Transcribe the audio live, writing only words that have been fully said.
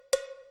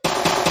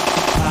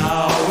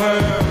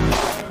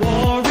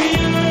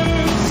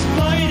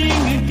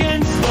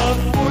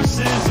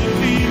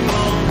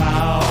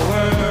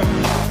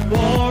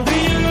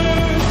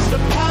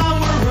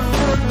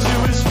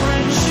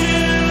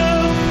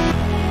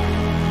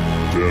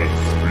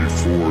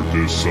for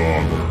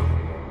dishonor.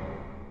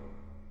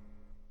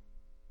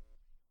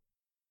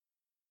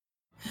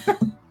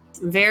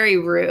 Very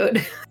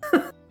rude.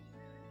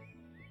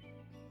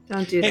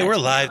 Don't do that. Hey, we're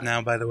live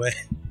now, by the way.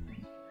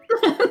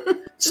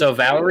 So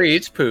Valerie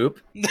eats poop.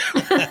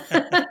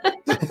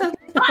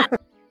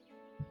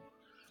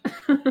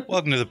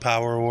 Welcome to the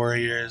Power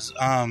Warriors.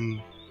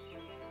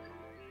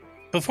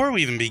 Before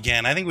we even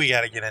begin, I think we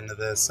got to get into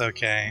this.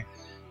 Okay,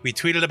 we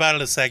tweeted about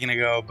it a second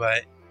ago,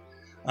 but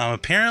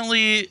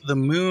apparently the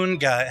moon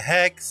got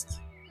hexed.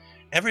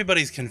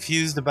 Everybody's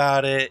confused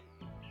about it,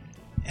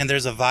 and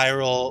there's a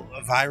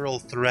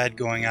viral thread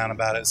going on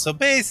about it. So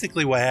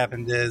basically, what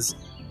happened is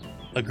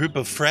a group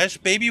of fresh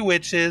baby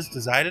witches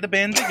decided to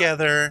band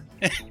together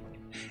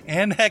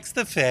and hex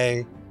the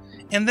Fae,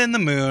 and then the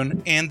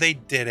moon, and they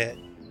did it.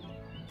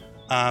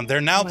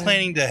 They're now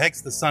planning to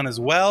hex the sun as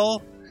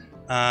well,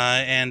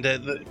 and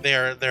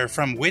they're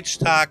from Witch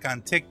Talk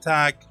on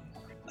TikTok.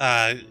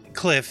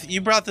 Cliff,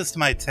 you brought this to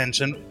my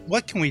attention.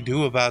 What can we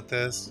do about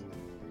this?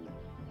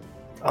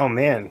 Oh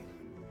man,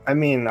 I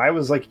mean, I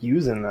was like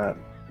using that,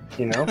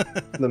 you know.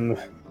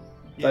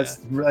 That's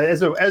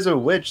as a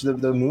witch,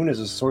 the moon is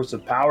a source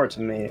of power to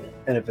me,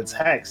 and if it's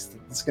hexed,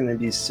 it's going to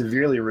be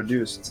severely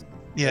reduced.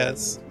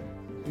 Yes,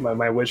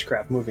 my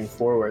witchcraft moving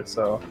forward.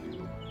 So.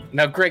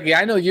 Now, Greggy,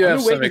 I know you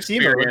have some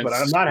experience but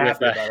I'm not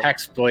happy with about it.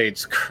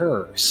 Hexblade's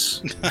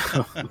curse.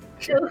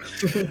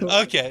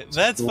 Okay,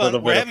 that's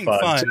fun. We're having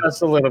fun.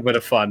 Just a little bit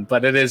of fun,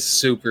 but it is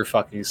super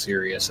fucking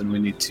serious, and we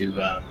need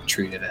to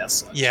treat it as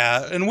such.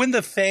 Yeah, and when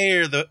the Fae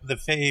or the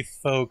Fae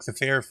folk, the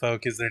fair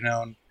folk as they're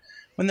known,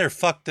 when they're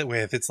fucked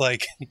with, it's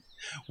like,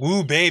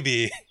 woo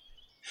baby,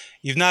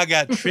 you've now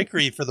got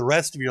trickery for the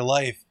rest of your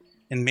life,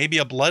 and maybe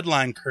a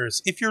bloodline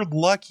curse, if you're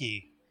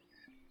lucky.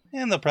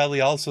 And they'll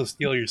probably also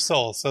steal your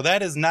soul. So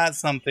that is not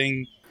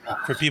something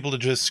for people to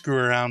just screw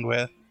around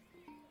with.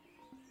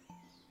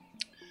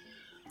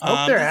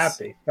 Hope they're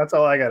happy. That's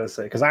all I gotta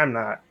say, because I'm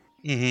not.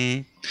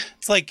 Mm-hmm.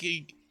 It's like,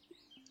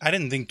 I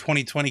didn't think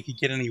 2020 could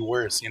get any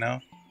worse, you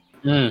know?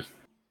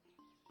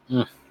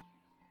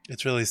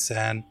 It's really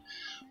sad.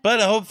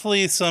 But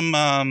hopefully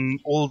some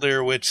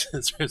older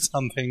witches or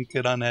something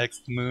could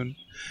unhex the moon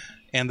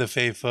and the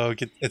Fae folk,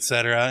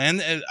 etc.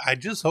 And I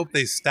just hope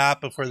they stop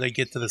before they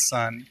get to the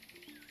sun.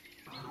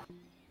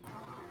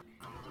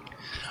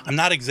 I'm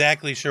not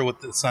exactly sure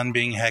what the sun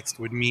being hexed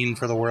would mean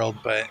for the world,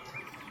 but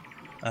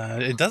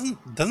it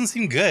doesn't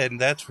seem good,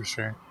 that's for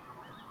sure.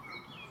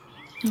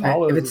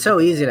 If it's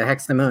so easy to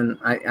hex the moon,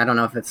 I don't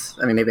know if it's...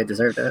 I mean, maybe it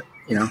deserved it,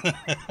 you know?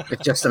 If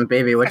just some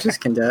baby witches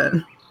can do it.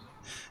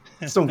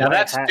 Now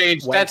that's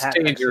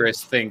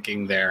dangerous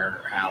thinking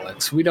there,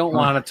 Alex. We don't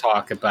want to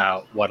talk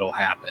about what'll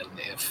happen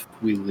if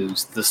we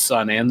lose the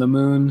sun and the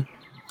moon.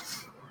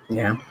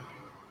 Yeah.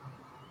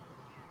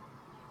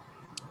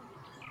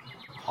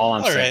 All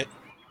I'm saying. Right.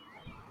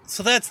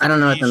 So that's... I don't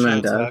know what the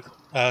moon does.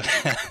 I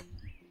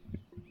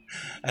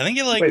think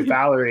it like... Wait,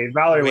 Valerie,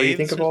 what do you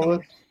think of all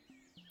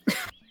this?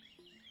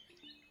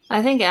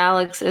 I think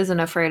Alex isn't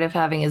afraid of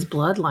having his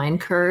bloodline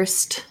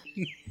cursed.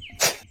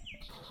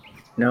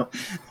 Nope.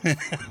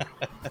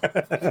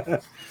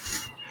 Well,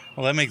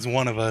 that makes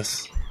one of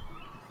us.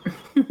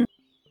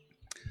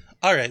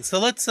 All right, so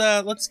let's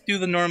do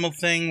the normal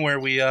thing where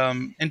we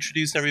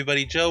introduce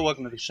everybody. Joe,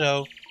 welcome to the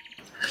show.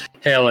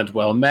 Hail and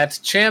well met,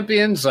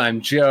 champions.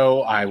 I'm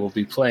Joe. I will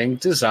be playing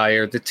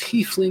Desire, the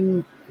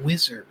Tiefling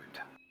Wizard.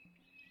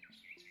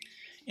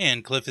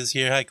 And Cliff is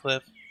here. Hi,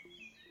 Cliff.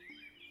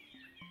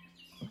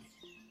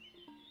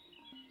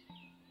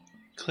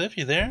 Cliff,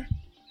 you there?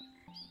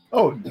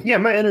 Oh, yeah,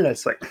 my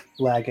internet's like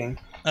lagging.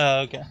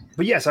 Oh, okay.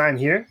 But yes, I'm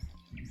here.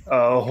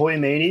 Ahoy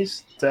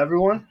mateys to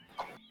everyone.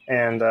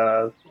 And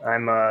I'll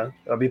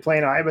be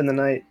playing Ivan the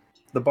Knight,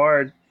 the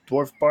Bard,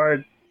 Dwarf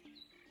Bard.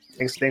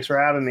 Thanks for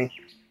having me.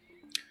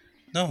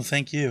 No,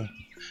 thank you.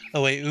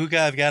 Oh, wait, Uga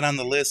I've got on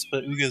the list,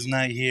 but Uga's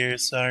not here.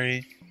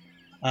 Sorry.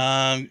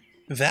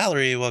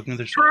 Valerie, welcome to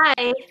the show.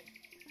 Hi.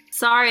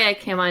 Sorry I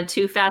came on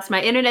too fast.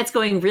 My internet's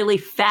going really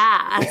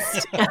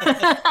fast.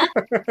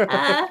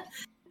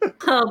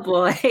 Oh,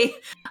 boy.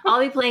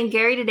 I'll be playing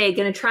Gary today.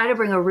 Going to try to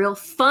bring a real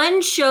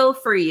fun show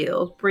for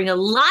you. Bring a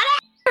lot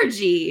of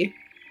energy.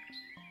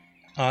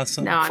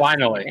 Awesome. No,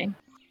 Finally.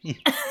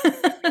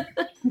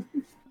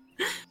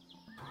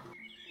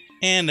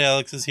 And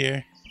Alex is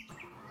here.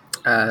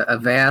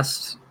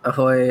 Avast,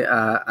 ahoy.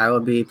 I will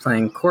be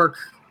playing Cork,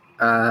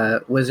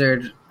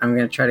 Wizard. I'm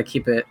going to try to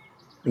keep it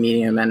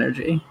medium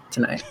energy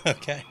tonight.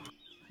 Okay.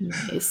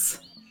 Nice.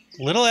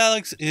 Little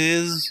Alex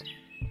is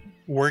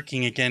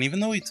working again,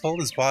 even though he told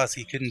his boss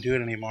he couldn't do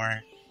it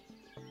anymore.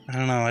 I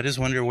don't know. I just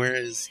wonder where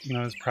his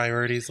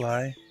priorities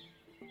lie.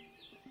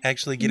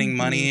 Actually getting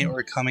money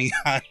or coming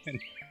on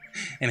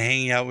and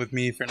hanging out with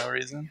me for no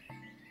reason.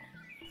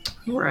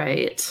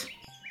 Right.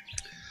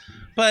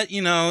 But,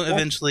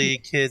 eventually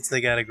kids,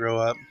 they gotta grow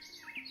up.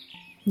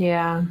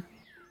 Yeah.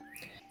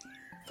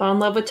 Fall in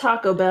love with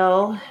Taco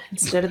Bell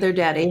instead of their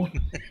daddy.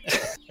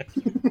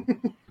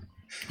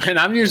 And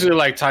I'm usually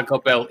like, Taco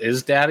Bell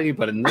is daddy,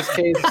 but in this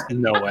case,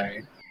 no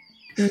way.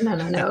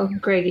 No.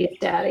 Greggy is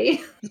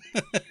daddy.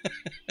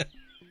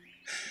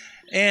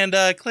 And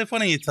Cliff, why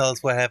don't you tell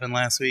us what happened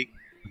last week?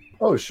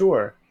 Oh,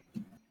 sure.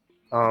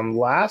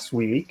 Last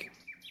week,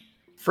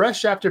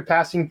 fresh after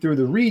passing through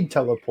the Reed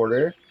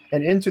teleporter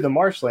and into the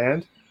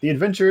marshland, the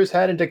adventurers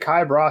head into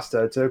Kai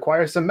Brasta to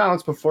acquire some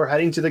mounts before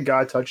heading to the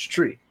God-touched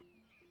tree.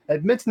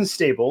 At Minton's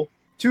stable,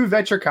 2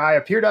 Venture Kai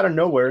appeared out of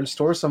nowhere and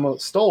stole some of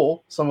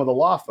the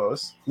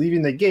Lophos,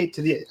 leaving the gate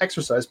to the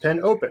exercise pen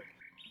open.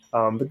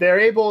 But there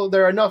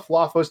are enough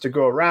Lophos to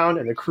go around,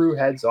 and the crew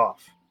heads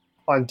off.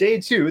 On day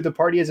 2, the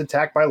party is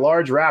attacked by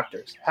large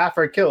raptors. Half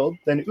are killed,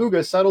 then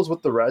Uga settles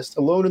with the rest,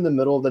 alone in the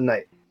middle of the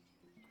night.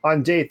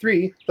 On day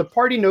 3, the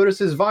party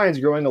notices vines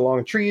growing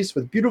along trees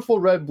with beautiful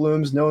red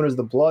blooms known as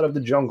the blood of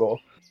the jungle,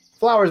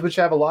 flowers which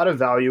have a lot of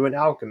value in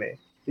alchemy.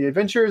 The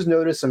adventurers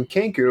notice some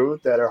Kenku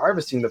that are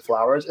harvesting the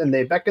flowers, and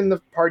they beckon the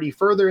party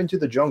further into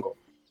the jungle.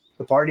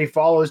 The party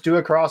follows to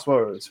a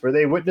crossroads, where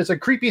they witness a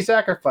creepy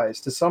sacrifice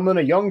to summon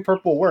a young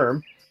purple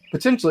worm,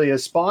 potentially a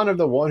spawn of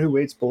the one who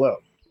waits below.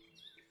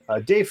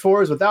 Day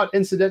 4 is without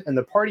incident, and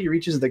the party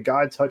reaches the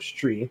God-touched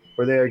tree,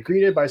 where they are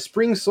greeted by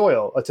Spring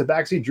Soil, a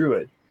Tabaxi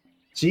druid.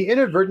 She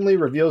inadvertently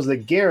reveals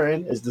that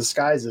Garen is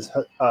disguised as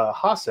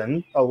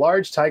Hassan, a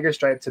large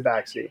tiger-striped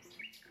Tabaxi.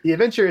 The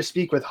adventurers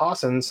speak with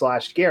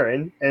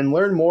Hassan/Garen and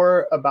learn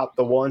more about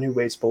the one who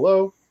waits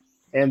below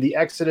and the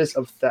exodus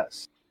of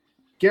Thess.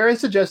 Garen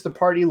suggests the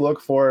party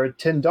look for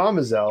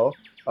Tindamazel,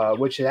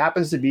 which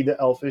happens to be the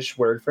elfish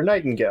word for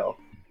nightingale.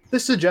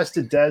 This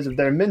suggested Dez of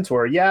their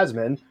mentor,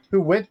 Yasmin, who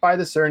went by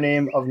the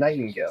surname of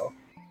Nightingale.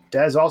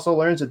 Dez also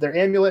learns that their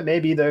amulet may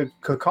be the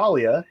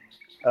Kokalia,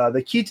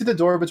 the key to the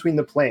door between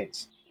the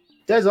planes.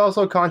 Dez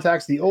also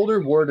contacts the older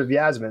ward of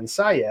Yasmin,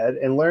 Syed,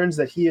 and learns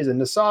that he is in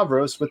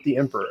Nasavros with the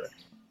Emperor.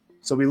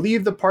 So we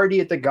leave the party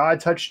at the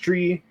God-touched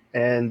tree,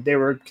 and they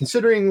were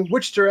considering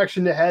which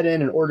direction to head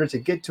in order to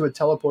get to a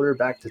teleporter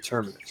back to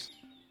Terminus.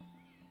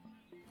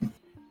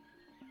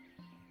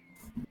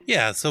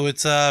 Yeah, so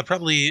it's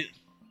probably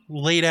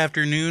late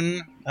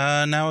afternoon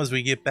now as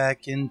we get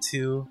back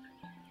into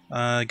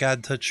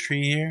God-touched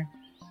tree here.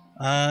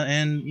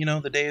 And,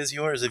 the day is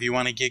yours. If you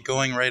want to get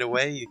going right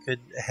away, you could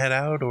head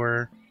out,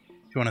 or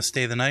if you want to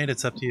stay the night,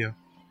 it's up to you.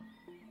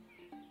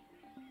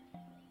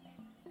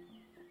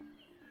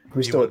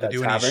 We still at that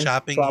do tavern, any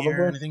shopping probably?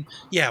 here or anything?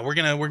 Yeah, we're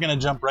gonna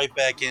jump right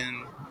back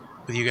in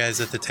with you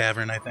guys at the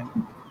tavern, I think.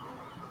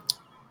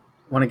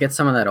 Want to get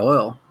some of that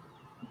oil?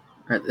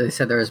 They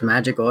said there was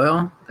magic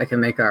oil that can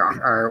make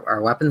our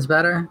weapons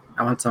better.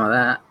 I want some of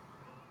that.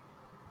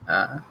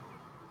 I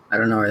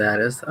don't know where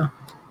that is though.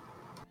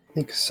 I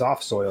think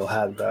Soft Soil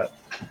had that.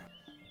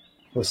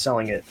 Was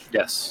selling it.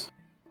 Yes.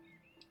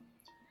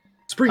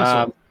 Spring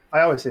Soil.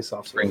 I always say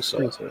Soft Soil.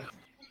 Spring Soil.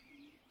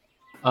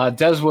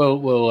 Des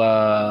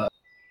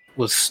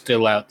was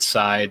still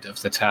outside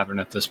of the tavern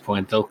at this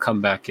point. They'll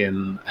come back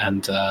in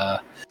and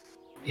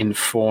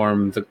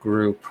inform the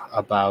group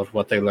about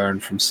what they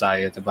learned from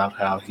Syed about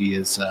how he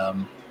is.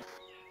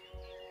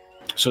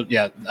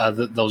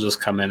 They'll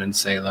just come in and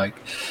say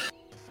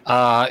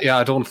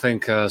I don't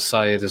think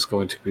Syed is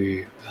going to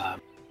be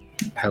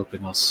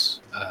helping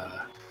us.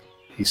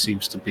 He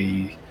seems to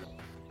be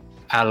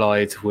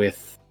allied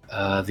with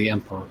the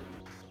Emperor.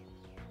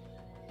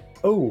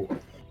 Oh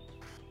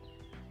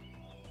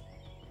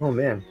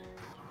man.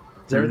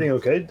 Is everything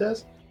okay,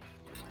 Des?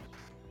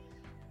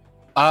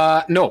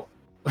 No.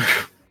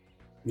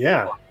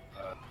 Yeah.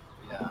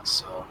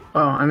 So.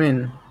 Well, I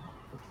mean,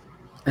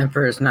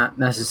 Emperor's not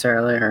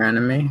necessarily our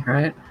enemy,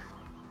 right?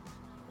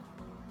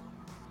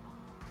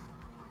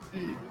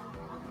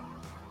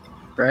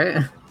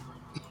 Right?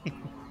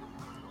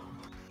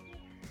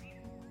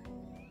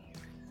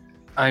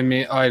 I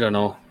mean, I don't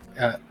know.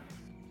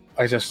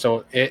 I just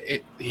don't.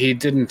 He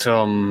didn't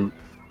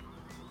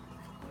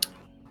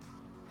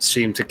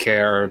seem to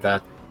care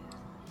that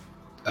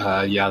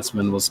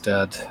Yasmin was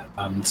dead,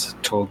 and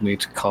told me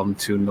to come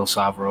to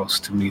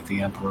Nosavros to meet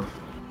the Emperor.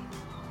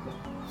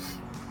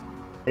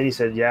 And he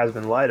said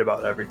Yasmin lied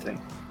about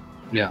everything.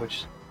 Yeah.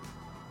 Which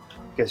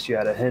I guess you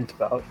had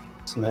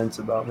some hints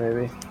about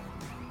maybe.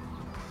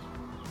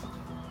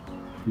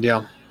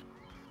 Yeah.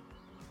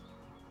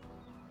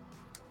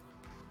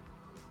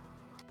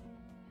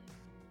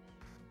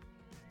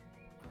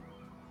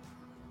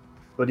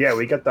 But yeah,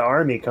 we got the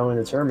army coming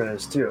to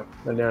Terminus too.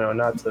 And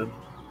not to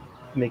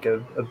make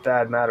a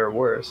bad matter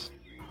worse.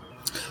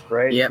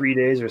 Right? Yep. 3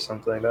 days or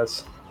something.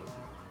 That's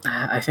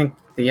I think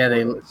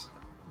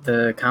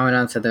the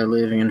Commandant said they're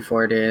leaving in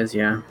 4 days,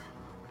 yeah.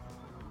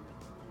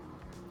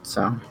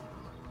 So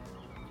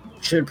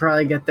should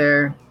probably get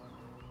there.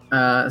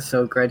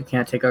 So Greg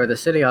can't take over the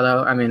city,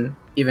 although I mean,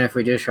 even if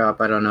we do show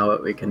up, I don't know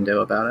what we can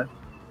do about it.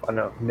 I don't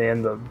know,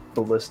 man the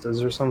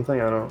ballistas or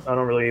something. I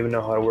don't really even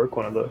know how to work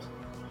one of those.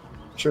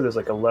 I'm sure there's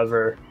like a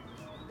lever.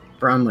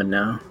 Brum would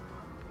know.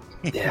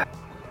 Yeah.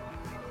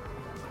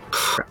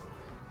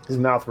 His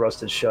mouth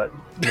rusted shut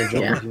in the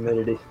jungle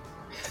humidity.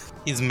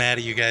 He's mad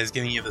at you guys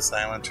giving you the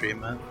silent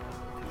treatment.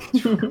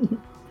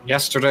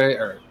 yesterday,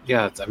 or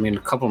I mean,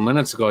 a couple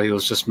minutes ago, he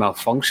was just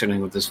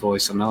malfunctioning with his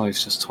voice, and now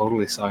he's just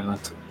totally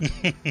silent.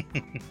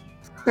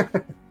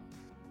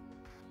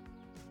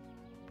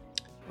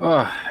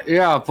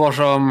 Yeah, but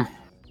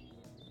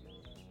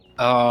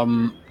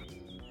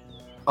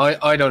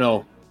I don't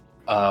know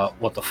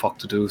what the fuck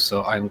to do,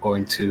 so I'm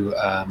going to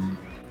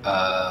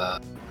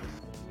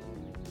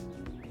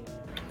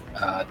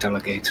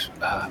delegate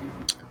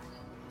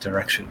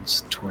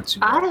directions towards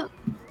you.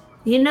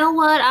 You know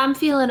what? I'm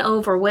feeling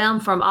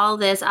overwhelmed from all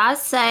this. I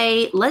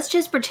say, let's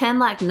just pretend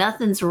like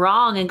nothing's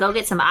wrong and go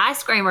get some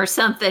ice cream or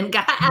something.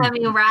 I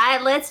mean,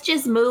 right? Let's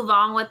just move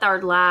on with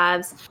our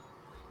lives,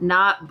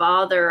 not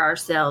bother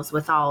ourselves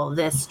with all of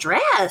this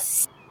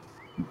stress.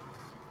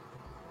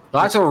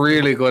 That's a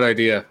really good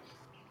idea.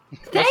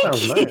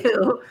 Thank you. Nice.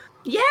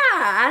 Yeah,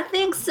 I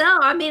think so.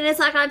 I mean, it's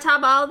like on top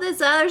of all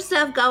this other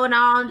stuff going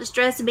on, just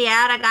stressing me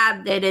out. I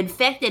got an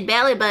infected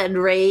belly button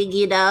ring,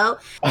 you know.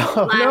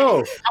 Oh,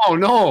 no. Oh,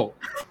 no.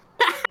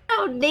 I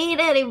don't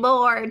need any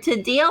more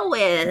to deal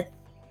with.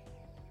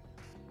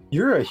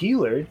 You're a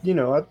healer. You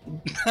know,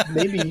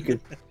 maybe you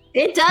could...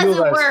 It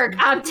doesn't work.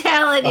 I'm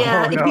telling you.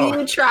 Oh, no.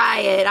 You try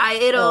it.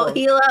 It'll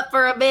heal up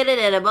for a minute,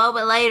 and a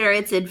moment later,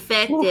 it's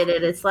infected,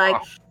 and it's like...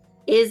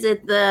 Is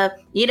it the,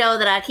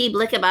 that I keep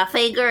licking my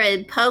finger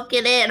and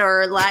poking it,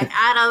 or like,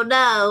 I don't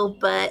know,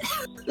 but.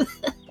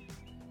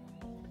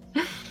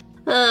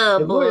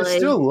 Oh, boy. It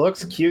still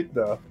looks cute,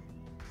 though.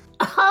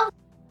 Oh,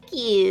 thank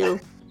you.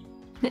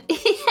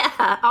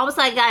 Yeah, almost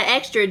like I got an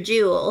extra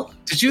jewel.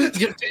 Did you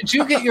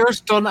get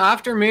yours done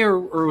after me, or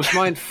was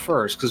mine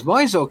first? Because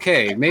mine's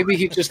okay. Maybe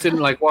he just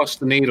didn't wash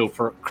the needle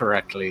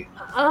correctly.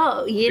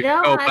 Oh,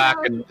 go back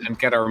and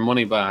get our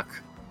money back.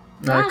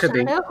 Gosh, it could be.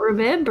 I don't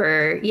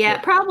remember. Yeah,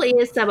 it probably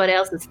is someone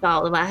else's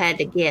fault if I had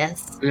to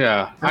guess.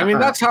 Yeah, I mean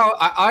that's how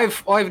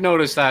I've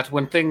noticed that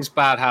when things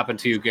bad happen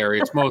to you, Gary,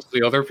 it's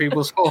mostly other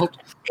people's fault.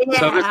 Yeah.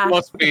 So this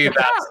must be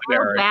that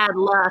scenario. Bad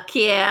luck,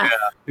 yeah.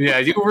 Yeah,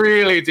 you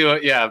really do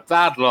it. Yeah,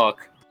 bad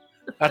luck.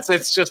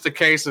 It's just a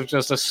case of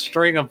just a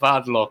string of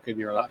bad luck in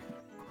your life.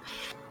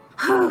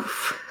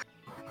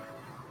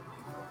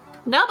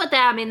 No, but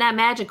that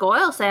magic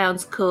oil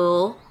sounds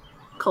cool,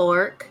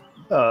 Cork.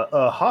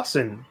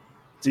 Hassan.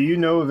 Do you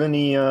know of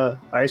any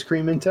ice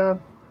cream in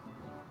town?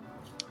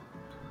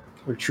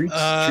 Or treats?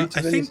 I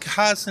think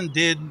Hassan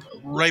did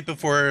right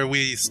before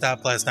we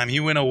stopped last time. He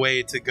went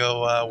away to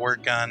go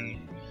work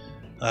on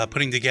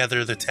putting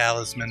together the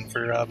talisman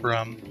for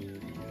Brum.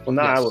 Well,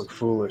 now I look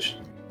foolish.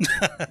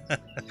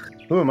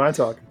 Who am I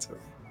talking to?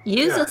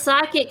 Use a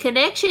psychic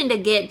connection to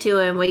get to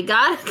him. We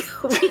gotta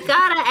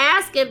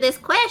ask him this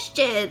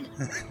question.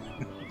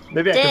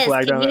 Maybe I can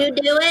flag down. Can you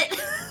do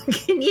it?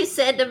 Can you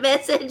send a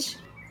message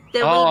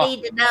that we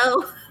need to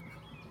know?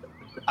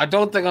 I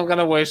don't think I'm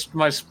gonna waste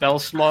my spell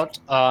slot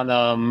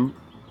on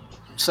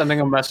sending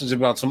a message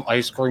about some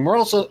ice cream. We're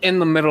also in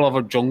the middle of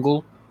a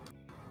jungle.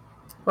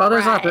 Well,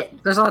 there's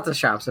lots of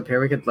shops up here.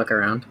 We could look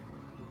around,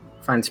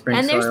 find spring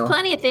and soil. There's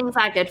plenty of things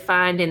I could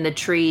find in the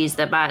trees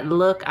that might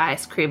look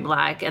ice cream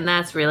like, and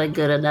that's really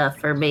good enough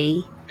for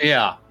me.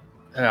 Yeah,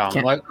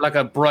 like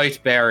a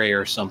bright berry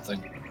or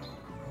something.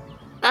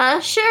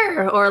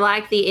 Sure, or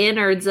like the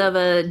innards of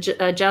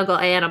a jungle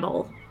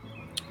animal.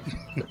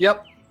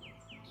 Yep.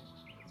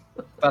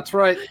 That's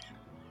right.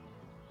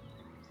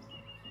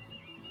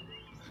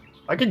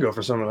 I could go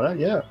for some of that,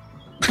 yeah.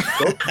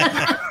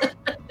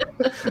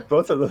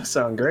 Both of those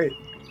sound great.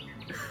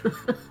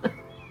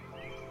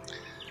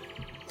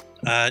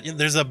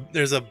 There's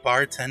a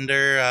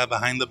bartender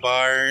behind the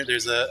bar.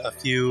 There's a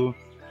few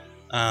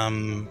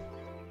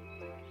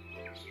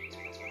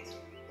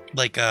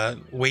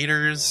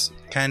waiters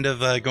kind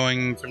of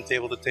going from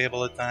table to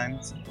table at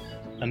times.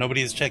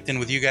 Nobody's checked in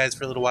with you guys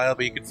for a little while,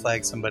 but you could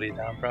flag somebody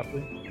down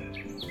probably.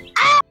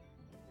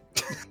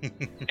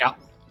 Yeah.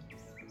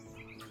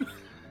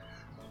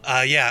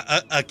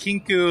 A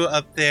Kinku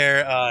up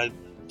there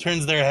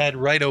turns their head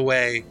right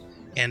away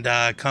and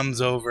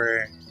comes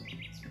over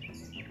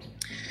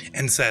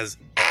and says,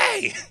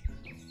 "Hey!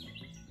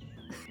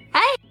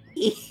 Hey!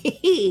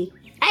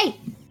 Hey!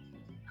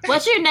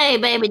 What's your name,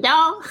 baby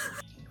doll?"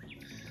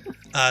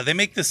 They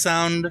make the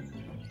sound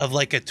of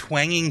like a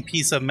twanging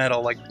piece of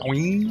metal, like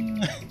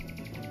boing.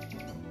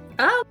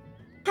 Oh,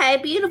 okay,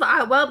 beautiful.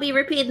 I won't be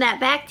repeating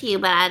that back to you,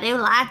 but I do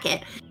like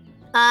it.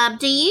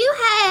 Do you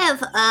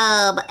have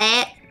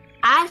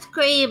ice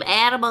cream,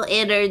 animal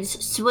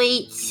innards,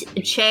 sweets,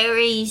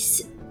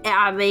 cherries?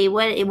 I mean,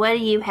 what do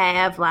you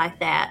have like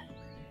that?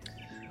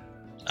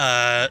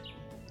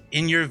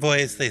 In your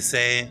voice, they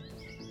say,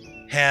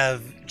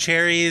 "Have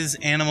cherries,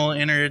 animal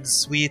innards,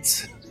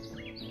 sweets."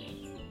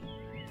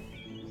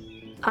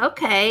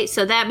 Okay,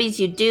 so that means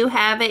you do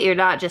have it. You're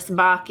not just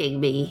mocking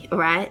me,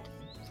 right?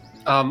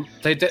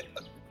 They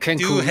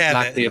Kenku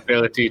lack the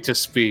ability to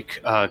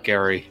speak,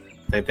 Gary.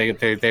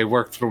 They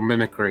work through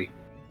mimicry.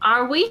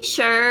 Are we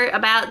sure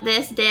about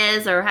this,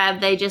 Des, or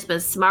have they just been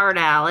smart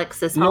Alex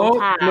this whole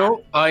time?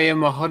 No, I am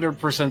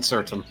 100%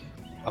 certain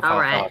about All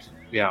right. that.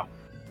 Yeah.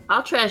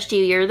 I'll trust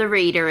you. You're the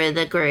reader of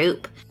the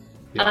group.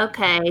 Yeah.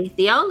 Okay,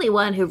 the only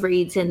one who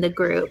reads in the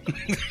group.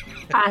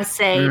 I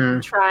say,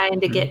 trying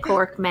to get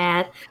Cork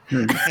mad.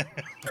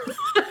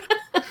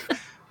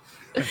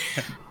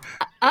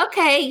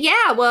 Okay,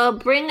 yeah, well,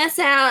 bring us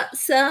out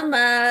some,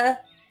 a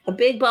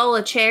big bowl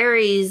of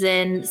cherries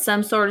and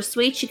some sort of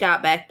sweet you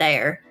got back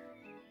there.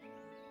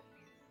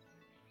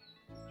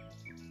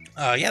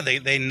 Yeah,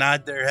 they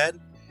nod their head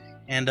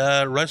and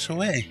rush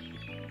away.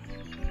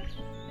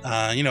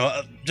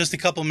 Just a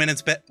couple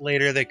minutes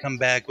later, they come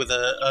back with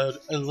a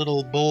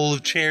little bowl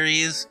of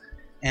cherries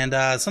and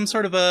some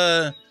sort of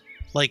a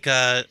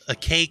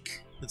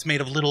cake that's made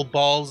of little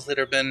balls that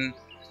have been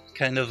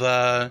kind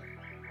of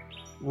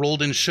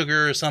rolled in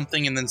sugar or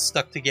something and then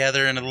stuck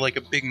together, and like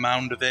a big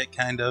mound of it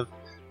kind of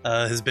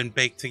has been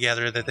baked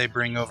together that they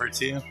bring over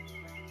to you.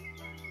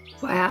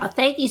 Wow,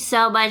 thank you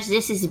so much.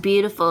 This is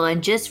beautiful.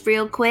 And just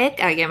real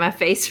quick, I get my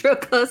face real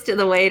close to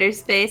the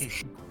waiter's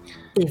face.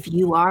 If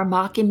you are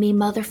mocking me,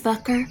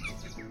 motherfucker,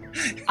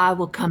 I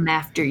will come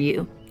after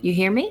you. You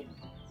hear me?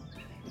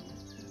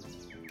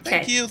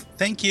 Thank you.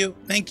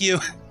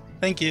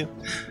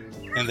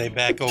 And they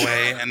back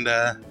away and,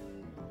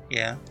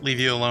 leave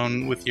you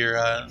alone with your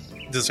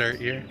dessert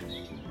here.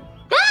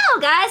 Oh,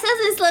 guys,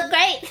 doesn't this look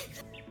great?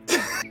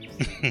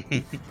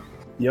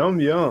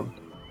 Yum, yum.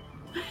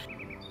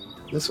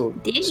 This will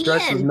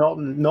stresses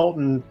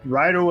Knowlton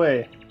right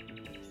away.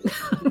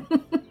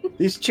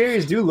 These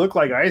cherries do look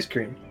like ice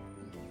cream.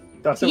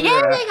 Yeah, they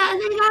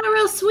got a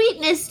real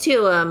sweetness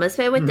to them,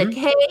 especially with the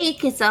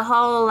cake. It's a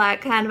whole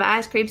kind of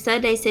ice cream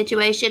sundae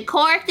situation.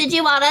 Cork, did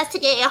you want us to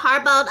get you a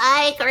hard-boiled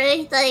egg or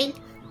anything?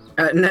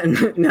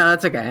 No,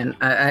 that's okay.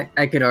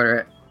 I could order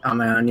it on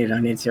my own. You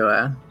don't need to.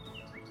 Are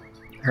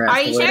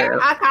you sure?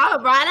 I'll call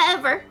him right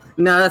over.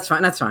 No, that's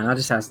fine. I'll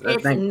just ask.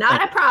 It's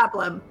not a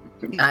problem.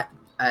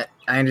 I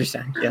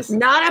understand. Yes.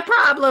 Not a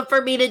problem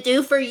for me to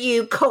do for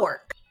you,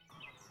 Cork.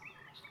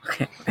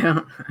 Okay.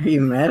 Are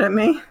you mad at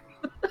me?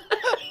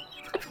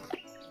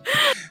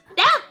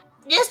 No,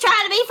 just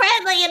trying to be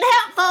friendly and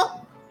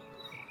helpful.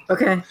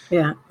 Okay.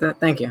 Yeah.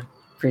 Thank you.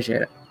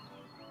 Appreciate it.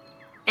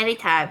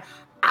 Anytime.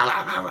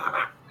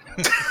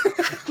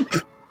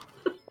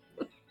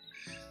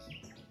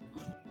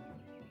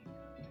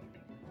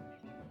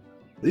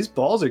 These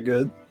balls are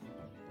good.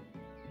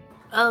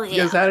 Oh, yeah.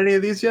 You guys had any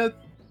of these yet?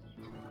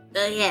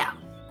 Yeah.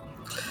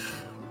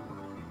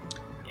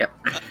 Yep.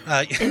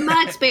 In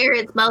my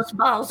experience, most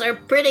balls are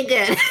pretty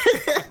good.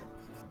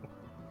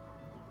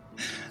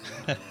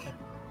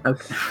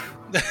 Okay.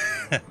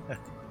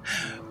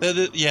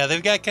 Yeah,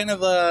 they've got kind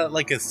of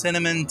a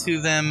cinnamon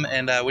to them,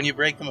 and when you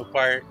break them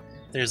apart,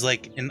 there's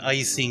like an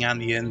icing on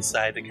the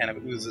inside that kind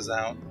of oozes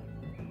out.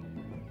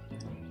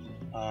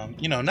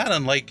 Not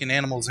unlike an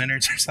animal's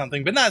innards or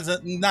something, but not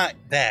that.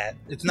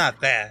 It's not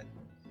that.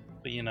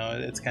 But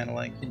it's kind of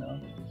like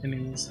an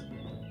ooze.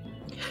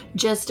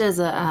 Just as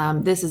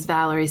this is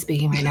Valerie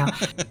speaking right now.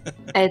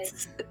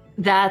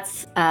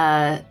 That's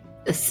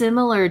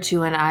similar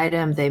to an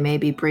item they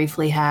maybe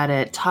briefly had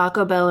at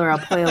Taco Bell or El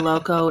Pollo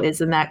Loco.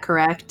 Isn't that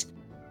correct?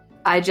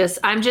 I'm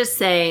just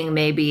saying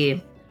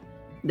maybe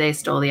they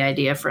stole the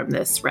idea from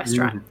this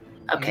restaurant.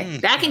 Okay,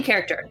 back in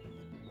character.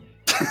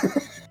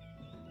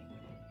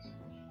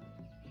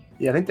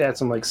 Yeah, I think they had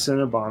some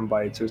Cinnabon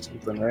bites or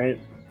something, right?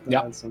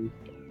 Yeah. Some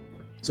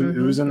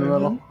ooze in the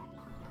middle.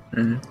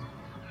 Mm-hmm.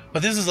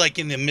 But this is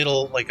in the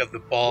middle of the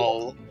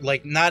ball,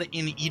 not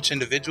in each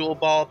individual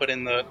ball, but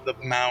in the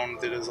mound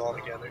that is all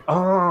together.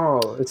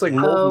 Oh, it's like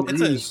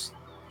molten ooze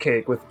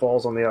cake with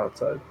balls on the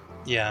outside.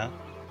 Yeah,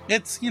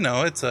 it's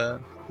it's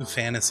a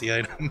fantasy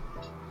item.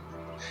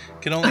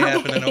 Can only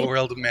happen in a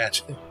world of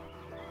magic.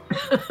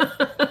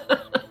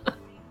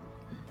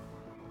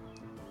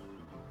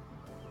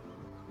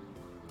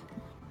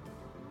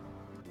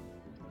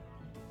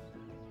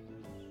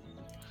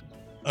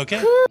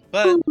 Okay,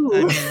 but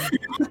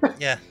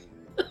yeah.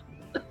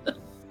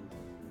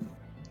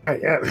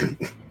 Yeah.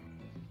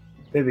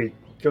 Maybe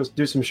go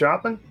do some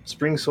shopping,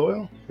 spring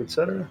soil,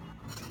 etc.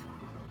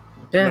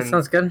 Yeah,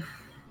 sounds good.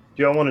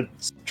 Do y'all want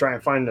to try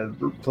and find a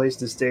place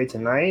to stay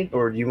tonight,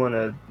 or do you want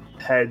to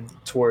head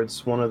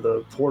towards one of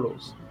the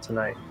portals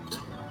tonight?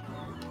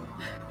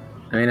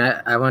 I mean,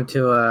 I want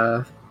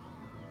to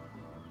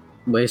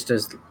waste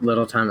as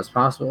little time as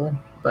possible,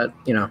 but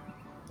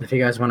if you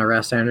guys want to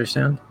rest, I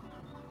understand.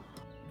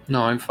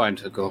 No, I'm fine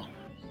to go.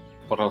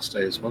 But I'll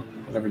stay as well.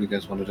 Whatever you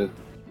guys want to do.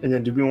 And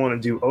then do we want to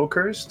do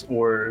Oakhurst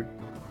or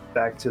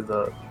back to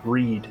the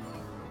Reed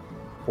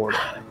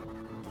portal?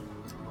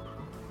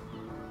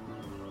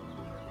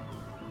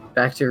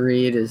 Back to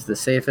Reed is the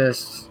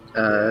safest.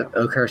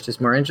 Oakhurst is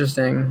more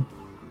interesting.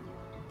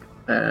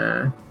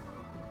 I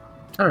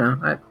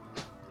don't know.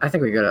 I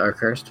think we go to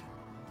Oakhurst.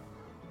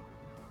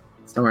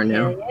 Somewhere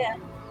new. Yeah.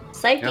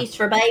 Safety's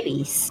for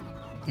babies.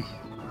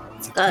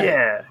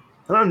 Yeah.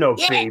 I'm no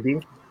baby.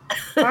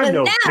 I'm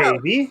no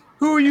baby.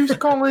 Who are you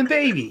calling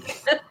baby?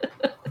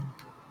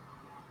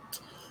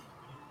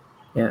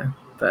 Yeah,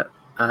 but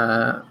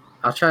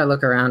I'll try to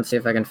look around, see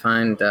if I can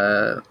find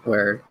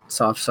where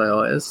soft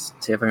soil is.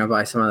 See if I can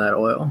buy some of that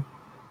oil.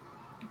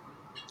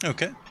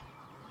 Okay.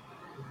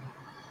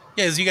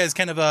 Yeah, as you guys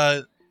kind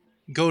of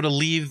go to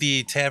leave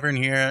the tavern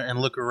here and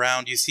look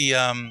around, you see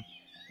a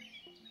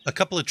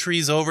couple of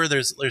trees over.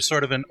 There's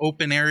sort of an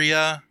open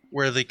area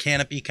where the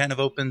canopy kind of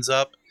opens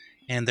up,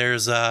 and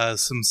there's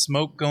some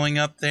smoke going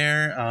up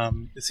there.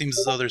 It seems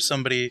as though there's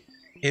somebody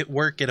at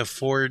work at a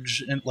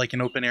forge, like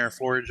an open air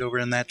forge over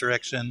in that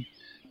direction.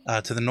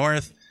 To the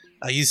north,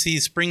 you see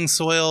Spring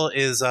Soil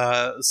is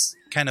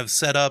kind of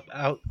set up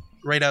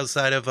right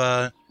outside of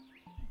a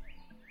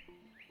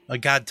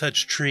God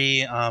Touch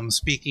tree,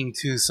 speaking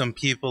to some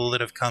people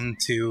that have come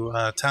to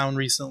town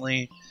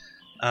recently.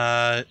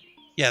 Yeah,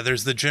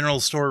 there's the general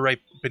store right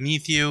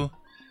beneath you.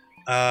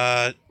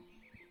 Not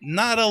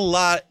a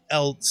lot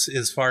else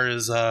as far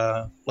as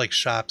like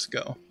shops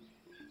go,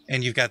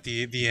 and you've got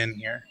the inn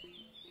here.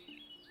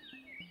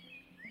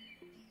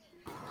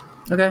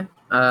 Okay.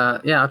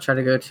 Yeah, I'll try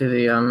to go to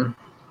the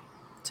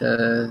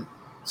to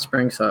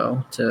Spring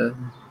Soil to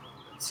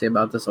see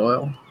about this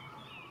oil.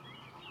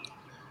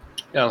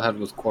 Yeah, I'll head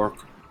with Quark.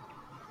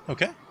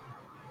 Okay.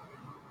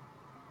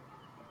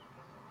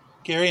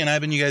 Gary and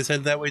Ivan, you guys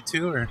head that way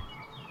too, or?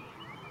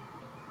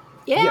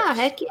 Yeah, Yes.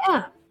 heck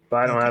yeah. But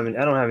I don't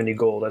have any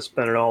gold. I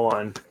spent it all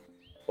on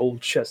old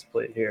chest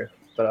plate here.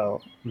 But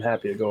I'm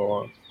happy to go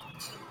along.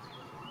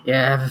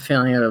 Yeah, I have a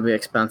feeling it'll be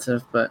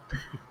expensive, but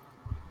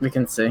we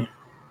can see.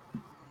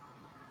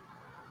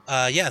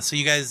 Yeah, so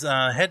you guys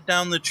head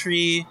down the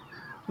tree.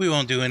 We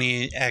won't do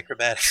any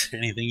acrobatics or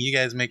anything. You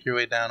guys make your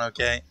way down,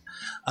 okay?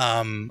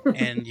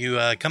 And you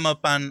come up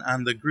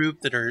on the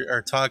group that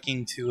are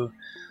talking to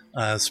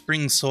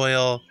Spring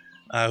Soil,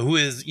 who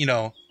is,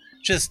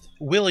 just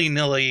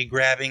willy-nilly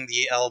grabbing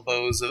the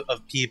elbows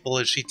of people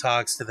as she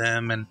talks to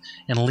them and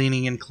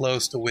leaning in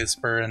close to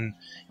whisper and,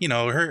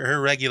 her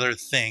regular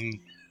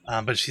thing.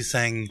 But she's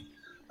saying,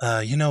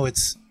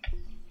 it's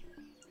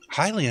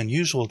highly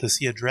unusual to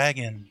see a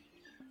dragon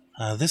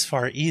this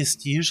far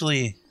east.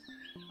 Usually,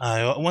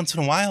 once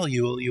in a while,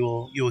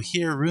 you'll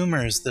hear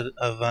rumors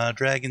of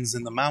dragons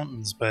in the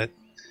mountains, but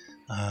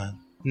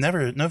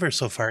never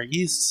so far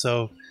east.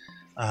 So,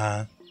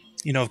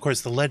 of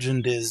course, the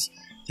legend is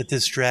that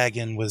this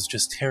dragon was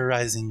just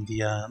terrorizing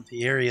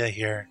the area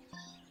here,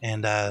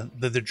 and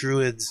the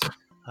druids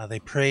they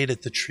prayed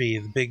at the tree,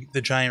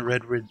 the giant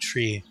redwood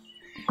tree,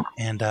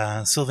 and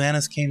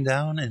Sylvanas came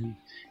down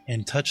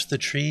and touched the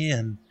tree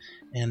and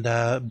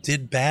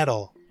did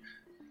battle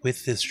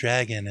with this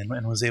dragon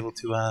and was able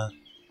to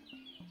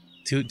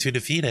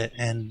defeat it.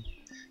 And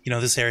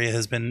this area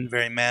has been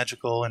very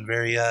magical and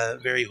very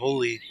very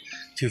holy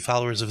to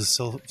followers of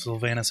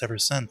Sylvanas ever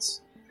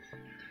since.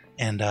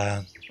 And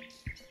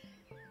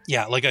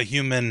yeah, like a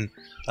human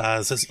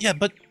says, yeah,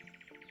 but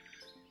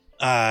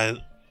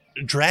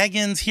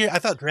dragons here? I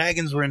thought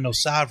dragons were in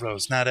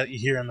Nosavros, not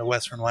here in the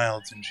Western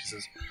Wilds. And she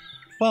says,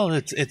 well,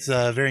 it's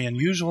very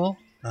unusual,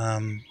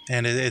 and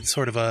it's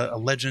sort of a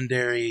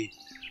legendary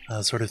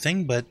sort of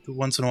thing. But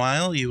once in a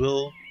while, you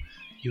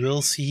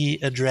will see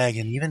a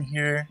dragon, even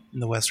here in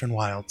the Western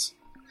Wilds.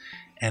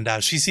 And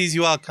she sees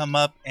you all come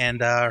up,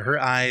 and her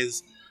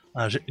eyes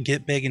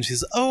get big, and she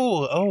says,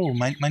 "Oh,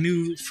 my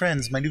new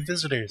friends, my new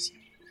visitors.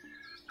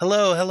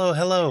 Hello.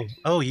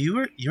 Oh,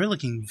 you're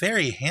looking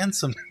very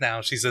handsome now,"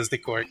 she says to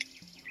Cork.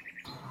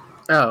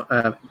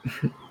 Oh,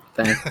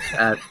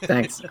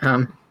 thanks.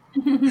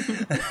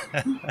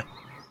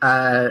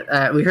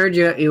 We heard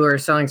you were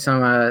selling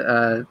some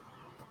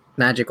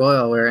magic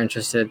oil. We were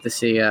interested to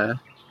see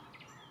how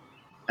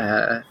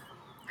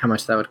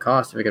much that would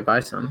cost if we could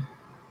buy some.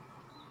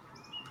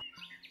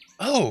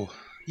 Oh,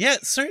 yeah,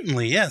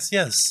 certainly. Yes.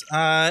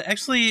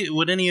 Actually,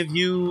 would any of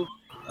you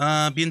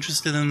be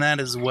interested in that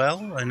as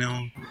well? I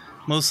know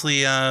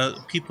mostly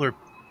people are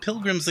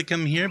pilgrims that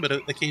come here, but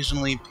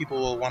occasionally people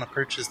will want to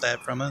purchase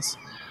that from us.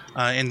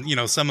 And,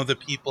 some of the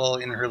people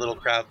in her little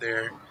crowd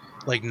there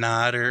like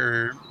nod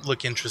or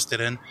look interested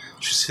in.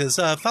 She says,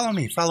 follow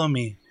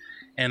me.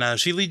 And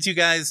she leads you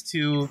guys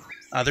to,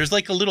 there's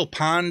like a little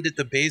pond at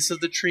the base of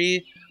the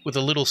tree with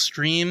a little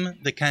stream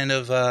that kind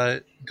of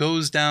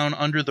goes down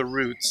under the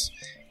roots.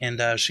 And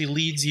she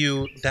leads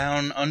you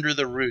down under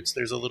the roots.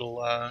 There's a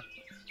little,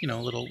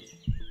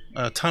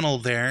 tunnel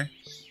there.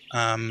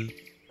 And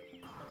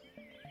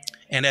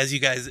as you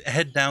guys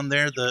head down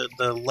there,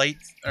 the light,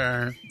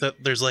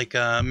 there's like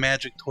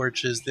magic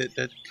torches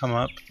that come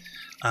up.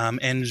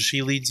 And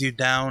she leads you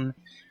down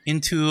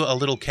into a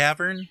little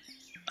cavern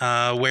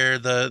where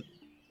the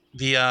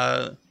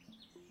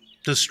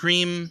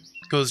stream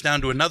goes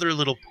down to another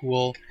little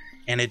pool,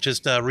 and it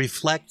just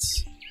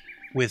reflects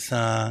with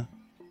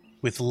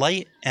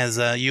light as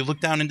you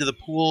look down into the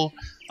pool.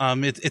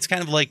 It's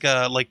kind of like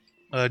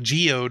a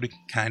geode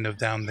kind of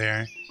down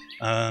there.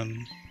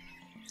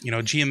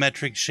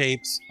 Geometric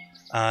shapes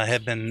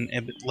have been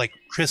like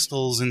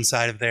crystals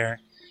inside of there.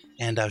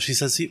 And she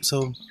says,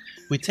 so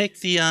we take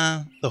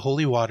the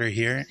holy water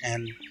here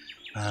and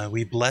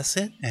we bless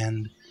it,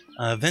 and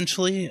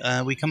eventually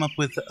we come up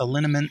with a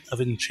liniment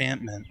of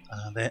enchantment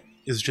that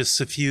is just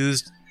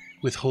suffused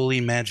with holy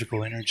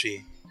magical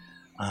energy.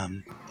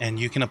 And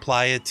you can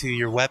apply it to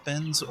your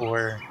weapons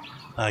or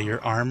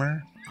your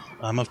armor.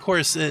 Of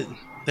course,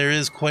 there there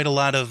is quite a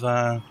lot of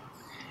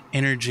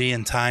energy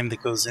and time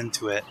that goes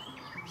into it.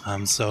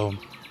 So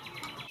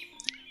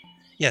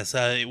yes,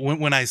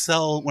 when I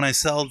sell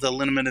the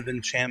liniment of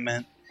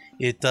enchantment,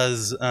 it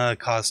does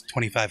cost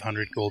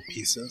 2,500 gold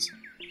pieces.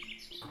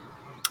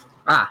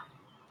 Ah.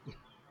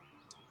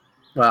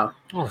 Well,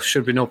 Oh,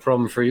 should be no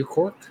problem for you,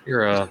 Cork.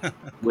 You're a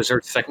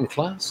wizard second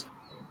class.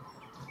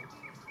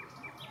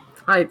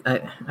 I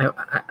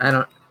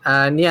don't.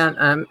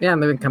 Yeah,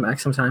 maybe come back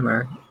sometime,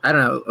 or I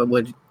don't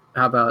know.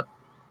 How about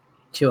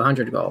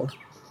 200 gold?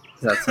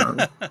 Does that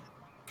sound?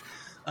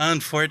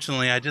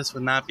 Unfortunately, I just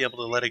would not be able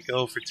to let it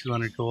go for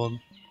 200 gold.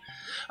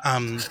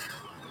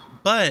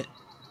 But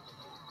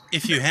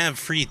if you have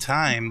free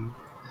time,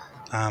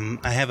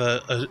 I have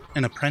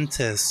an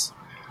apprentice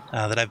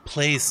that I've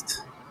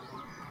placed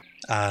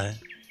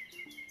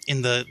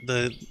in the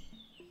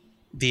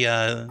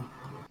the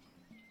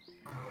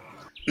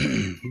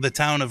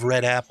town of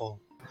Red Apple,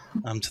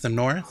 to the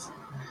north.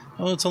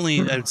 Well, it's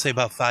only, I would say,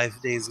 about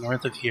 5 days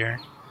north of here.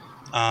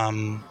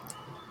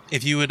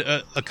 If you would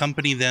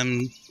accompany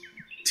them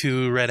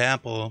to Red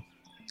Apple,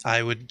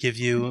 I would give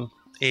you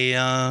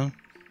a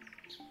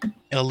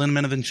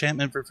liniment of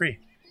enchantment for free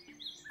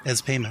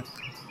as payment.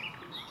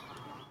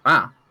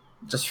 Wow,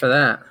 just for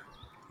that.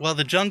 Well,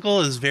 the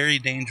jungle is very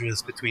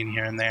dangerous between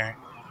here and there,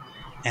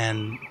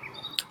 and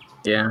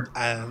Yeah.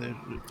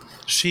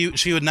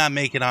 she would not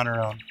make it on her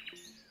own.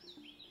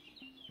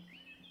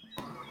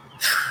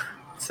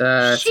 It's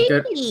a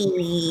good.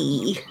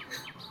 Gee.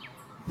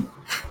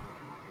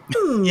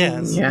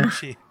 Yes, Yeah.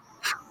 she.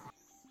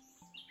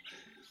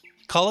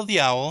 Call of the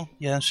Owl.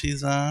 Yeah,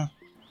 she's a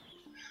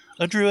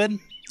druid,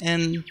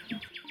 and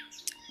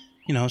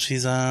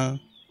she's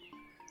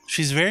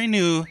very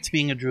new to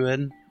being a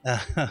druid.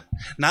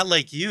 Not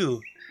like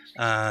you,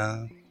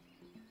 the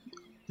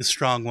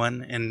strong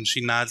one. And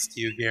she nods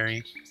to you,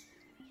 Gary.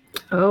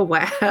 Oh,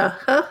 wow. Ho,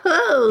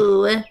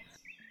 ho.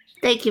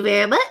 Thank you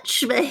very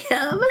much,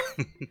 ma'am.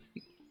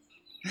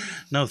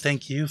 No,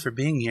 thank you for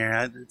being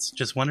here. It's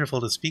just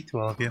wonderful to speak to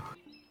all of you.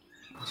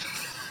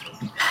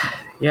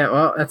 Yeah,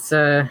 well, that's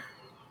a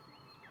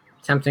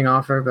tempting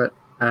offer, but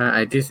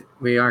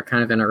we are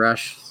kind of in a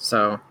rush,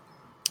 so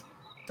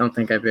don't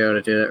think I'd be able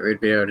to do that.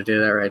 We'd be able to do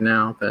that right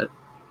now, but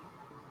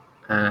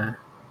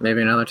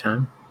maybe another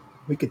time.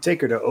 We could take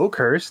her to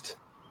Oakhurst.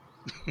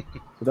 But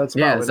that's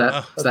Yeah, probably not-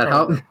 does that's that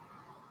help?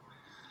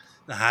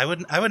 probably- I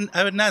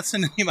would not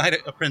send any of my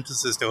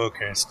apprentices to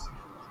Oakhurst.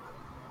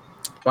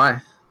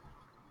 Why?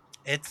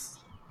 It's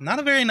not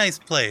a very nice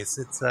place.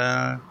 It's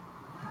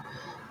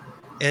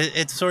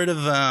it's sort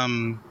of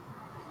the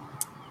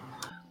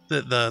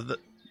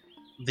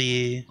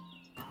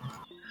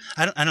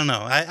I don't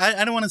know.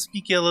 I don't want to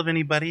speak ill of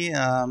anybody,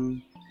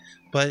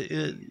 but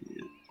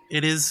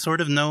it is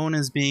sort of known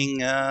as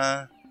being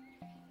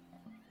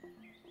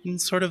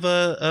sort of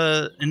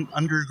an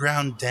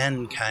underground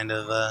den, kind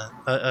of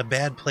a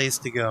bad place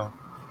to go.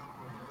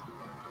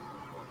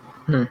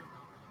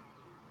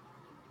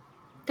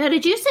 Now,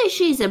 did you say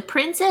she's a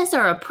princess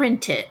or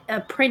apprentice?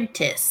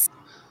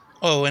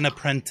 Oh, an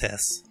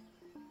apprentice.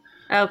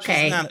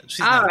 Okay. She's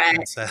All not a right.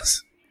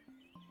 princess.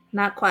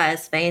 Not quite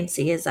as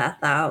fancy as I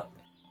thought.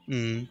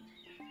 Mm.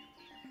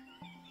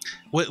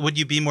 Would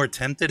you be more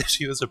tempted if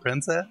she was a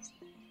princess?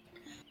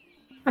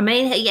 I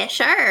mean, yeah,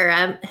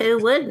 sure.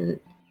 Who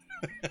wouldn't?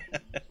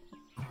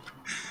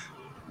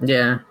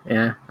 Yeah,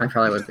 I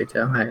probably would be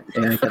too. I get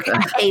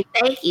that. Hey,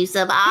 thank you.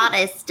 Some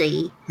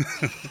honesty.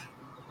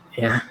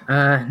 Yeah.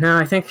 No,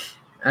 I think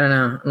I don't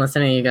know. Unless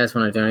any of you guys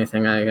want to do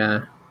anything,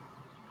 I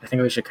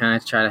think we should kind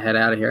of try to head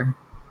out of here.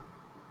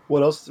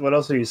 What else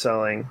are you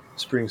selling?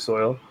 Spring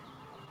soil?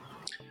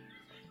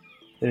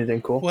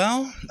 Anything cool?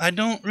 Well, I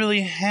don't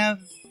really have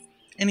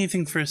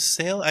anything for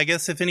sale. I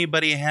guess if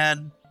anybody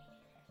had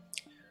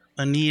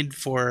a need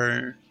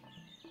for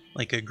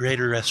like a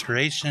greater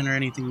restoration or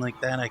anything like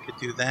that, I could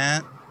do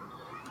that.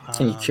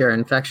 Can you cure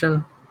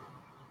infection?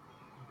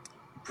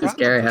 Does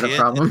Gary have a Probably.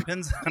 problem? It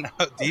depends on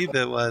how deep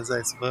it was,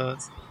 I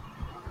suppose.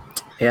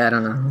 Yeah, I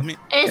don't know. I mean,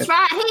 It's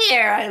right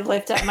here. I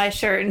lift up my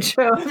shirt and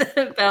show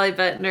the belly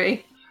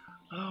buttonery.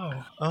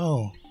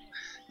 oh,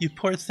 you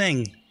poor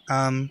thing.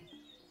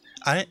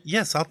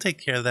 Yes, I'll take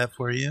care of that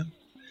for you.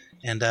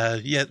 And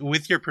yeah,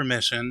 with your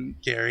permission,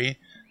 Gary,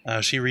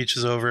 she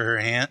reaches over her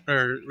hand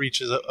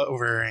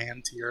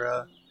to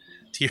your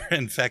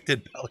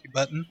infected belly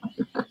button.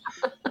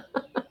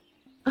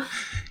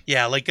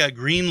 Yeah, like a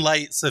green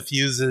light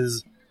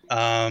suffuses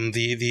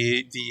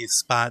the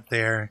spot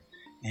there,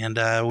 and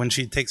when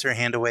she takes her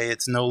hand away,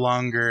 it's no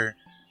longer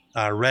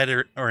red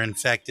or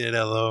infected.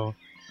 Although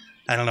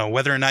I don't know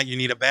whether or not you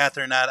need a bath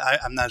or not.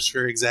 I'm not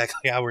sure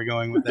exactly how we're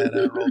going with that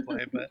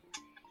roleplay,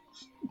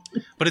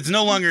 but it's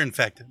no longer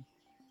infected.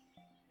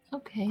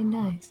 Okay,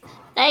 nice.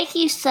 Thank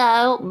you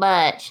so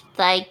much.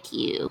 Thank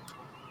you.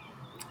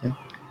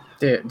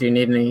 Do you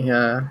need any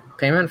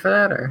payment for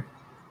that, or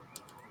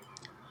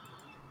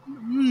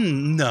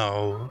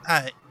No,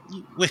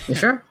 you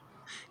sure?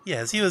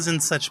 Yes, he was in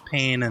such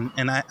pain,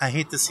 and I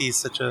hate to see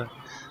such a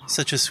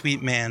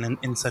sweet man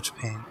in such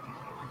pain.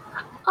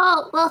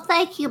 Oh, well,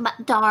 thank you, my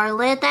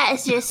darling. That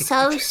is just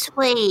so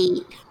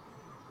sweet.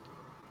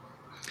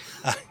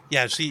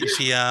 Yeah,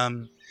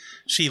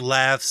 she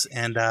laughs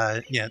and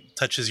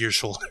touches your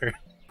shoulder,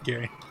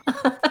 Gary.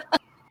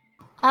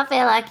 I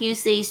feel like you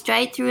see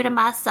straight through to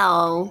my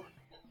soul.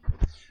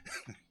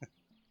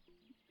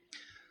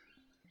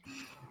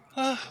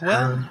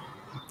 Well,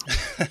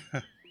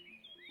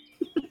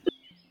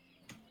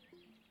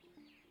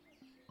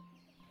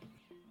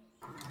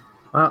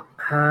 Well,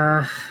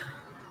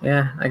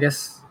 yeah, I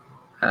guess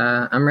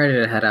I'm ready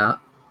to head out.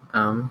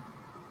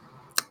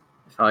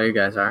 If all you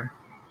guys are.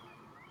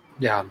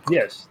 Yeah.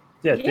 Yes.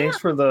 Yeah. Yeah. Thanks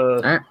for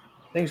Alright.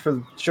 thanks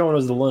for showing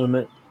us the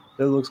liniment.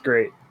 It looks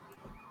great.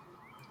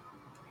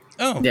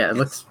 oh Yeah, it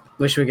looks.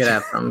 Wish we could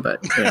have some, but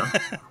you know.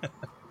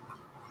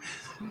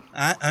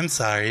 I'm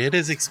sorry, it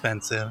is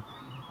expensive.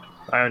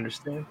 I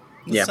understand.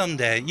 Yeah.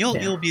 Someday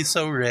you'll be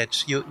so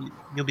rich you'll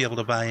be able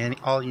to buy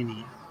all you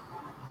need.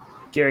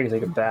 Gary can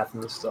take a bath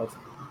in this stuff.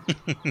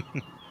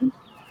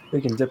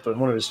 We can dip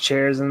one of his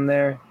chairs in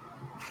there.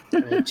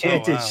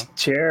 Enchanted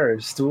chair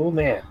or stool,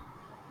 man.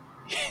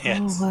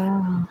 Yes. Oh,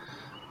 wow.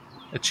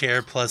 A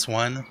chair plus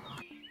one.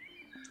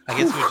 I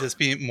guess it would just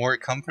be more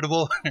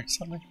comfortable or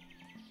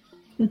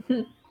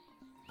something.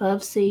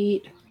 Love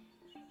seat.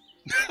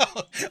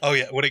 Oh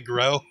yeah, would it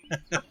grow?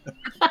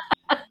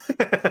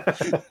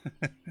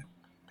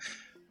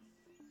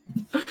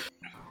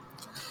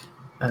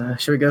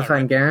 Should we go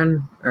find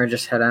Garen or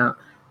just head out?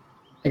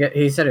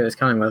 He said he was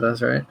coming with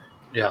us, right?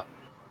 Yeah.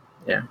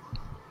 Yeah.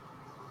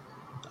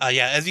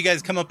 As you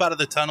guys come up out of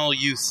the tunnel,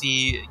 you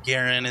see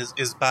Garen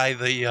is by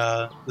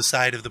the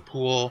side of the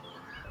pool.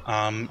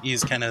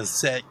 He's kind of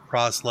set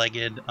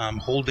cross-legged,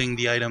 holding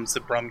the items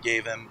that Brum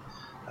gave him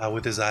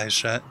with his eyes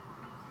shut.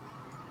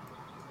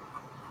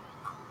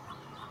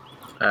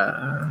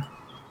 Can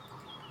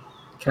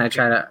I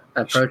try to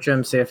approach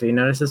him, see if he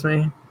notices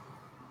me?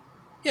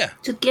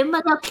 So give him a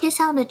little kiss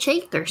on the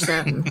cheek or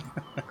something.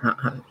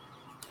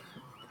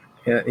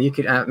 Yeah, you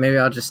could. Maybe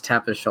I'll just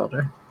tap his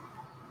shoulder.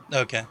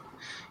 Okay.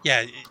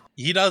 Yeah,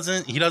 he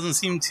doesn't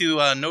seem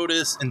to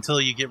notice until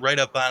you get right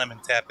up on him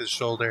and tap his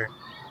shoulder,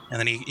 and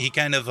then he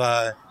kind of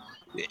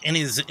in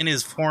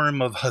his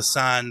form of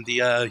Hassan,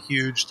 the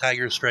huge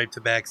tiger striped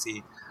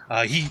tabaxi,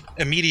 he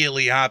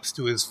immediately hops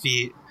to his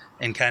feet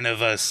and kind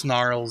of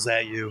snarls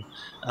at you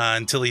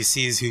until he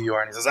sees who you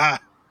are, and he says,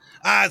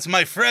 it's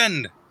my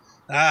friend.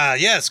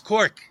 Yes,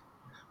 Cork.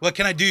 What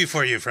can I do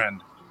for you,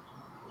 friend?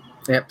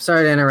 Yep.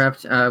 Sorry to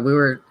interrupt. We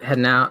were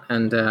heading out,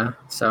 and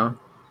so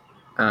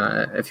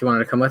if you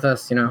wanted to come with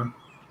us, we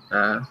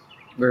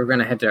were going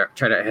to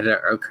try to head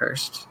to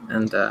Oakhurst,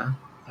 and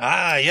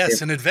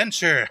yes, an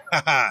adventure.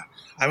 I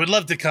would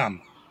love to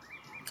come.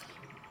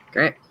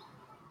 Great.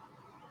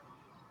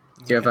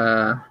 Do you have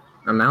a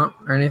mount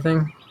or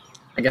anything?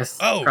 I guess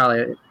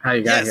probably how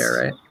you got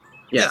here, right?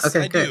 Yeah. Yes,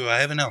 okay. I Good. do. I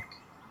have an elk.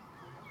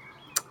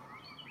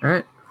 All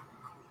right.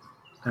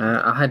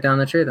 I'll head down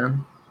the tree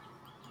then.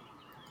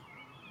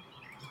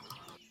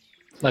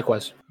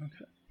 Likewise.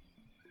 Okay.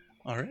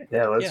 All right.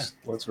 Yeah,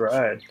 let's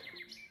ride.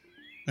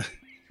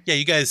 Yeah,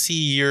 you guys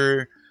see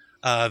your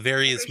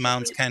various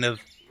mounts kind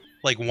of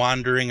like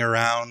wandering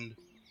around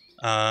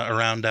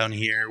down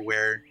here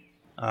where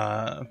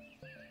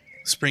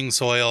Spring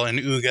Soil and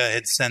Uga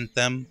had sent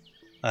them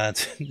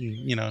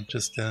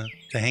just to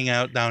hang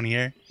out down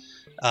here.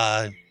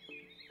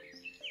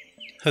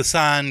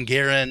 Hassan,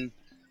 Garen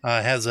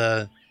has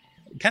a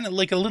kind of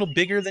like a little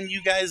bigger than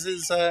you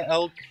guys'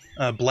 elk,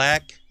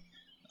 black,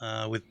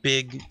 with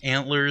big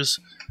antlers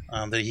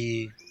that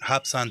he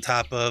hops on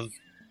top of.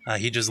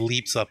 He just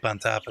leaps up on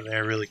top of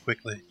there really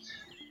quickly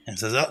and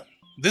says,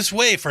 this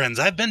way, friends.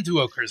 I've been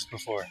to Oakhurst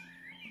before.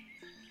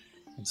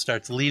 And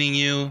starts leading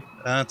you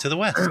to the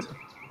west.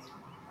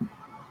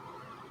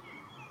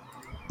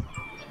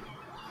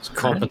 It's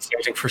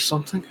compensating for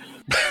something.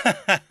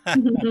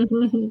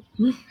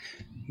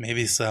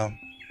 Maybe so.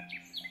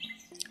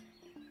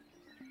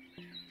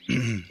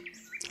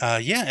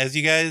 As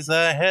you guys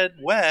head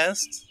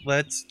west,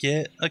 let's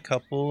get a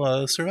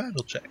couple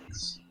survival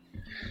checks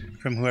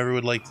from whoever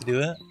would like to do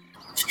it.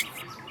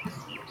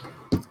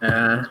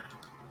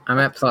 I'm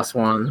at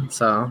 +1,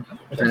 so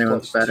if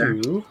anyone's better.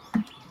 +2.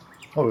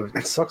 Oh,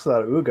 it sucks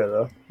without Uga,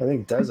 though. I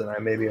think Des and I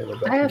maybe are the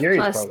best. I have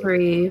Gary's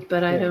 +3,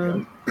 but I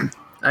don't.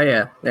 Oh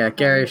yeah,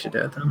 Gary should do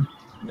it then.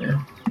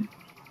 Yeah.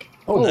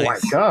 Oh Nice. my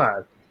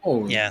god.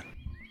 Oh, Yeah,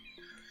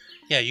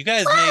 you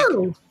guys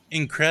make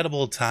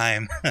incredible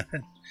time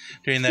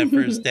during that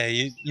first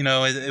day.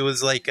 It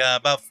was like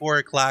about 4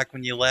 o'clock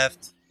when you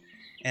left,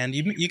 and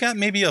you got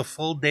maybe a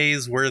full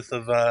day's worth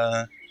of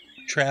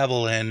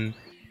travel in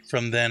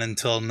from then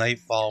until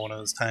nightfall when it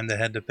was time to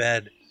head to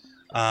bed.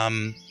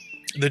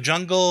 The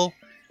jungle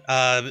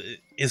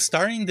is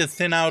starting to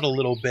thin out a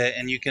little bit,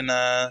 and you can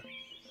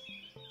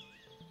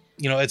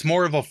it's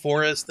more of a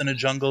forest than a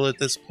jungle at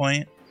this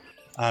point.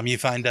 You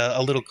find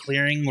a little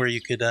clearing where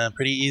you could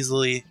pretty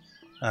easily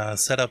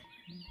set up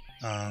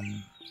a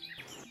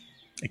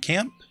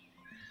camp,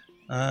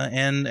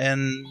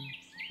 and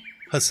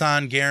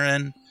Hassan,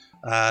 Garen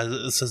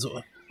says,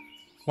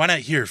 Why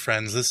not here,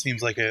 friends? This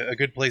seems like a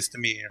good place to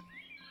meet.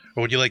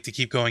 Or would you like to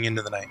keep going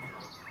into the night?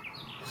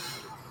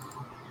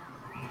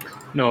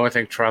 No, I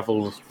think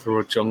travel through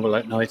a jungle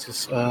at night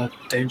is a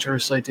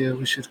dangerous idea.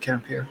 We should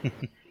camp here.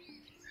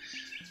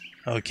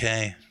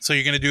 Okay. So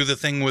you're going to do the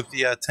thing with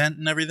the tent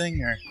and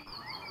everything? Or?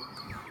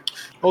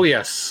 Oh,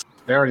 yes.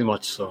 Very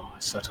much so. I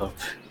set up.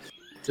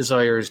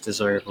 Desire is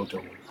desirable,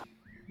 don't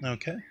we?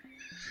 Okay.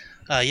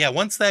 Yeah,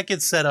 once that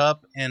gets set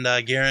up and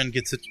Garen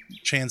gets a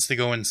chance to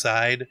go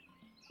inside,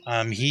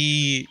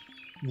 he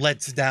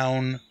lets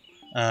down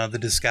the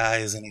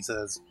disguise and he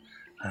says,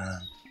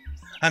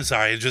 I'm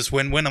sorry, just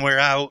when we're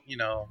out,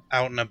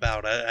 out and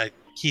about, I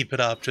keep it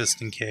up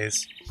just in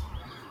case.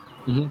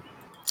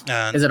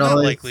 Mm-hmm. Is it not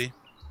always likely?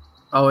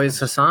 Always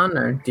Hassan,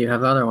 or do you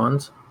have other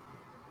ones?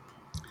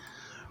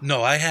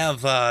 No, I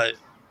have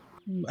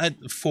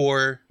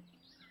four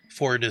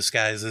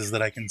disguises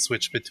that I can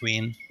switch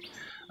between.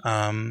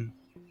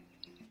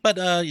 But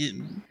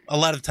a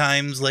lot of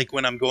times, like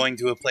when I'm going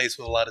to a place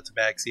with a lot of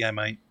tabaxi, I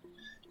might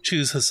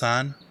choose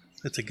Hassan.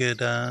 It's a good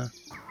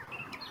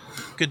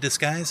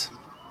disguise.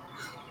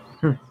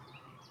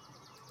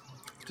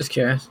 Just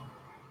curious.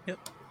 Yep.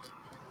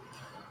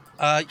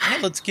 Yeah,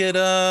 let's get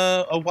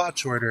a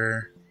watch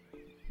order.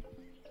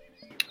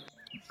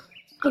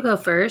 I'll go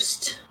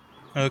first.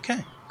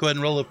 Okay. Go ahead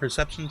and roll a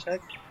perception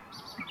check.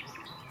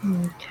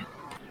 Okay.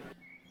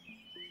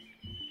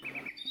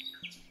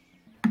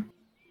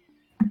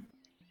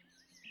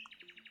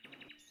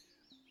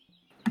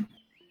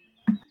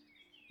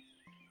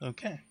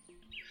 Okay.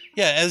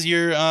 Yeah, as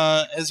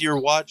your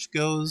watch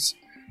goes,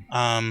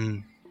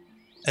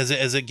 as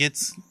it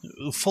gets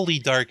fully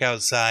dark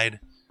outside,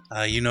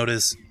 you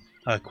notice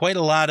quite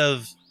a lot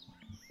of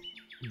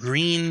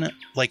green,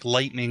 like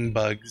lightning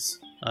bugs,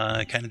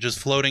 kind of just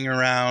floating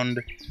around.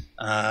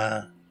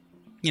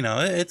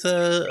 It's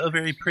a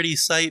very pretty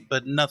sight,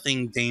 but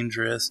nothing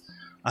dangerous.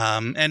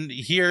 And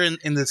here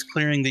in this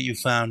clearing that you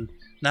found,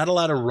 not a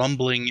lot of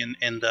rumbling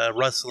and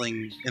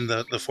rustling in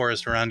the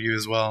forest around you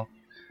as well.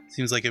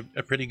 Seems like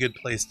a pretty good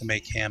place to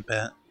make camp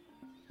at.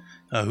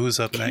 Who's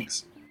up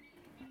next?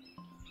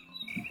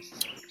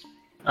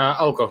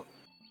 I'll go.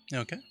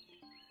 Okay.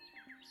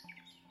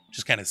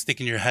 Just kind of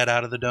sticking your head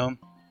out of the dome?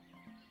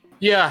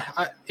 Yeah.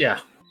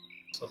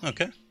 So,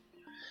 okay.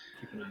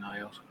 Keeping an eye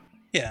out.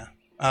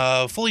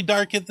 Yeah. Fully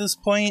dark at this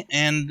point,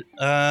 and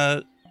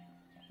the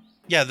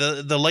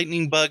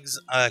lightning bugs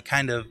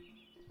kind of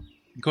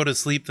go to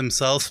sleep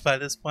themselves by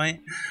this point.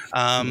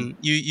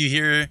 You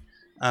hear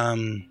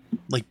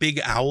like big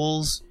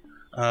owls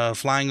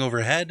flying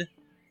overhead,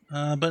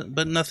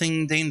 but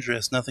nothing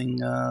dangerous. Nothing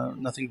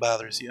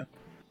bothers you.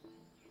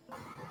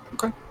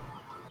 Okay.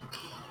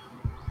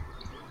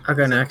 I'll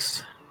go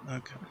next.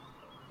 Okay.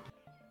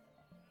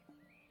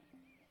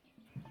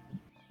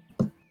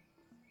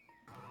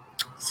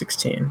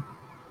 16.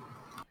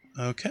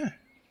 Okay.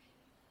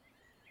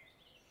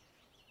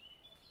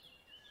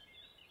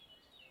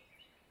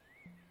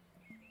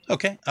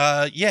 Okay.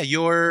 Yeah,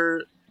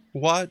 your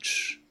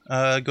watch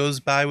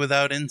goes by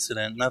without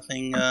incident.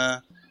 Nothing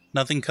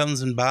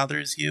comes and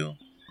bothers you.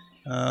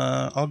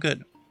 All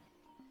good.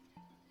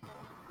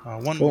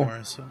 One Cool.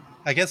 more. So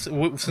I guess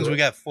since we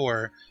got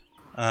 4,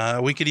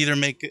 we could either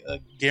make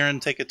Garen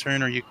take a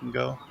turn, or you can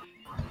go.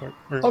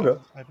 I'll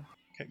go.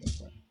 Okay, go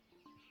for it.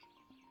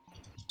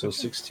 So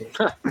 16.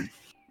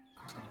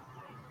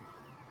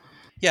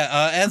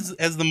 Yeah.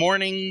 As the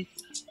morning,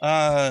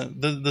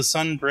 the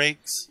sun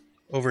breaks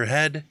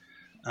overhead,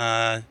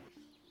 the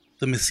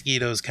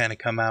mosquitoes kind of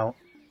come out,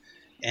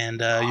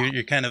 and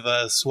you're kind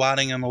of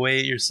swatting them away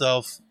at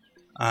yourself.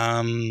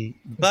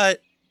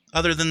 But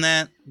other than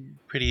that,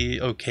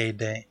 pretty okay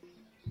day.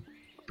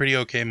 Pretty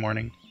okay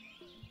morning.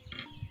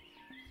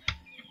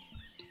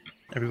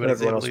 Everyone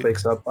else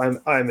wakes up.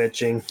 I'm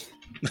itching.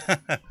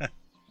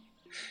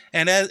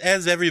 And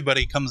as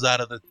everybody comes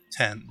out of the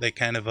tent, they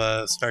kind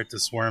of start to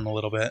swarm a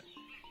little bit.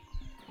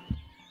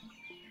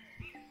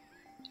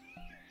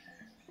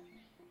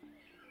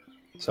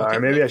 Sorry,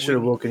 maybe I should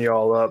have woken you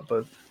all up,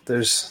 but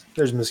there's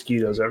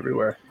mosquitoes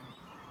everywhere.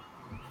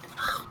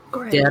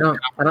 Great. Yeah, I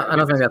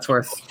don't think that's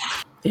worth.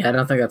 Yeah, I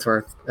don't think that's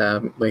worth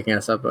waking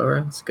us up over.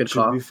 It's a good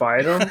Should call. we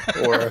fight them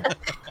or?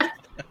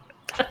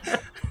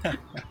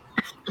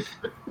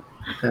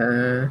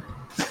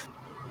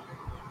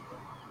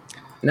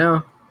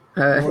 No.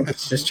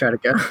 Let's just try to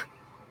go.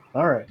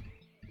 All right.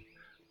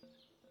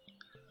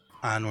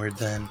 Onward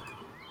then.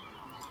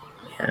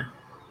 Yeah.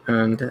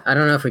 And I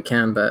don't know if we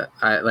can, but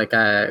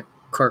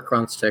Cork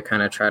wants to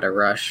kind of try to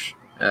rush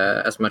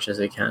as much as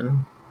he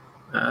can.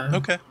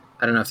 Okay.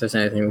 I don't know if there's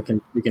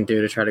anything we can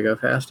do to try to go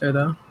faster,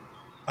 though.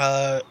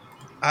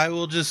 I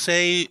will just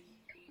say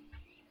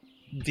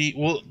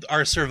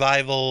our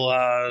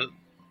survival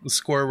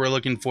score we're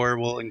looking for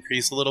will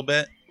increase a little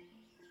bit.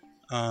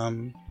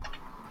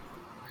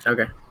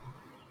 Okay.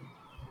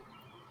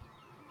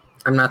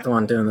 I'm not the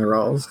one doing the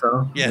rolls,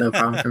 so Yeah. no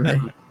problem for me.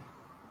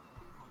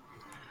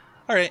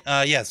 All right.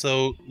 Yeah.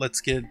 So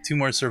let's get 2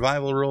 more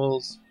survival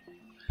rolls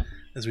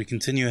as we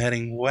continue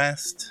heading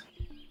west.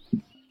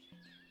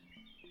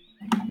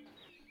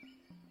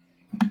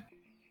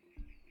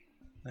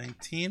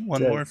 18.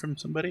 One Good. more from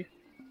somebody.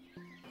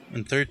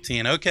 And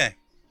 13. Okay.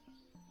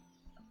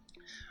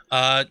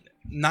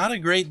 Not a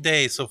great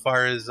day so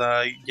far as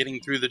getting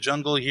through the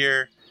jungle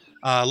here.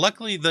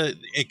 Luckily,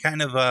 it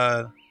kind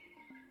of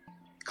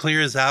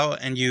clears out,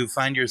 and you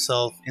find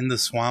yourself in the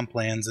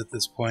swamplands at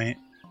this point,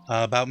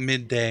 about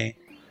midday.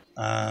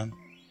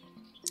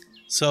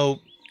 So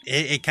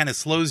it kind of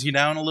slows you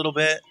down a little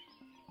bit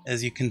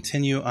as you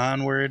continue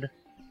onward.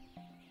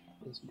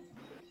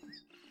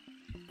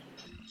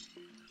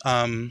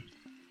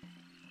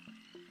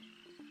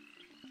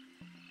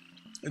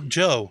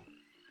 Joe,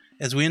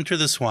 as we enter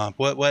the swamp,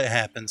 what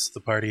happens to the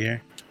party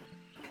here?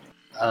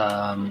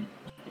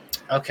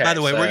 Okay. By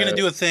the way, so- we're gonna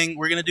do a thing.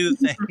 We're gonna do a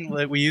thing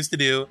that we used to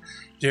do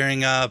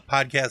during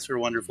podcasts for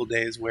Wonderful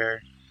Days,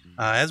 where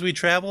as we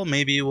travel,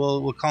 maybe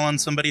we'll call on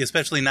somebody,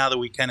 especially now that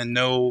we kind of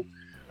know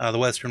the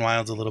Western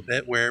Wilds a little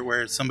bit,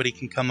 where somebody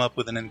can come up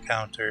with an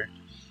encounter.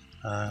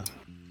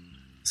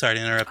 Sorry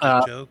to interrupt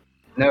you, Joe.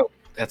 No,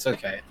 that's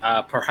okay.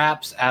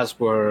 Perhaps as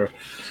we're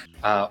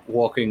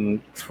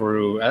walking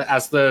through,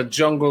 as the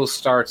jungle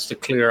starts to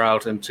clear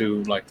out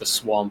into like the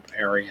swamp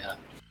area,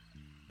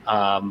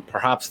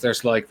 perhaps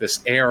there's like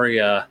this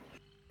area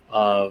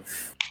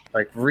of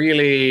like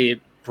really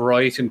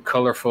bright and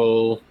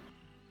colorful,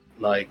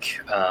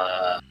 like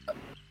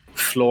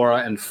flora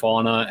and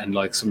fauna, and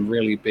like some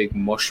really big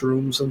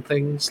mushrooms and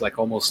things, like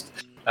almost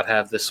that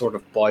have this sort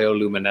of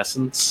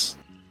bioluminescence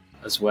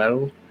as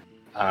well.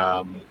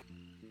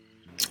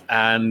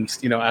 And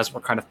you know, as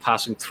we're kind of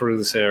passing through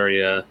this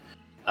area,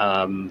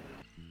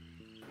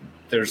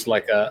 there's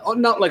like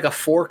not like a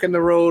fork in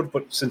the road,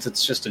 but since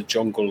it's just a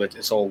jungle,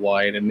 it's all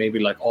wide, and maybe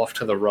like off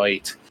to the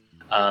right,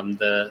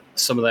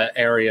 some of the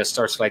area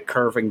starts like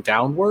curving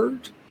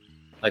downward,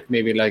 like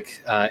maybe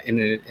like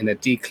in a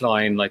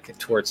decline, like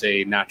towards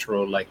a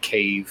natural like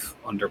cave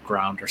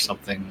underground or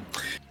something,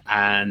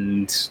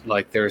 and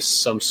like there's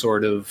some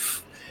sort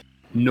of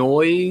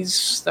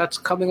noise that's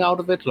coming out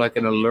of it, like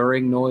an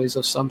alluring noise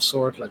of some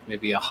sort, like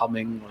maybe a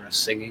humming or a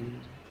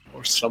singing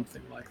or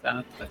something like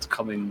that, that's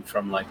coming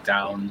from like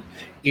down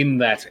in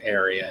that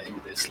area, in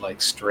this like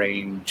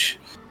strange,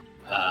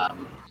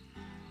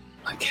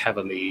 like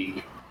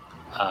heavily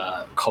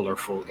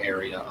colorful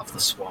area of the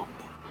swamp.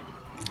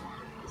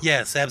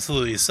 Yes,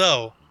 absolutely.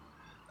 So,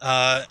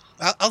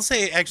 I'll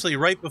say actually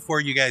right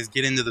before you guys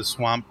get into the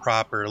swamp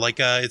proper,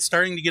 like it's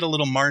starting to get a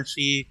little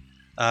marshy,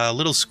 a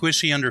little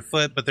squishy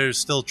underfoot, but there's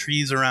still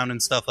trees around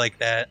and stuff like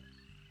that.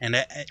 And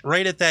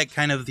right at that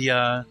kind of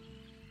the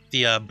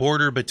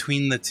border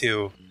between the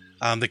two,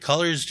 the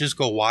colors just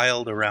go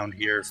wild around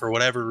here for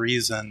whatever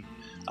reason.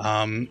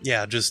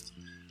 Just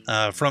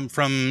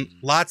from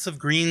lots of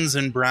greens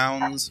and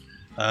browns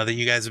that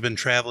you guys have been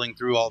traveling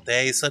through all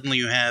day. Suddenly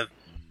you have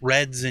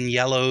reds and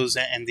yellows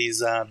and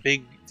these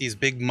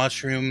big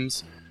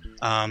mushrooms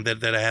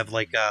that have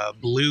like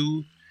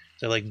blue.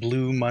 They're like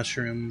blue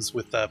mushrooms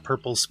with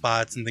purple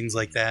spots and things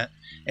like that.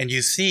 And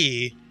you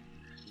see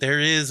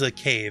there is a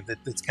cave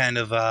that's kind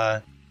of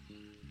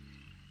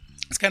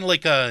it's kind of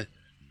like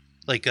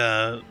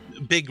a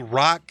big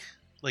rock,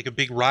 like a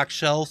big rock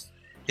shelf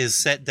is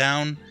set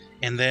down,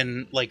 and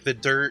then like the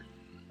dirt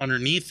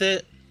underneath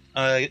it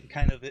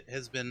kind of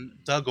has been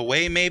dug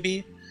away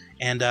maybe,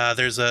 and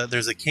there's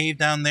a cave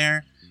down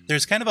there.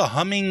 There's kind of a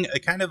humming,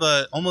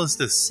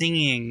 almost a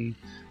singing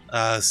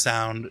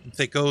sound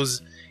that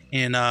goes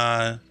in.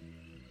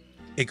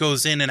 It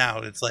goes in and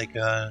out. It's like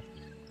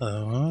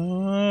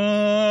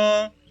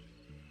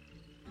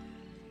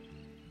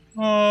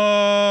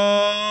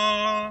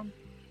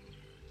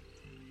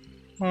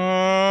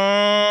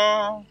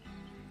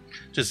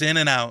just in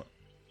and out.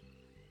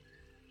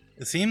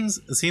 It seems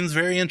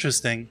very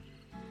interesting.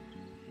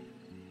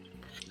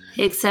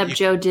 Except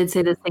Joe did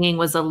say the singing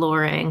was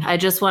alluring. I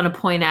just want to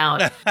point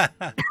out.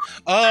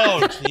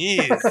 Oh,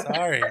 jeez.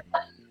 Sorry.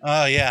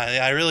 Oh, yeah.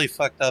 I really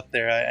fucked up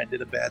there. I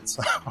did a bad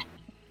song.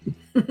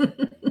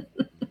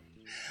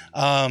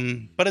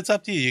 But it's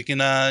up to you. You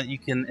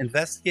can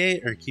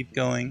investigate or keep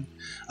going.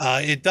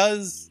 It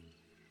does.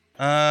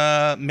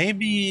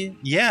 Maybe.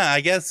 Yeah. I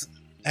guess.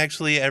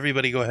 Actually,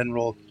 everybody, go ahead and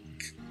roll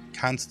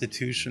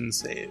Constitution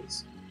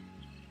saves.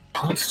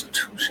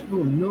 Constitution?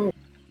 Oh no!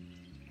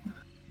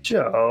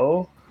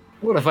 Joe.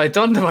 What have I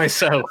done to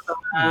myself?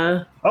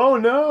 Oh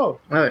no!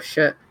 Oh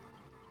shit!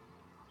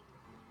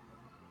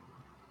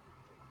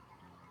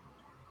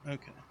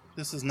 Okay.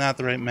 This is not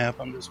the right map.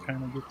 I'm just trying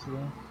to get to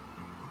the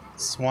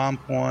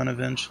Swamp one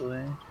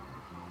eventually.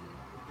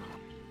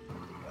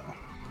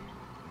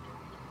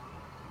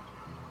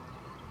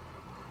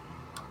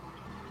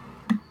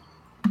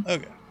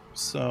 Okay,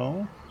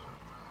 so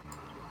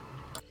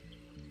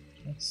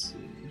let's see.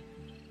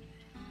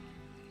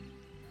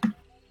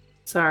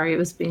 Sorry, it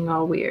was being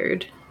all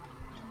weird.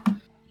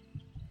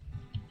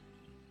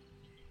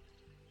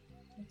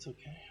 That's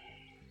okay.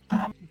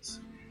 Let's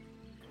see.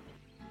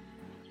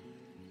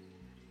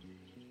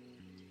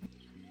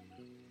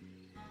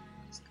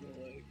 Let's go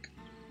like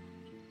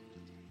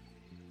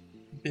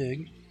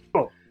big.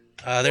 Oh.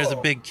 There's a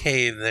big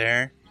cave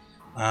there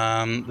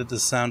that the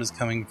sound is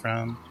coming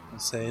from.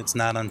 Let's say it's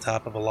not on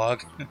top of a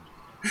log.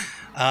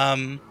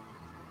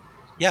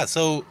 Yeah,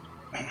 so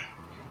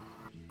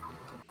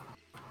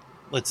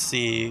let's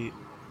see.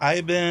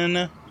 Ivan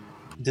and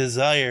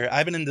Desire.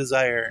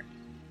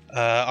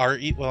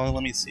 Well,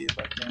 let me see if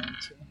I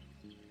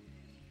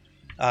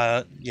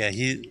can. Yeah,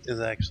 he is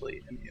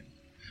actually immune.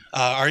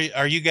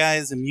 Are you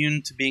guys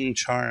immune to being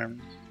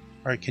charmed,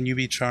 or can you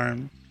be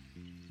charmed?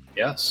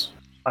 Yes.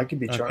 I could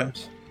be Okay. charmed.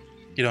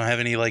 You don't have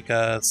any like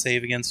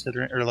save against it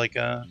or like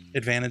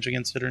advantage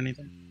against it or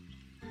anything?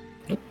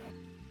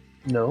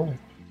 No.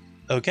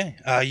 Okay.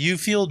 You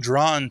feel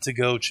drawn to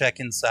go check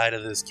inside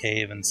of this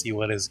cave and see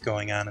what is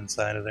going on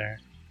inside of there.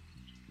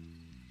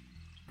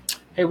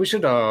 Hey, we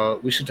should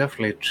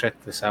definitely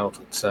check this out.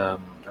 It's there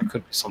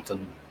could be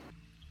something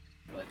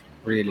like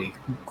really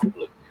cool.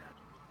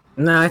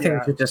 No, I think Yeah.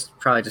 we could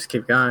probably just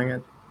keep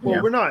going. Well,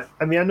 Yeah. we're not.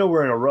 I mean, I know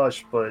we're in a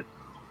rush, but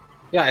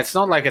Yeah, it's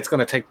not like it's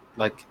gonna take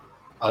like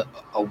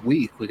a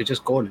week. We could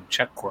just go in and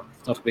check for it.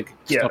 It's not a big.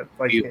 it's yeah, not a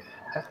like big deal.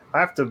 I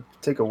have to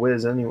take a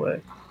whiz anyway.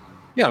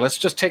 Yeah, let's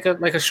just take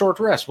a short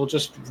rest. We'll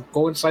just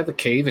go inside the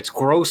cave. It's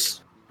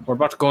gross. We're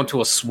about to go into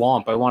a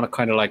swamp. I want to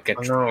kind of like get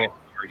I dry, know.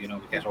 or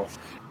get all.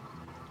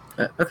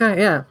 Okay,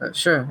 yeah,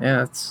 sure.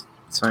 Yeah, it's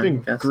It's fine. I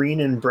been guess.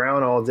 green and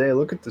brown all day.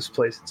 Look at this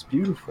place. It's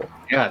beautiful.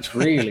 Yeah, it's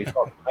really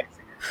fucking nice.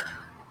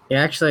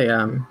 Yeah, actually,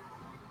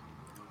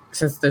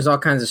 since there's all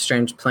kinds of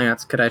strange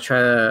plants, could I try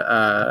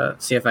to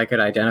see if I could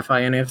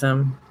identify any of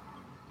them?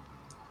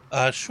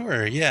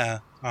 Sure, yeah.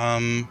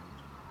 What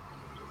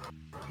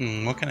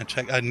kind of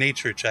check? A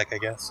nature check, I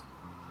guess.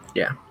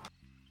 Yeah.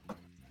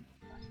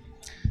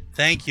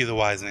 Thank you, the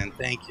wise man.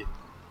 Thank you.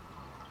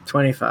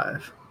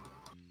 25.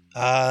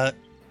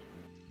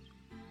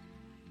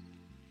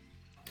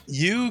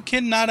 You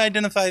cannot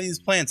identify these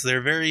plants.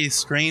 They're very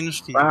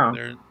strange to you. Wow.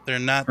 They're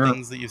not Huh.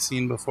 things that you've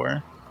seen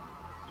before.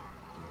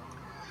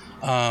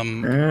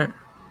 Alright.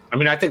 I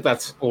mean, I think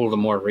that's all the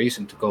more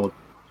reason to go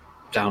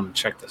down and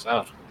check this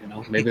out.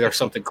 Maybe there's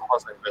something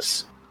causing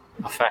this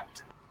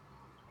effect.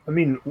 I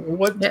mean,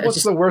 what's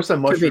just the worst that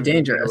could be mushrooms can do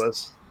dangerous. to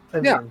us? I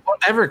Yeah, mean, but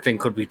everything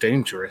could be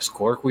dangerous,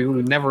 Cork. We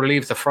would never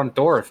leave the front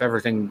door if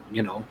everything,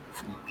 No,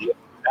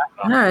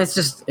 it's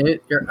just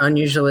you're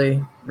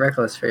unusually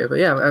reckless for you. But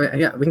yeah,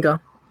 yeah, we can go.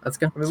 Let's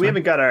go. I mean, we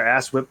haven't got our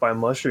ass whipped by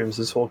mushrooms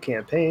this whole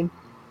campaign.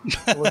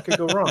 What could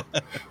go wrong?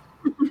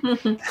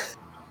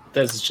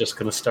 Des is just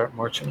going to start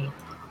marching out.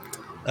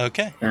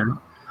 Okay.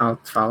 I'll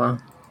follow.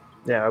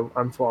 Yeah,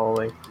 I'm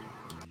following.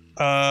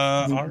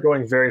 All I'm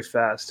going very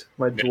fast.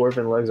 My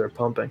dwarven legs are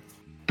pumping.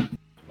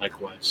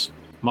 Likewise.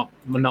 Not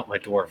my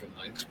dwarven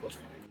legs, but...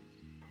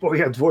 Oh, we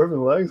got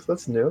dwarven legs?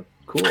 That's new.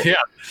 Cool. Yeah.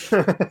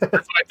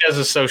 That's why Des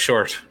is so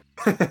short.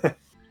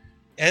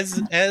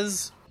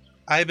 As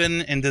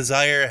Ivan and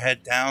Desire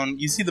head down,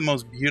 you see the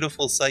most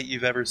beautiful sight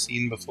you've ever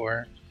seen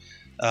before.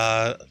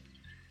 A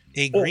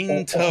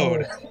green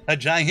toad, a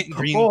giant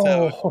green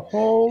toad,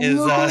 is,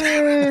 look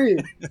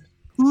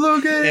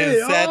at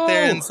is it! sat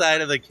there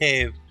inside of the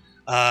cave,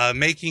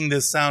 making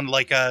this sound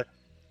like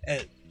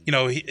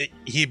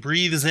he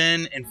breathes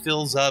in and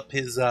fills up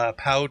his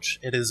pouch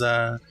at his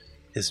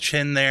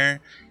chin there,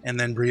 and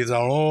then breathes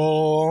out.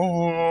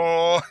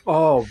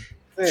 Oh,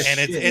 And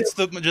it's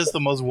just the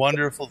most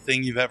wonderful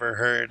thing you've ever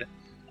heard.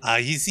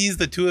 He sees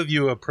the two of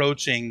you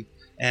approaching,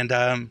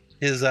 and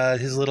his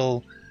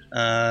little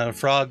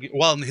frog,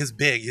 his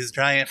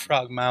giant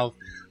frog mouth,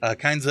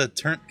 kind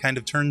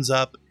of turns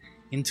up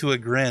into a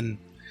grin.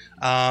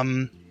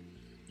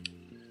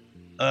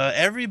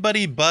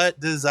 Everybody but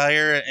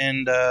Desire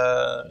and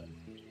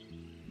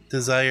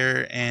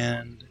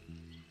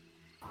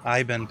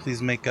Ivan,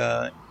 please make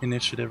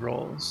initiative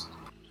rolls.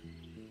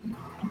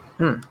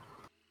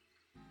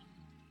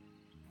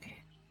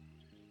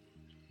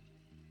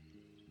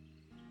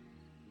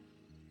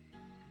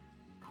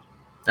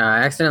 I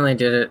accidentally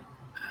did it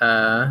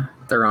the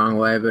wrong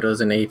way, but it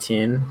was an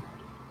 18.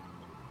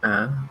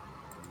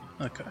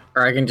 Okay.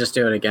 Or I can just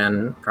do it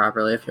again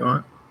properly if you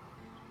want.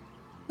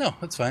 No,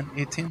 that's fine.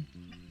 18.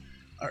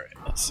 All right,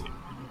 let's see.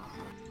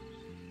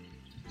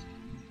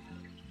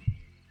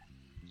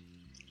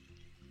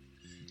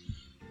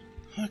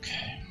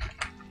 Okay.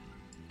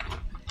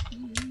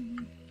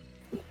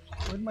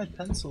 Where'd my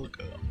pencil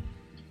go?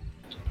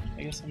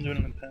 I guess I'm doing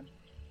it in pen.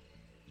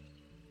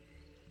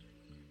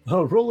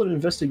 Oh, roll an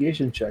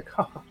investigation check.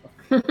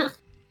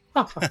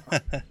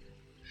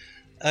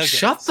 Okay,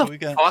 Shut so the we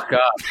got- fuck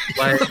up.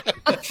 Like,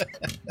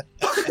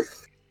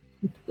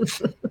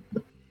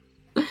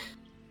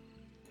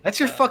 that's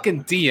your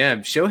fucking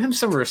DM. Show him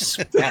some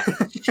respect.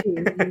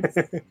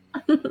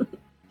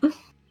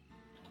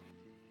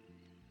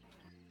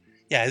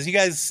 Yeah, as you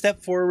guys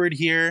step forward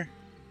here,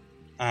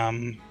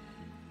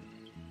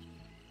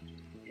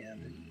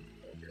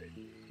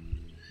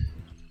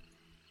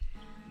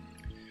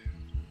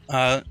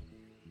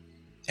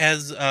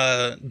 as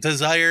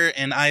Desire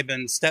and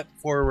Ivan step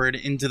forward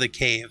into the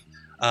cave,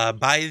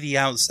 by the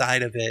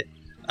outside of it,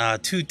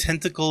 two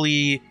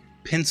tentacly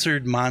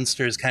pincered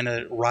monsters kind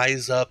of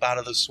rise up out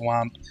of the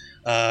swamp,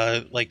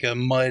 like a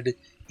mud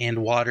and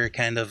water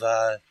kind of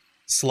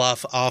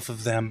slough off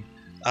of them.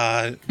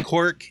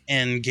 Cork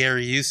and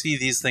Gary, you see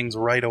these things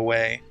right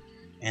away.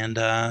 And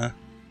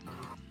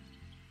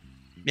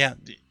yeah,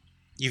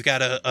 you've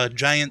got a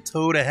giant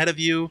toad ahead of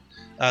you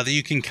that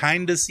you can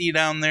kind of see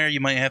down there. You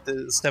might have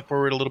to step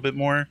forward a little bit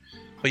more.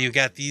 But you've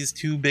got these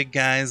two big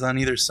guys on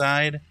either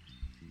side.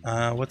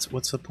 What's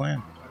the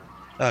plan?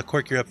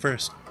 Cork, you're up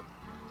first.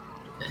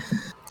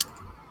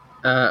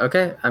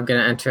 Okay, I'm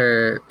gonna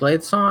enter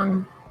Blade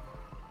Song,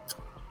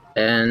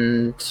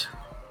 and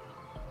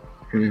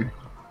I'm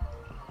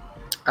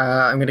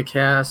gonna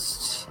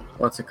cast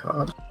what's it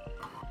called?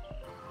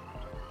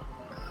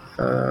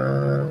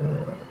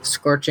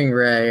 Scorching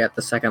Ray at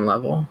the second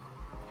level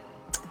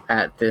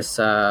at this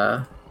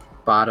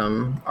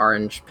bottom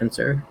orange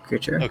pincer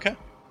creature. Okay.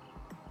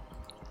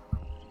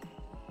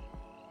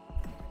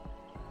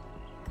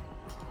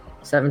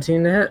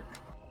 $17 to hit.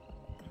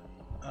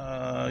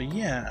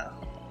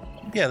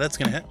 Yeah, that's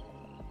gonna hit.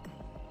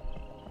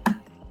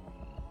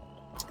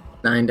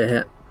 9 to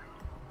hit.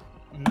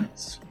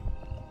 Nice.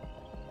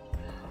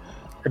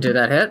 Did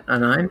that hit? A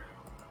 9?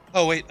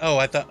 Oh wait. Oh,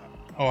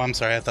 I'm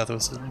sorry. I thought that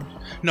was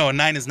no. A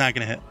 9 is not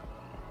gonna hit.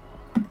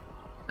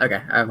 Okay,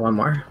 I have one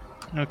more.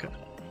 Okay.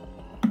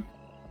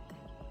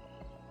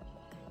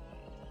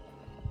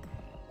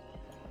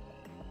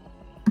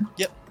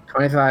 Yep.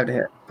 25 to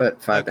hit,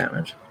 but 5 Okay.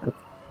 damage.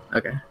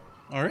 Okay.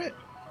 All right.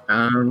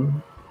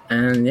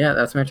 And yeah,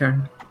 that's my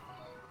turn.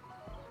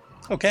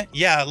 Okay.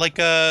 Yeah, like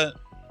the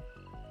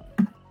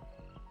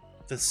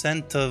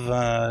scent of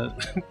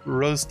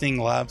roasting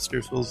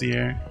lobster fills the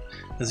air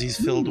as he's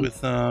filled with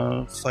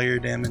fire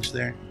damage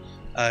there.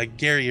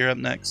 Gary, you're up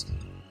next.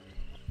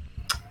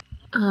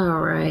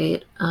 All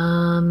right.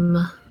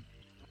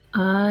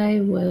 I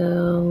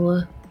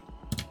will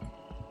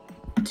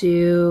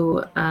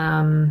do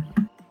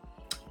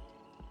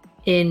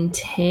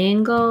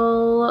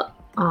entangle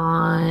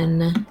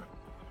on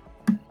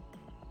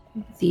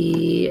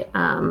the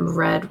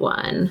red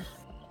one,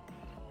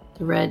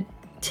 the red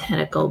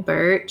tentacle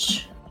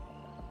birch.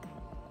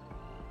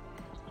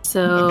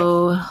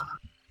 So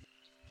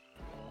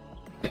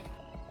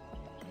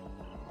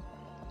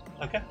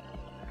Okay.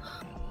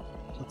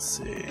 Let's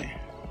see.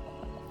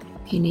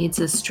 he needs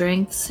a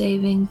strength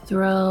saving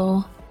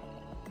throw.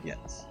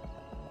 Yes.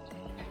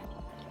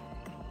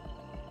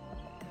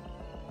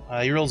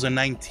 He rolls a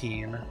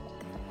 19.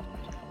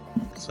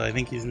 So I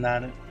think he's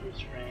not at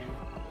first range.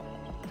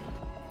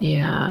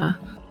 Yeah.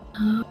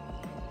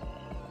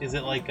 Is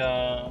it like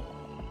a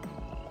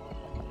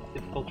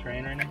difficult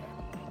terrain or anything?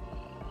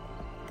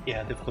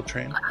 Yeah, difficult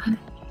terrain.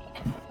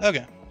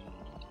 Okay.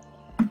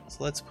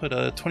 So let's put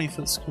a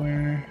 20-foot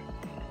square.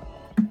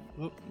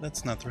 Oh,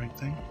 that's not the right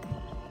thing.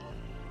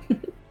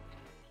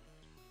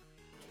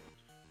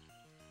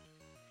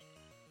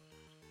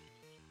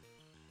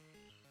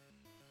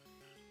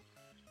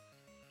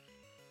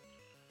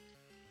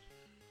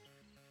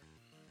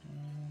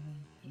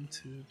 One,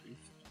 two, three,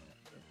 four.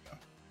 There we go.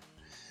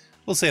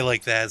 We'll say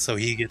like that so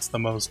he gets the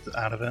most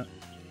out of it.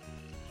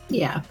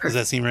 Yeah. Does Perfect.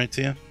 that seem right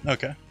to you?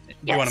 Okay. Yes.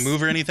 You want to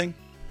move or anything?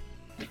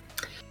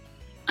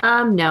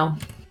 No.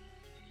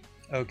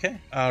 Okay.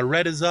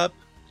 Red is up.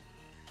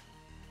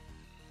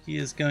 He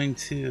is going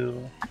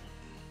to...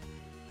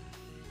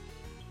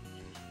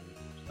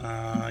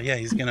 yeah,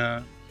 he's going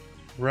to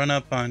run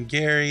up on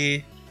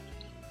Gary.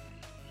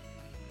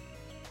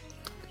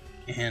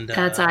 And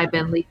That's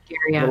Ivan. Leave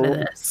Gary out of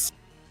this.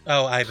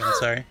 Oh, Ivan,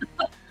 sorry.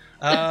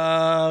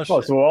 Oh,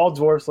 so all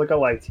dwarfs look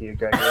alike to you,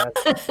 Greg.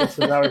 This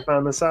is how we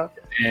found this out?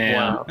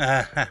 Yeah.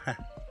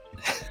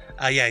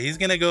 Wow. Yeah, he's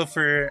going to go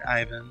for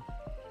Ivan.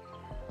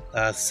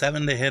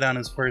 7 to hit on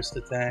his first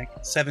attack.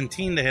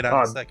 17 to hit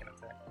on his second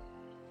attack.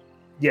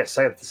 Yes,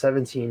 I have the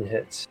 17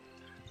 hits.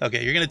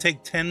 Okay, you're going to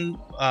take 10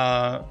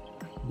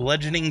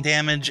 bludgeoning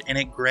damage, and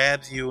it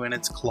grabs you in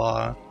its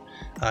claw.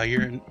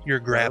 You're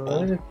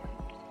grappled. All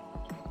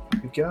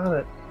right. You got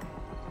it.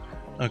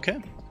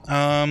 Okay.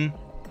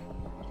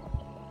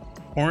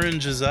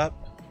 Orange is up.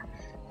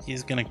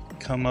 He's going to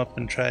come up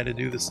and try to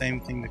do the same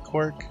thing to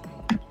Cork.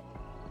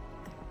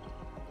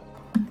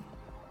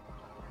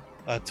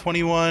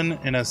 21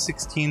 and a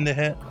 16 to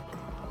hit.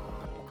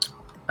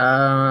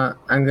 I'm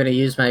going to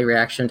use my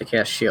reaction to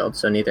cast shield,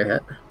 so neither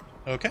hit.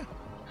 Okay.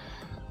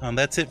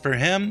 That's it for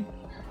him.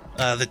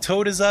 The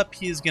toad is up.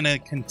 He's going to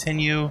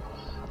continue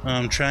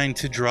trying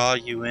to draw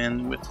you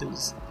in with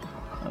his...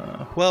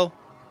 well,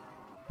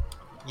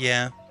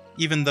 yeah.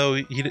 Even though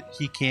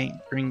he can't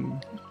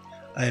bring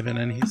Ivan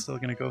in, he's still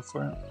going to go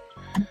for it.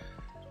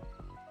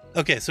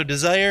 Okay, so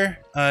Desire,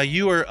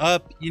 you are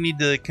up. You need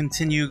to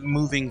continue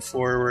moving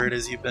forward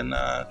as you've been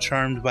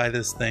charmed by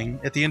this thing.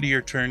 At the end of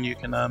your turn, you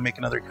can make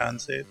another con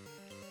save.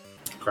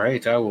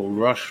 Great, I will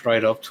rush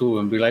right up to him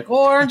and be like,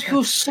 "Oh, aren't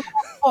you so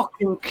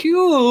fucking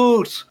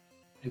cute?"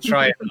 And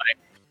try and like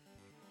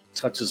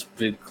touch his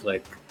big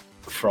like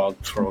frog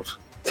throat.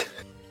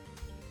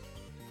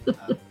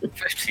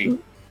 15.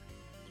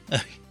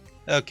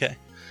 Okay.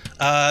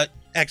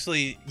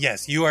 Actually,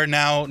 yes, you are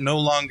now no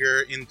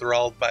longer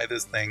enthralled by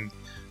this thing,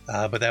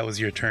 but that was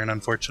your turn,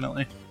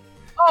 unfortunately.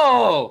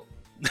 Oh,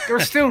 You're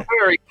still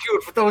very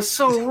cute, but that was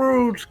so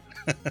rude.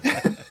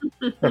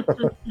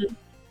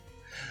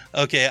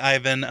 Okay,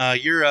 Ivan,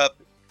 you're up.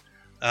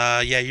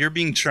 Yeah, you're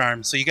being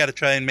charmed, so you got to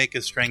try and make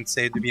a strength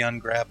save to be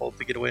ungrappled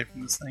to get away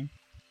from this thing.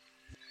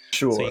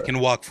 Sure. So you can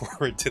walk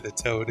forward to the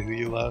toad who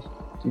you love.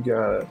 You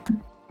got it.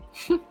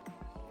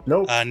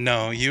 Nope.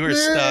 No, you are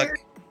stuck.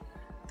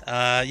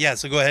 Yeah,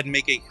 so go ahead and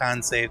make a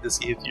con save to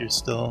see if you're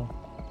still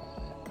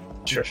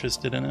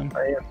interested in him.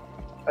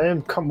 I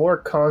am more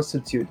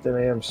constitute than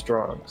I am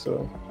strong,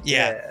 so...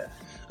 Yeah.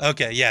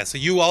 Okay, yeah, so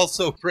you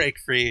also break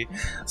free,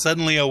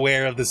 suddenly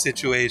aware of the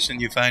situation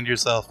you find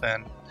yourself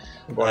in.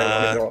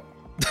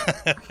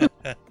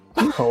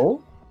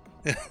 Oh?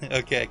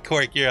 Okay,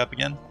 Cork, you're up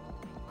again.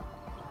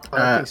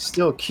 I think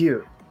still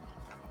cute,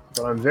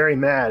 but I'm very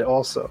mad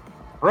also.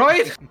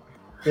 Right?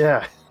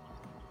 Yeah.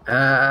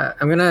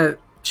 I'm gonna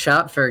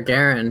shout for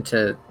Garen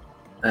to.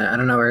 I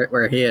don't know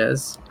where he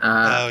is.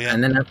 Oh, yeah.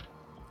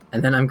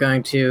 And then I'm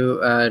going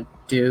to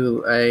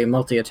do a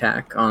multi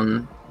attack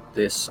on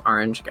this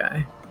orange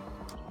guy.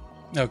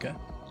 Okay.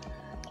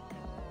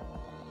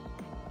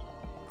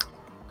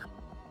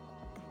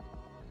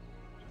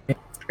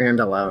 And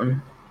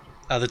alone.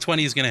 The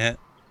 20 is going to hit.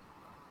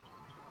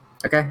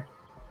 Okay,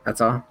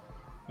 that's all.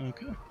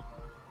 Okay.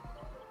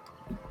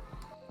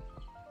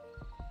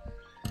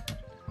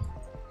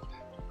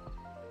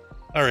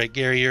 All right,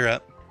 Gary, you're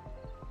up.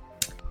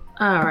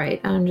 All right,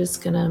 I'm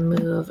just gonna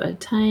move a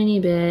tiny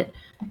bit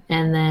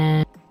and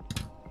then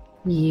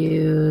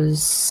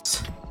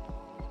use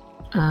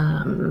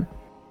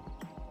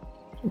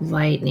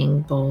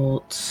lightning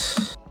bolt.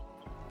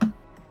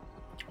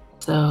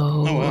 So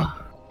Oh, wow.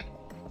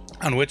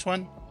 On which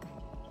one?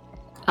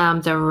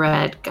 the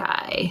red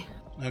guy.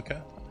 Okay.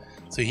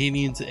 So he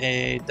needs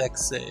a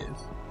dex save.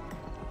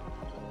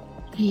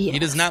 Yes. He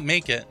does not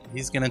make it.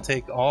 He's going to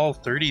take all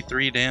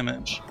 33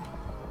 damage.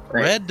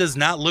 Right. Red does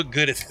not look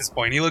good at this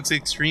point. He looks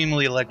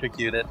extremely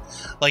electrocuted.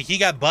 Like, he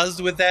got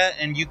buzzed with that,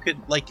 and you could,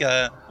 like,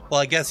 well,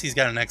 I guess he's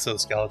got an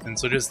exoskeleton,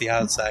 so just the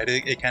outside.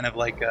 It kind of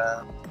like,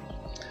 I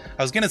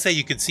was going to say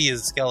you could see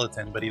his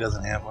skeleton, but he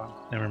doesn't have one.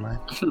 Never mind.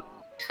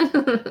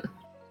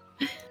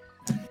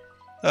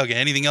 Okay,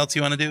 anything else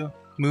you want to do?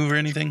 Move or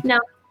anything? No.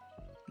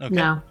 Okay.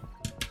 No.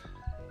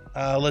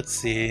 Let's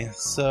see.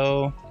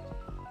 So...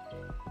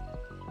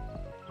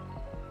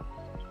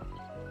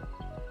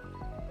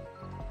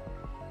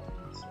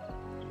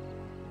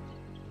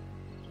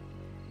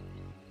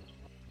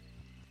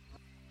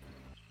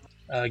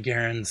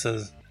 Garen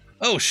says,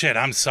 "Oh shit,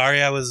 I'm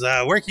sorry. I was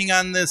working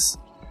on this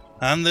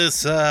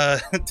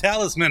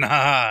talisman,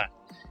 haha."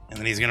 And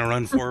then he's gonna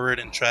run forward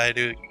and try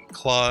to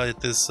claw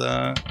at this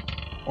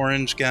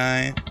orange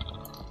guy.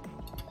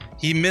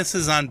 He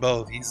misses on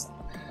both.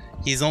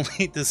 He's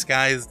only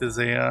disguised as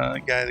a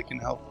guy that can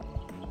help.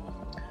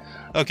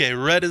 Okay,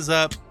 red is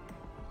up.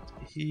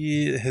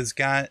 He has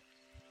got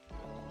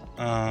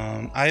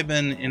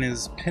Ivan in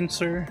his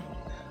pincer,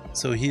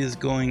 so he is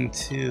going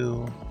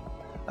to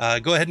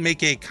go ahead and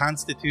make a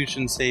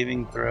Constitution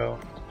saving throw.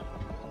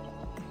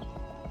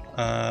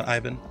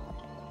 Ivan.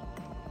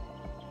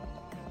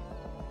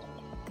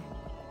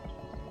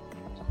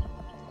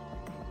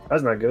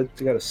 That's not good.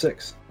 You got a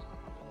 6.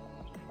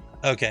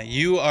 Okay,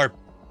 you are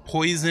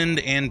poisoned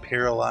and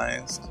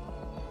paralyzed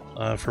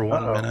for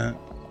 1 minute.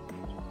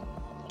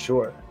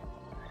 Sure.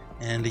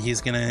 And he's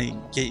gonna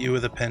get you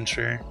with a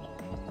pincher.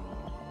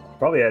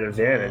 Probably at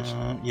advantage.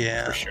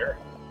 Yeah. For sure.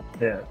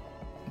 Yeah.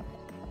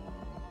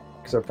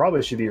 Because I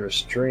probably should be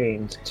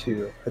restrained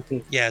too. I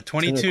think. Yeah,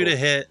 22 to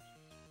hit.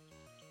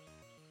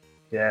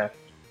 Yeah.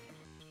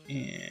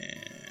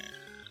 And...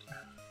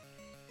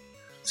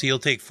 So you'll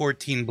take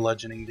 14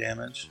 bludgeoning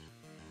damage.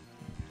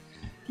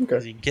 Okay.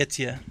 As he gets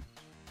you.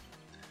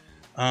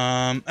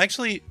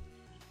 Actually,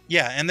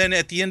 yeah, and then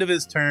at the end of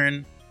his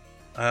turn,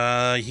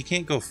 he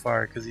can't go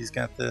far because he's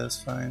got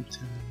this 5,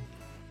 10.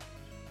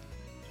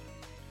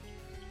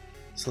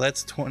 So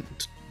that's 20.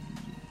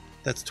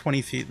 That's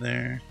 20 feet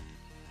there.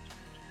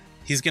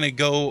 He's gonna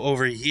go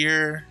over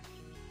here,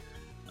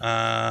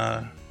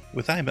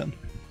 with Ivan.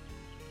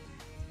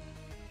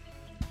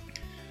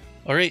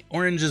 All right,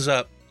 orange is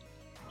up.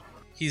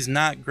 He's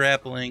not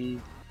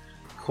grappling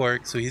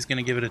Cork, so he's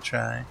gonna give it a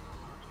try.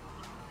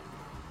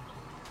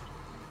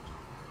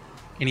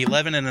 An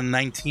 11 and a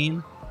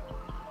 19.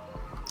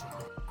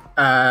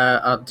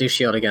 I'll do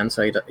shield again,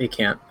 so he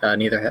can't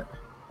neither hit.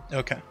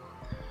 Okay.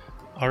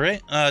 All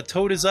right.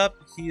 Toad is up.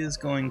 He is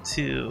going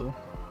to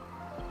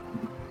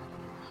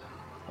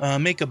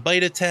make a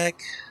bite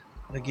attack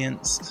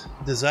against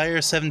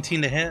Desire.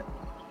 17 to hit.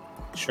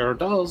 Sure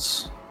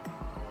does.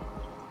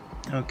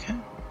 Okay.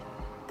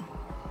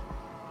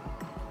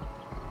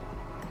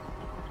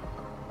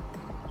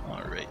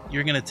 All right.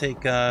 You're going to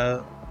take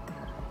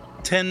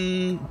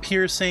 10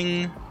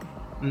 piercing,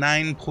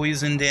 9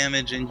 poison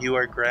damage, and you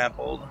are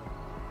grappled.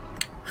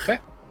 Okay.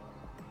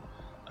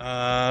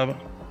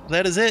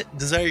 That is it.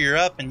 Desire, you're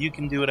up, and you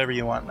can do whatever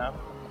you want now.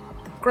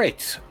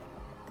 Great.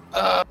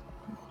 Yup.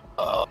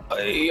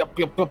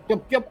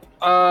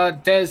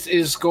 Des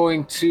is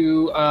going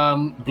to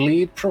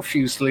bleed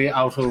profusely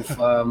out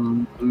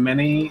of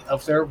many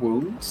of their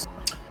wounds,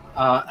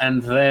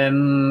 and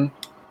then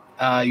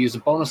use a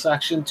bonus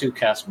action to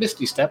cast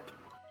Misty Step.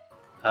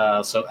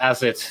 So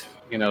as it,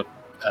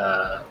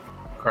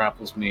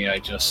 grapples me, I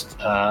just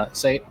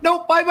say,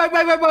 no,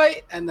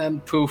 bye, and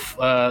then poof,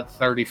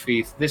 30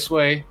 feet this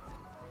way.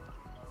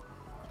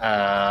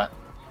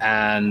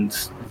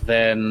 And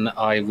then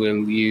I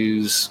will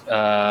use...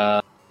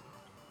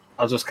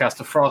 I'll just cast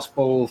a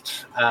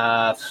Frostbolt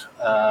at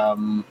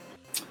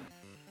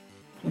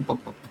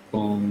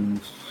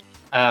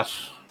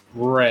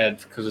red,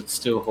 because it's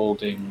still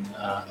holding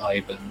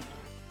Ivan.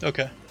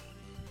 Okay.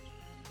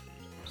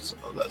 So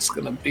that's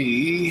going to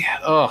be...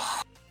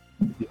 Oh,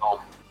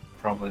 no,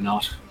 probably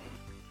not.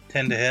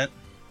 10 to hit.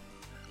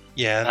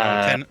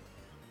 Yeah,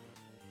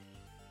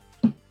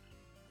 no, 10.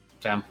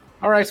 Damn.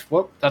 All right,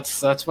 well,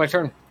 that's my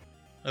turn.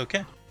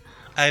 Okay.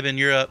 Ivan,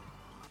 you're up.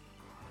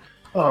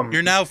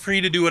 You're now free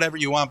to do whatever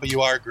you want, but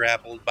you are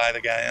grappled by the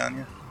guy on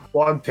you.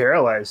 Well, I'm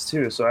paralyzed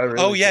too, so I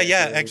really can't do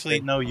Actually,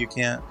 anything. no, you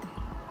can't.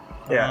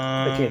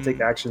 Yeah, I can't take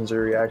actions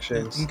or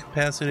reactions.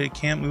 Incapacitated,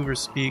 can't move or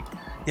speak.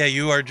 Yeah,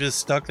 you are just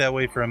stuck that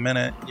way for a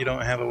minute. You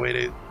don't have a way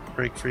to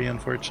break free,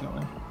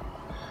 unfortunately.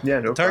 Yeah,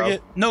 no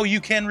Target? problem. No,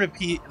 you can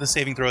repeat the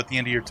saving throw at the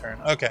end of your turn.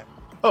 Okay.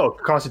 Oh,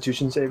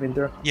 Constitution saving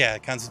throw? Yeah,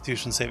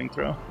 Constitution saving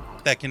throw.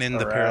 That can end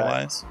the Alright.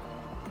 paralyze.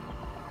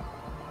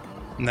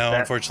 No,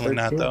 That unfortunately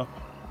 13. not, though.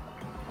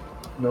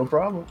 No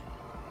problem.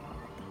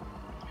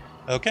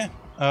 Okay.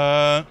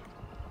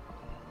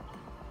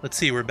 Let's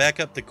see. We're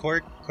back up to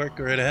Cork. Cork,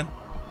 go right ahead.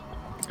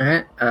 All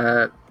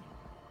right.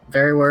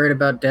 Very worried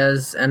about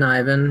Dez and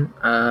Ivan,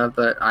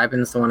 but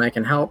Ivan's the one I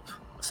can help.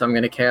 So I'm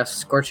going to cast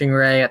Scorching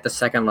Ray at the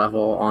 2nd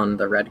level on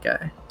the red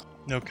guy.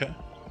 Okay.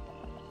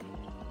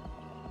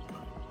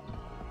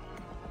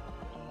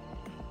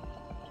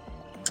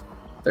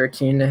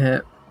 $13 to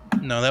hit.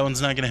 No, that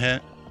one's not going to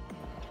hit.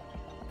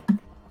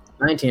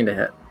 19 to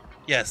hit.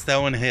 Yes, that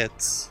one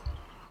hits.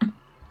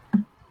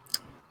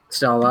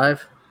 Still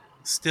alive?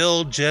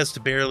 Still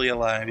just barely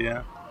alive,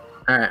 yeah.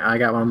 All right, I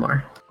got one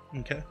more.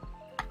 Okay.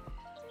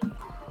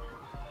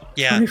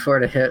 Yeah. 24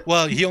 to hit.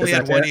 Well, he only Is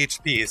had that 1 it?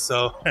 HP,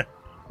 so...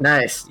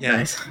 Nice. Yeah.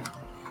 Nice.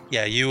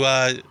 Yeah, you,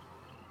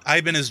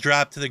 Ivan is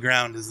dropped to the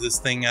ground as this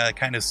thing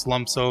kind of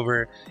slumps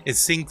over. It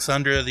sinks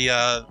under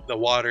the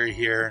water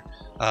here,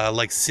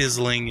 like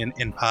sizzling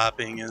and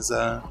popping as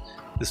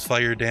this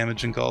fire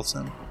damage engulfs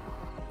him.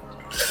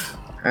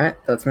 All right,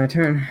 that's my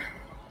turn.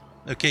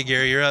 Okay,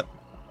 Gary, you're up.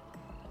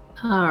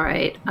 All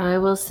right, I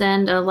will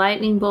send a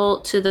lightning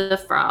bolt to the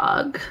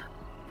frog.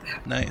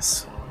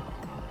 Nice.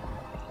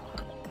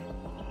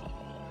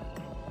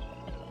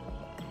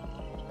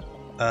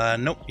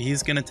 Nope,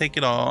 he's gonna take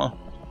it all.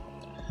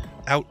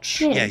 Ouch.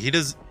 Yeah. Yeah,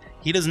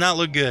 he does not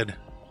look good.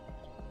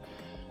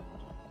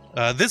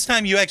 This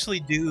time you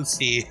actually do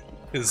see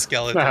his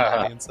skeleton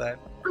on the inside.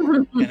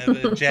 Kind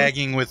of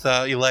jagging with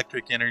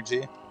electric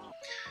energy.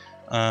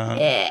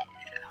 Yeah.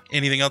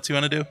 Anything else you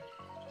want to do?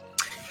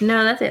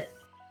 No, that's it.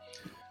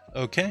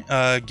 Okay,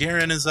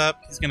 Garen is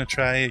up. He's gonna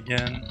try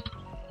again.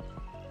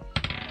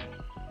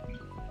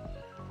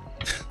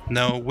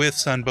 No,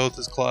 whiffs on both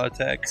his claw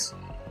attacks.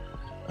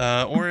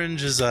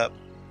 Orange is up.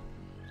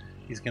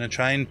 He's gonna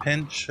try and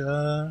pinch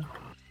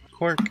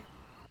Cork.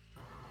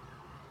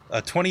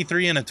 A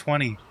 23 and a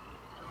 20.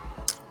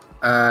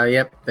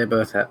 Yep, they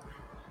both hit.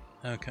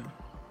 Okay.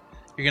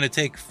 You're gonna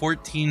take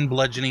 14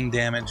 bludgeoning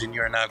damage and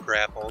you are now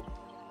grappled.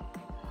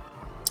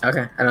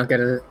 Okay, I don't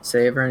get a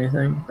save or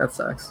anything. That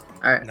sucks.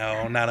 All right.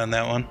 No, not on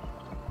that one.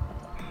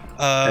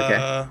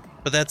 Okay.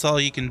 But that's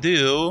all you can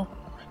do.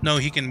 No,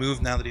 he can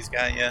move now that he's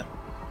got you.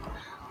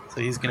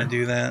 So he's going to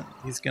do that.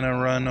 He's going to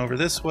run over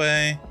this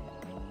way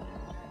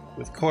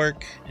with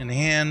Cork in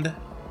hand.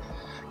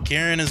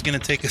 Garen is going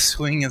to take a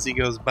swing as he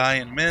goes by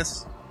and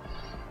miss.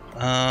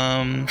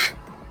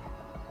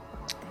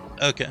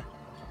 Okay.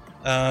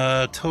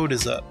 Toad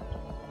is up.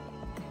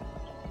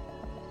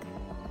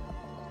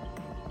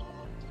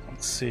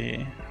 Let's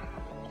see.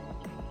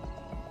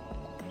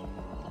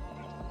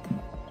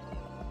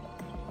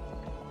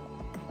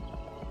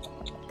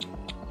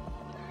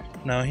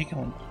 No, he can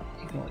only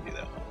do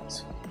that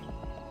once.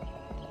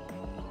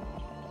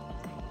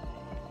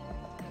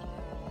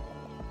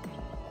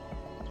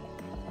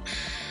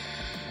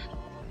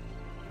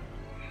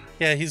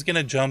 Yeah, he's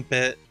gonna jump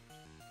at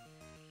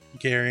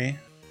Gary.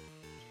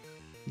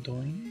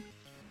 Doing.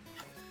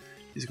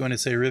 He's going to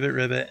say ribbit,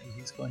 ribbit, and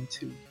he's going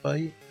to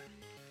bite.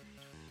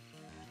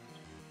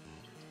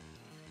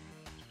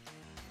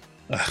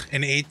 Ugh,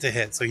 an 8 to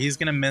hit, so he's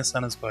gonna miss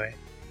on his bite.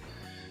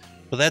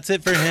 Well, that's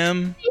it for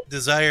him.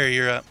 Desire,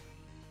 you're up.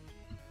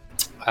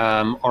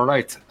 All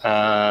right.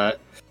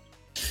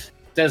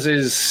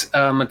 Dez's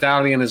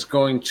medallion is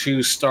going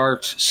to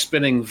start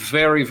spinning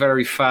very,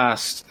 very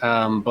fast,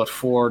 but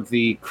for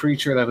the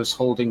creature that is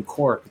holding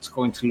Cork, it's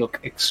going to look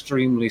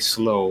extremely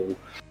slow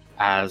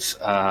as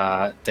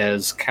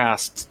Dez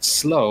casts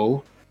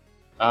slow.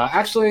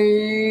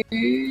 Actually,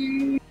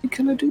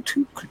 can I do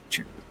 2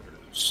 creatures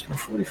in a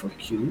 40-foot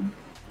cube?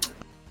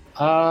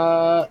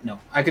 No,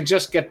 I could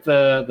just get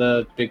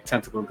the big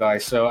tentacle guy.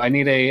 So I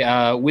need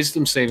a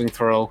wisdom saving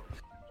throw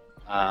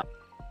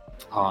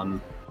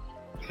on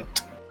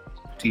it.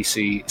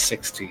 DC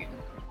 16.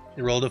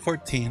 You rolled a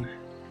 14.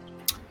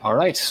 All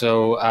right,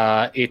 so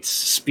its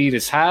speed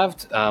is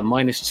halved,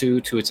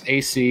 -2 to its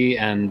AC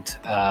and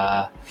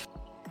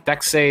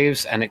dex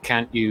saves, and it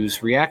can't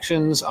use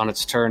reactions. On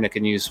its turn, it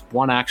can use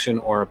one action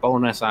or a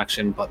bonus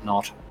action, but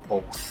not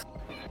both.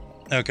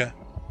 Okay.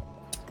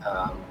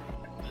 And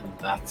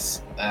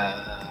that's...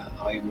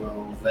 I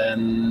will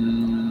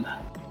then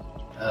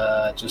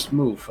just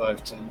move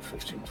 5, 10,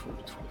 15,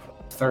 20, 25,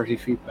 30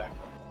 feet back.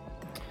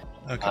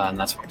 Okay. And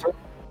that's my turn.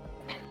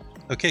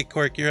 Okay,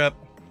 Cork, you're up.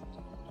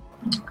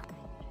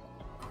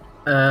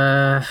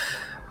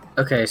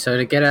 Okay, so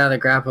to get out of the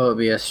grapple, it would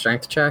be a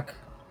strength check.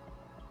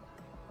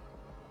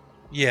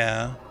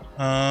 Yeah.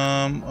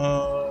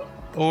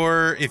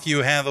 Or if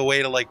you have a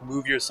way to like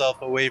move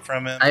yourself away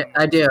from him.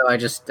 I do. I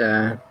just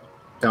don't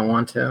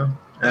want to.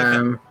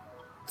 Okay.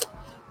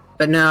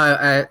 But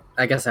no,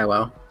 I guess I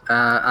will.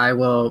 I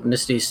will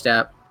Misty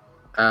Step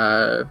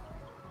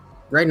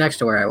right next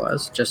to where I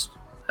was, just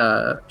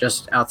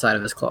outside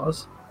of his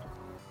claws.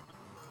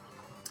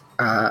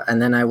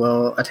 And then I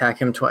will attack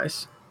him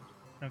twice.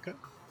 Okay.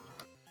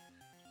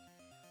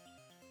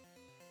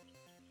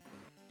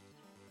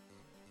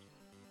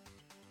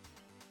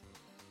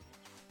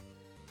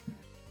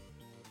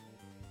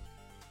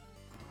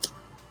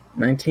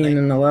 $19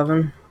 and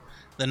 11.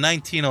 The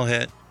 19 will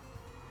hit.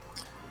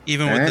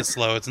 Even All with right. the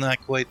slow, it's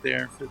not quite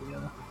there for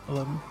the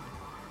 11.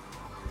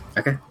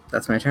 Okay,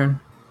 that's my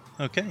turn.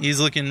 Okay, he's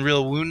looking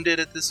real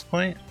wounded at this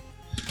point.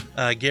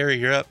 Gary,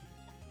 you're up.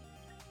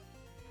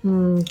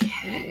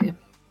 Okay.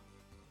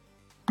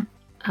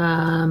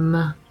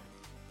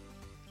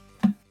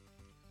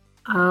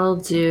 I'll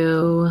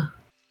do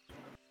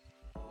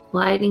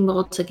lightning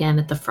bolt again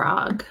at the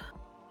frog.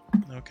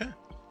 Okay.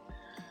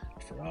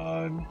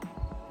 Frog.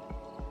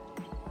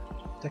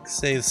 Dex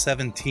save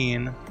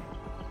 17.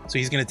 So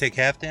he's going to take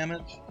half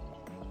damage?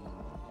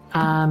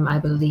 I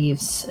believe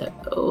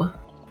so.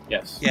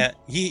 Yes. Yeah,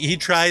 he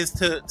tries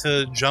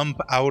to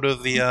jump out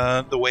of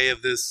the way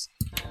of this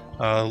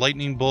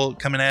lightning bolt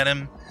coming at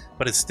him,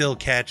 but it still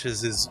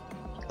catches his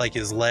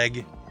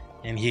leg,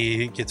 and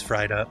he gets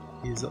fried up.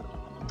 He's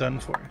done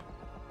for.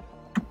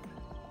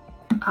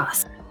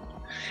 Awesome.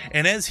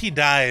 And as he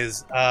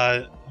dies,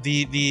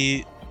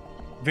 the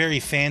very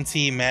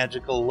fancy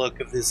magical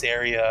look of this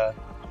area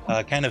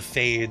kind of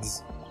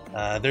fades.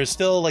 There's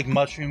still like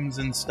mushrooms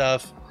and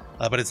stuff,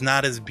 but it's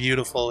not as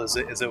beautiful as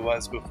it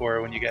was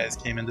before when you guys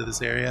came into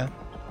this area.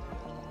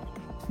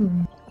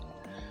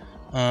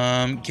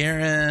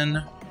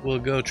 Garen will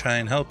go try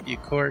and help you,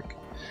 Cork.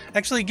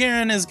 Actually,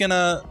 Garen is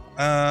gonna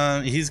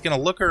he's gonna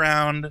look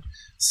around,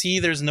 see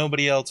there's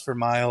nobody else for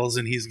miles,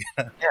 and he's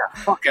gonna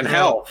Fucking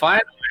hell,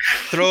 fine.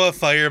 throw a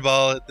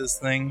fireball at this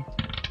thing.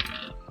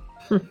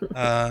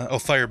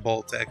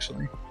 Firebolt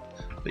actually,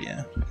 but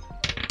yeah.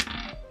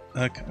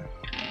 Okay.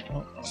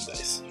 Oh,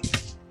 dice.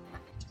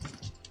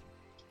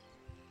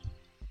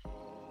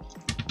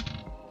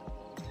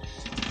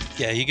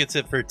 Yeah, he gets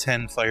it for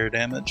 10 fire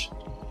damage.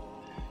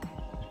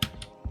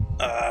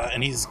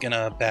 And he's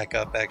gonna back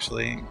up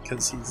actually,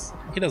 because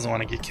he doesn't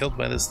want to get killed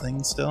by this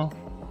thing still.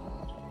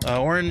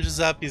 Orange is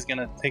up, he's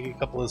gonna take a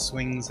couple of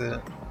swings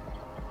at...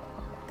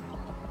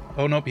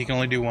 Oh nope, he can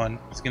only do one.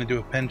 He's gonna do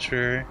a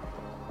pincher.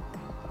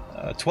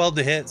 12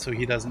 to hit, so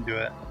he doesn't do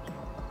it.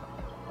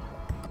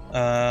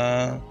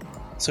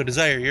 So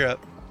Desire, you're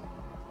up.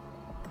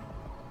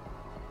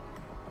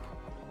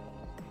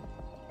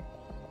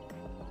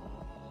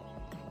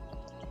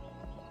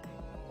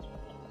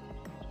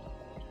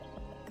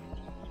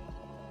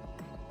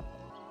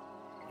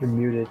 You're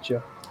muted,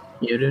 Joe.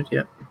 Muted,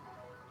 yep.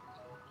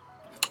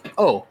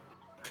 Oh,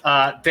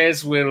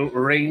 Des will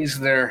raise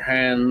their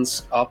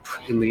hands up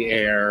in the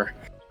air,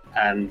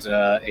 and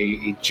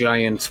a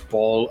giant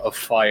ball of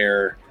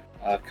fire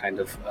kind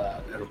of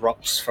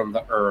erupts from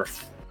the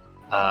earth.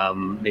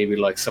 Maybe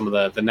like some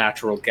of the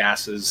natural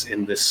gases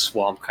in this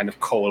swamp kind of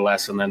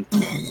coalesce and then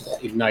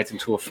ignite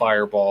into a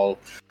fireball,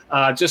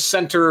 just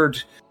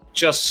centered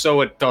just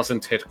so it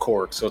doesn't hit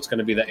Cork. So it's going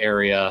to be the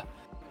area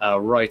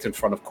right in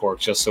front of Cork,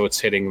 just so it's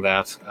hitting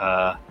that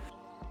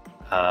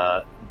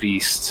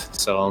beast.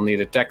 So I'll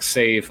need a dex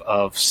save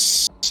of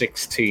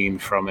 16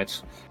 from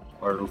it,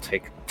 or it'll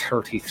take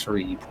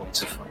 33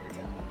 points of fire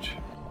damage.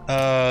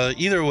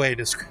 Either way,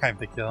 describe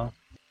the kill.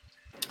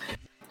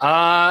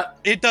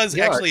 It does,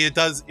 yeah. actually,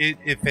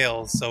 it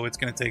fails, so it's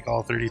going to take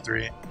all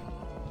 33.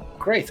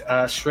 Great.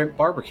 Shrimp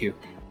barbecue.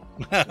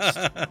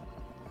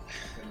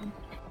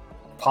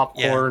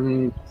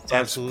 Popcorn starts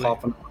absolutely.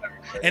 popping.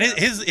 And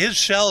his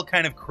shell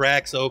kind of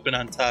cracks open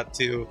on top,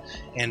 too,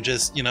 and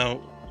just,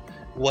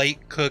 white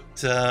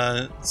cooked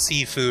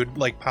seafood,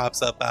 like,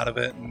 pops up out of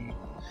it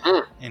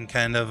and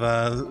kind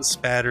of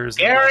spatters.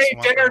 Gary,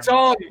 dinner's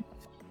on!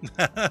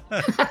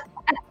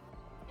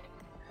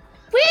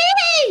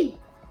 Whee!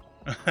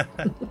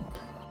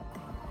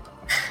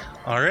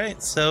 All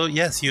right, so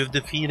yes, you have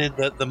defeated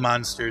the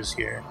monsters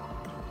here.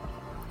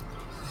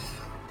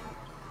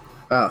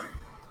 Oh.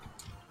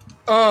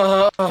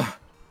 Oh,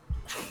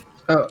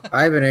 Oh,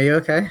 Ivan, are you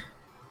okay?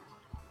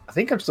 I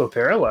think I'm still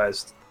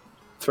paralyzed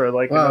for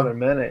like Wow. another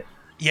minute.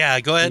 Yeah,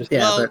 go ahead. Yeah,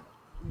 well, but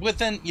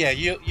within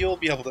you'll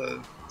be able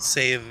to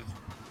save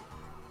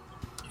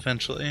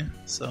eventually.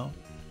 So,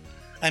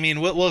 I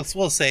mean, we'll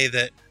say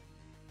that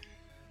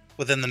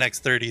within the next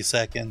 30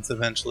 seconds,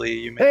 eventually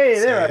you may. Hey,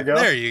 there I save. go.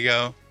 There you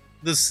go.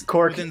 This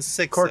Cork, within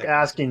 6 Cork seconds.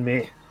 asking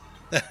me.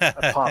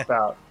 I pop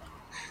out.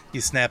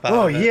 You snap out.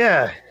 Oh of it.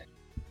 yeah.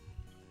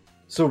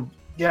 So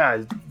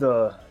yeah,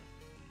 the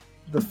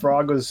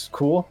frog was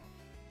cool.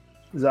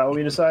 Is that what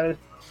we decided?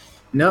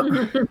 nope.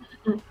 do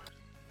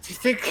you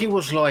think he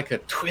was like a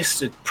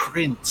twisted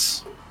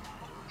prince?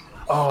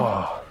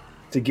 Oh,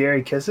 did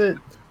Gary kiss it?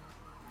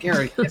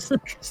 Gary, kiss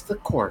the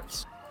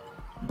corpse.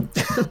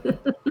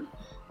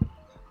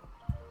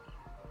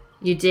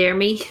 You dare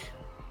me?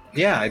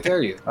 Yeah, I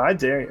dare you. I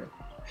dare you.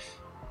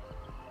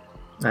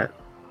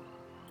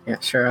 Yeah,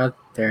 sure, out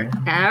there.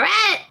 All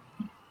right.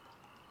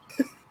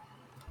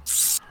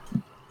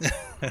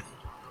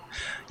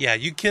 Yeah,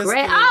 you kissed.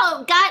 Great. it.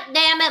 Oh, god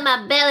damn it,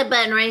 my belly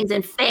button ring's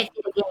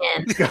infected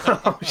again.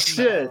 Oh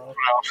shit!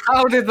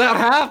 How did that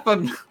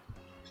happen?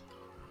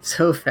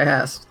 So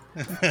fast.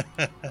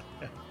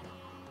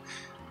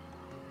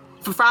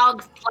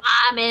 Frogs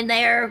slime in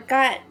there.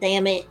 God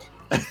damn it.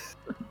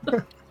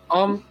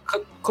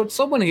 Could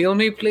someone heal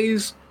me,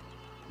 please?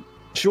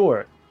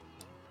 Sure.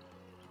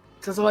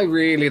 Because I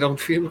really don't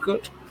feel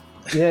good.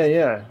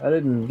 Yeah. I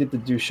didn't get to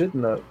do shit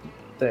in that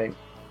thing,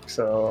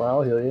 so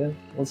I'll heal you.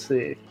 Let's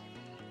see.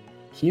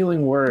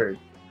 Healing word.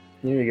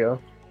 Here you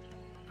go.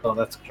 Oh,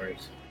 that's great.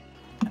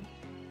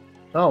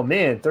 Oh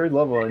man, 3rd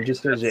level and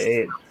just gives you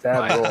 8. Bad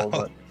Wow. roll,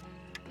 but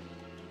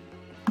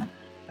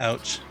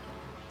Ouch.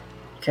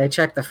 Okay,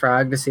 check the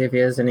frog to see if he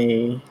has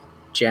any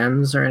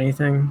gems or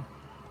anything.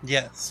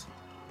 Yes.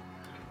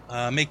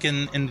 Make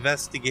an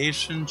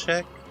investigation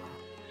check.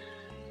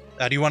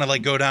 Do you want to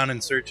like go down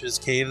and search his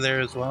cave there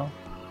as well?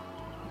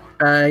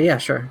 Yeah,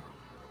 sure.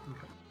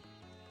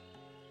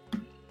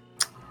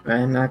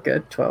 Not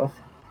good. 12.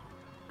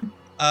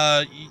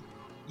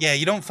 Yeah,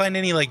 you don't find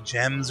any like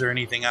gems or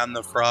anything on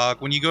the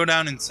frog. When you go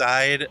down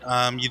inside,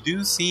 you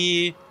do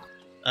see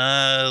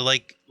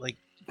like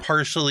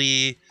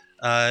partially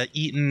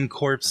eaten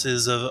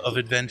corpses of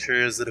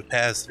adventurers that have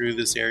passed through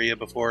this area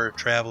before,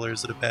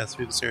 travelers that have passed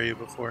through this area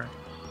before.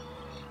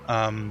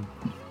 Anything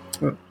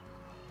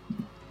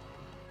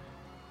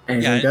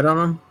Yeah. good on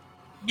him?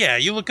 Yeah,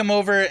 you look them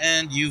over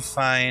and you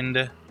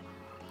find.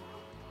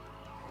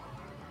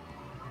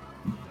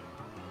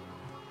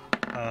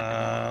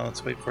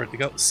 Let's wait for it to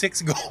go.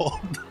 6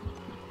 gold.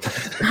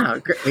 Oh,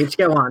 great. We each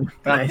get one.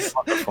 Nice.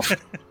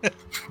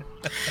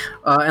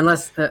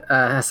 Unless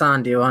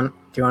Hassan, do you want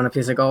a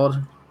piece of gold?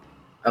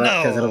 Oh,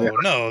 'cause it'll be-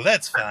 No,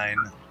 that's fine.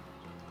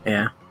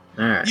 Yeah.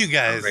 All right. You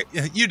guys,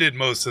 you did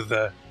most of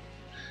the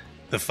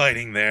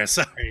fighting there.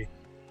 Sorry.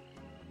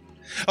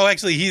 Oh,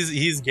 actually,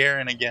 he's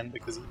Garen again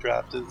because he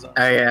dropped his. Oh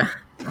yeah.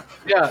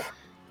 Yeah,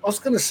 I was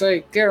gonna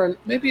say, Garen,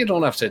 maybe you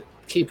don't have to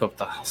keep up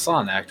the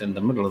Hassan act in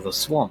the middle of the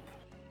swamp.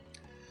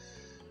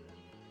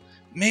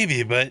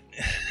 Maybe, but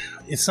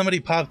if somebody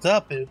popped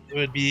up, it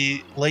would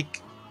be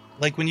like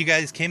when you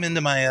guys came into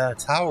my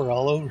tower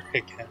all over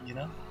again. You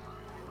know.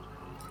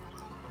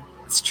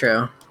 It's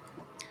true.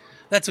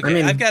 That's okay. I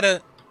mean, I've got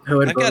a Who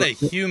would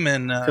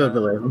human. Who would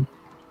believe him?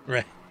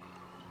 Right.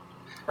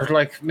 Or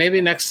like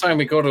maybe next time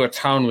we go to a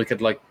town, we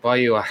could like buy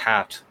you a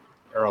hat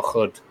or a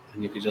hood,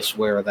 and you could just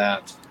wear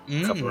that,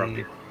 cover up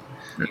your.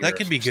 That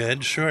could be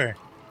good. Sure.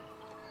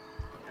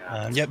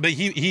 Yeah, but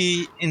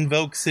he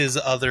invokes his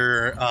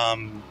other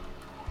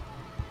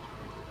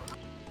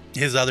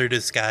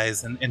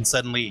disguise, and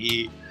suddenly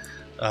he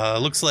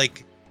looks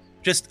like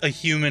just a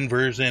human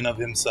version of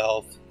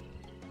himself.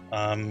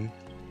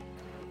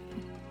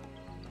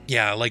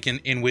 Yeah, like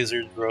in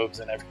wizard robes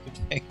and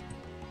everything.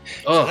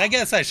 Oh, I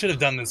guess I should have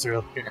done this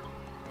earlier.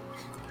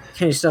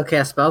 Can you still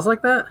cast spells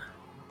like that?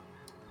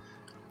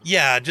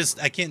 Yeah,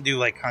 just I can't do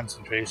like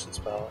concentration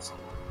spells.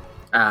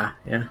 Ah,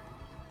 yeah.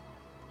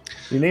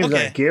 your name's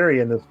Okay. not Gary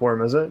in this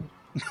form, is it?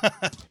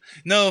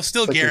 No,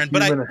 still Like a Garen,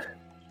 but human-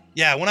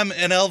 yeah, when I'm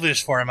in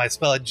Elvish form, I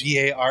spell it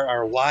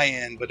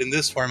Garryn, but in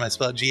this form, I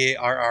spell it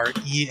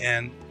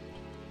Garren.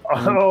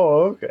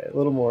 Oh, okay. A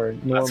little more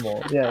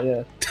normal.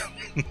 Yeah.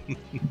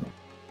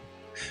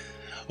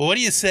 Well, what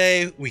do you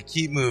say we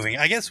keep moving?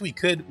 I guess we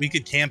could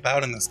camp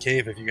out in this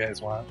cave if you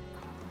guys want.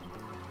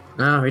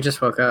 No, we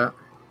just woke up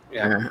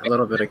yeah. a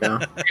little bit ago.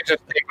 We could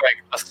just take like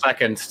a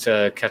second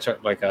to catch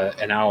up, like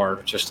an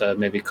hour, just to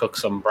maybe cook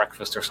some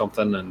breakfast or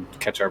something and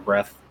catch our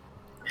breath.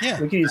 Yeah.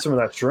 We could eat some of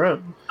that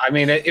shrimp. I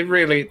mean, it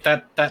really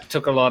that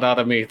took a lot out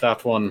of me.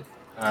 That one,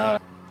 I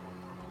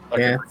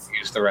Yeah. can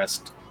use the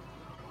rest.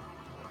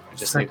 I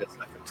just need a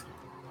second.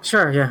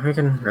 Sure, yeah, we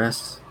can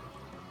rest.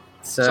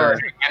 So,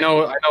 Sorry, I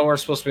know we're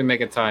supposed to be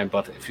making time,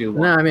 but if you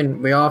no, want, I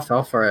mean, we all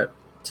fell for it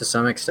to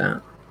some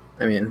extent.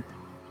 I mean,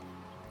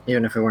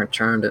 even if we weren't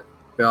charmed,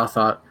 we all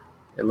thought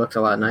it looked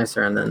a lot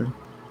nicer, and then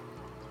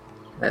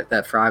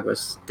that frog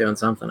was doing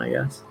something, I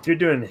guess. If you're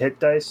doing hit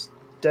dice,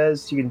 Des,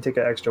 you can take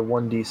an extra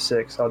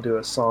 1d6. I'll do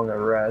a Song of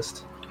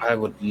Rest. I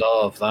would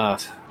love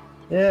that.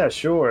 Yeah,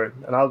 sure.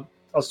 And I'll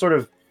sort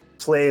of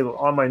play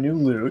on my new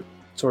lute,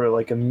 sort of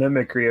like a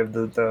mimicry of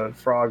the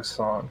frog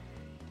song.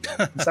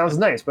 It sounds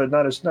nice, but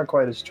not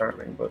quite as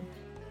charming. But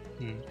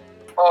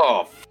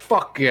Oh,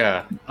 fuck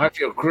yeah. I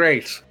feel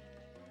great.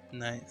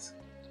 Nice.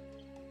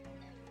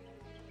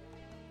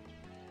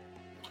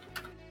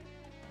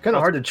 kind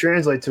of hard to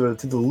translate to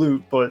the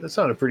lute, but it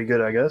sounded pretty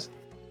good, I guess.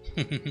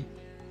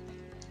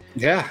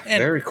 Yeah,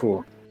 very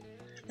cool.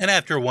 And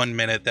after 1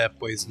 minute, that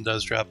poison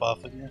does drop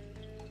off of you.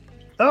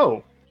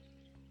 Oh,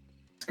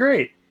 it's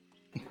great.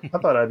 I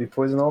thought I'd be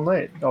poisoned all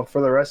night,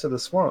 for the rest of the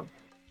swamp.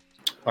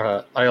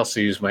 I also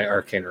use my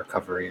arcane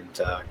recovery and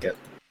get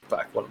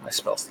back one of my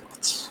spell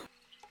slots.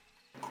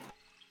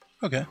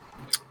 Okay.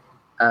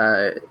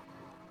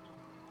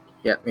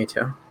 Yeah, me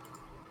too.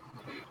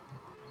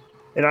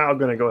 And I'm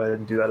gonna go ahead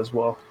and do that as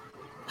well.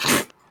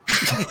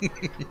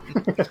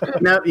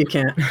 Nope, you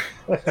can't.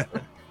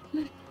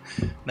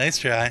 Nice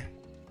try.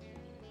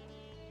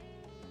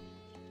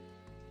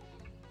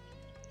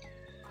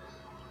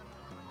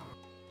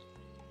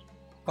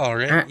 All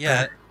right.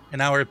 Yeah.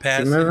 An hour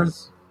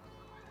passes.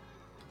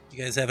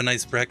 You guys have a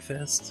nice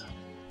breakfast.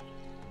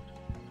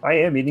 I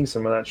am eating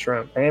some of that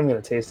shrimp. I am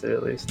gonna taste it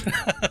at least.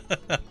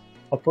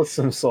 I'll put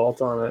some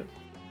salt on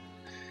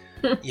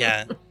it.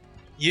 Yeah.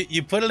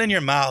 You put it in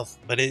your mouth,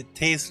 but it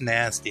tastes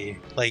nasty.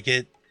 Like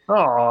it.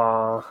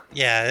 Aww.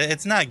 Yeah,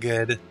 it's not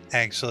good,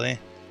 actually.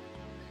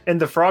 And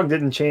the frog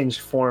didn't change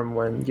form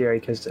when Gary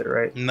kissed it,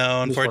 right?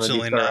 No, Just wanna be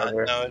unfortunately clear not. on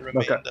here. No, it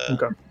remained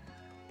Okay.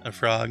 a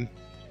frog.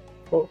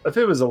 Well, if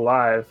it was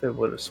alive, it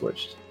would have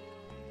switched.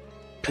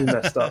 We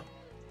messed up.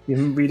 We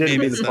didn't Maybe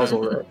do the so.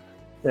 puzzle right.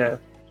 Yeah.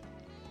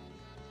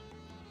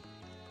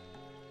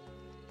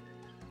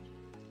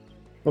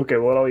 Okay,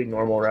 well, I'll eat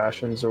normal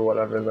rations or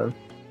whatever then.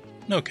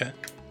 Okay.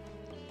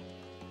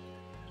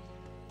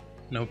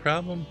 No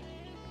problem.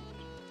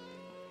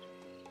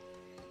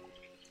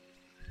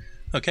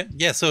 Okay,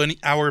 yeah, so an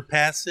hour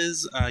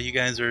passes. You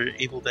guys are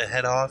able to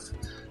head off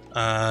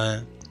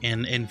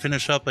and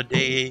finish up a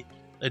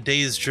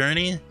day's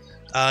journey.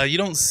 You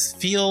don't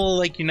feel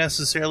like you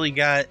necessarily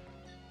got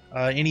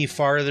any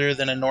farther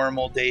than a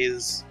normal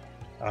day's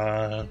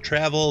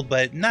travel,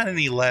 but not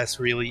any less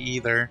really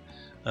either.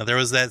 There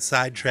was that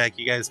sidetrack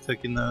you guys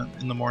took in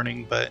the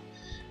morning, but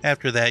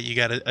after that you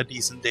got a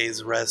decent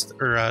day's rest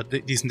or a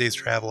decent day's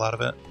travel out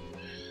of it.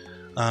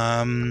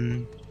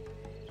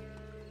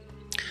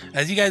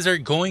 As you guys are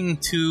going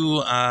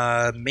to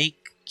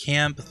make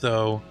camp,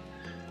 though,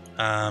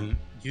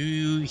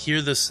 you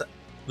hear the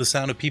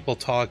sound of people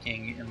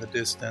talking in the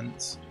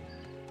distance,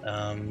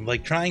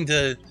 like trying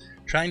to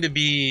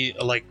be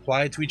like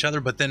quiet to each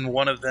other, but then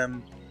one of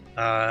them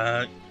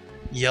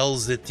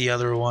yells at the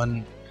other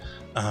one,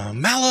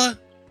 "Mala!"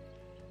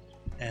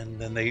 And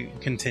then they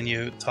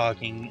continue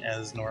talking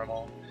as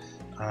normal.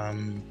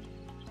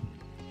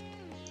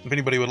 If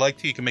anybody would like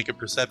to, you can make a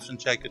perception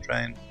check to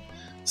try and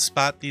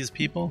spot these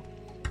people.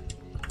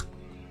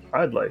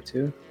 I'd like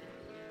to.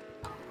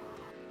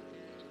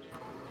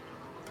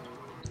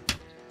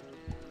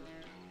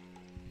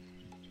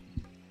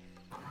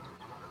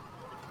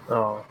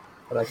 Oh,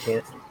 but I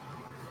can't.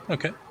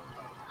 Okay.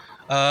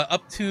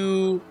 Up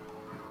to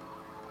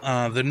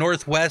the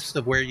northwest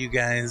of where you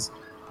guys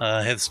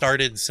have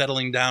started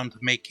settling down to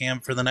make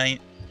camp for the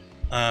night,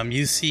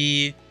 you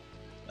see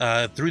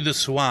through the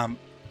swamp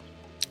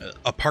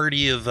a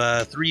party of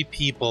 3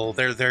 people.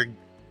 They're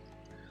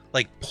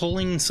like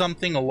pulling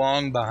something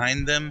along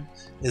behind them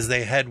as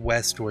they head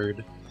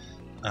westward,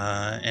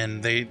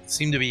 and they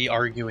seem to be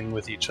arguing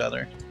with each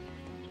other.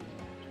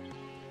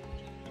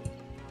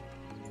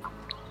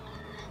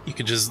 You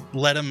could just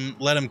let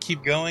them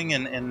keep going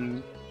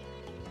and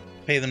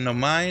pay them no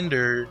mind,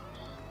 or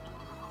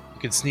you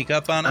could sneak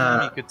up on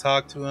them. You could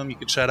talk to them. You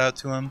could shout out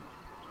to them.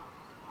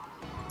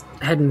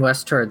 Heading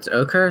west towards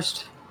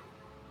Oakhurst,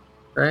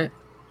 right?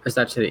 Or is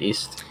that to the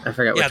east? I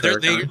forget. Yeah,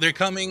 which they're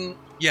coming.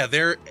 Yeah,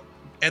 they're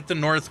at the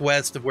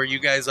northwest of where you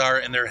guys are,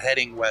 and they're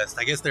heading west.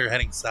 I guess they're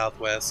heading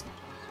southwest.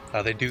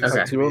 They do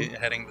seem to be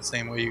heading the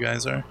same way you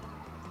guys are.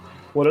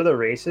 What are the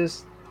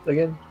races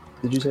again?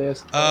 Did you say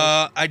us?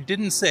 I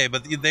didn't say,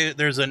 but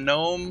there's a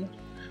gnome.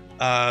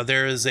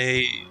 There is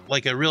a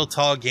real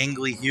tall,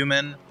 gangly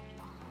human,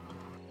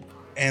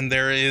 and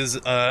there is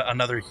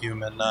another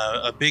human,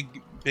 a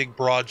big,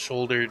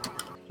 broad-shouldered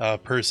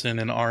person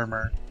in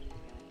armor.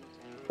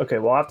 Okay,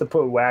 well, I'll have to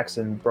put wax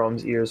in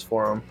Brom's ears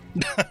for him.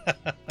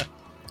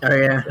 Oh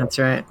yeah, that's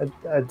right.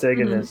 I'd dig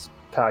in his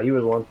pouch. He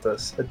would want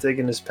this. I'd dig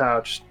in his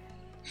pouch,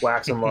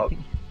 wax him up.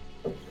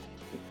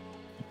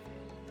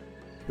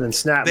 Then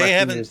snap my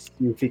fingers to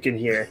see if he can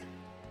hear.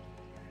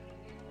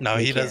 No,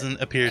 he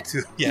doesn't appear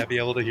to be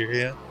able to hear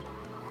you.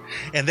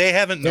 And they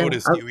haven't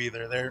noticed you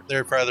either.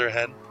 They're farther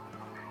ahead.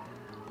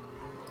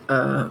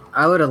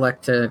 I would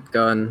elect to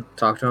go and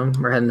talk to him.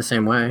 We're heading the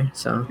same way,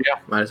 so yeah,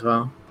 might as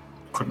well.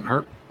 Couldn't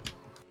hurt.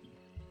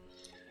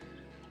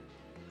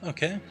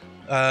 Okay.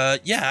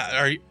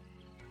 Yeah, are you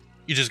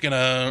just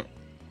gonna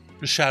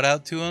shout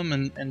out to him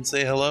and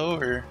say hello,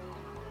 or?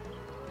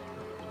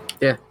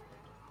 Yeah.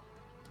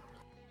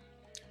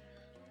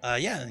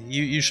 Yeah,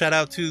 you shout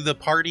out to the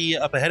party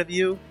up ahead of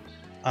you.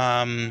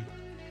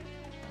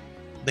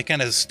 They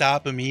kind of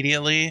stop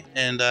immediately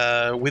and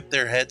whip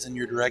their heads in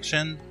your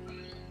direction.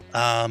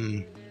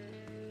 The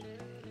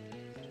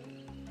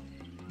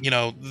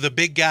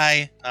big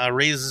guy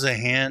raises a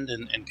hand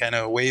and kind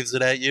of waves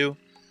it at you,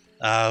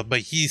 but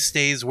he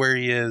stays where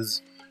he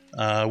is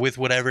with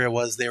whatever it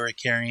was they were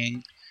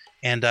carrying.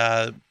 And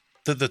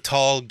the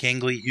tall,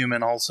 gangly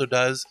human also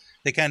does.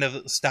 They kind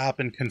of stop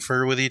and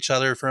confer with each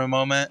other for a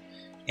moment,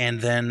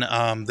 and then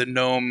the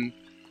gnome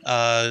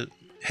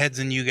heads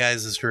in you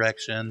guys'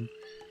 direction.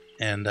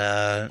 And,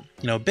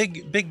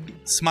 big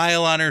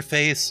smile on her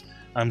face.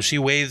 She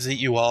waves at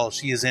you all.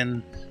 She is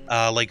in,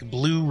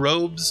 blue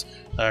robes.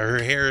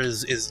 Her hair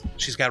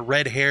she's got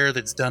red hair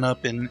that's done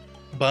up in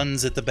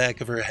buns at the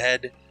back of her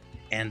head.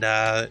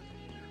 And,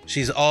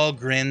 she's all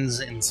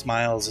grins and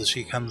smiles as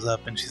she comes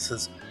up and she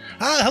says,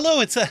 hello,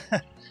 it's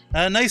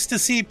nice to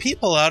see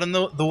people out in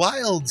the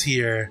wilds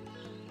here.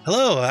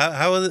 Hello,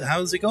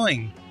 how's it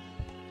going?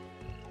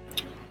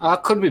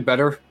 Could be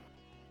better.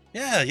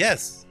 Yeah,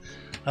 yes.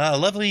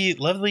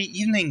 Lovely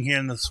evening here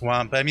in the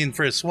swamp. I mean,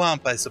 for a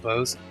swamp, I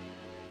suppose.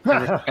 I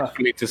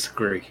respectfully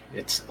disagree.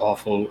 It's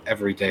awful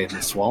every day in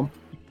the swamp.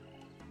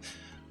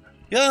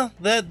 Yeah,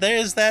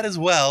 there's that as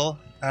well.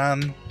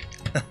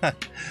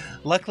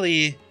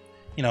 Luckily,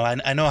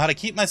 I know how to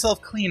keep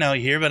myself clean out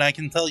here, but I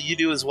can tell you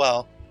do as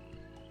well.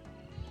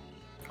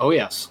 Oh,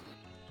 yes.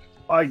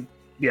 I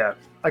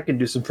can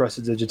do some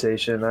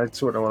prestidigitation. That's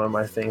sort of one of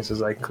my things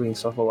is I clean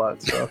stuff a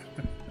lot, so.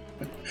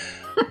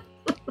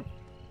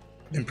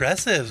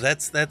 Impressive.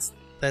 That's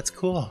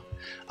cool.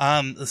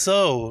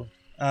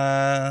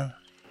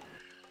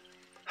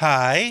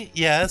 Hi.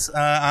 Yes,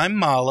 I'm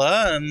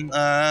Mala, and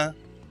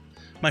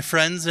my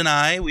friends and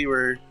I we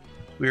were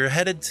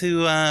headed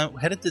to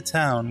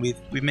town. We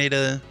made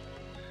a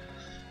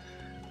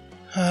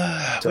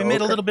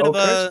little bit of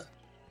a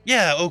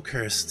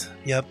Oakhurst.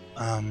 Yep.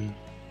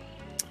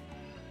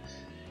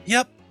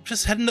 Yep.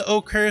 Just heading to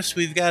Oakhurst.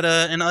 We've got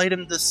an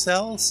item to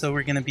sell, so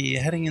we're gonna be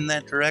heading in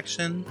that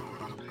direction.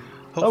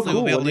 Hopefully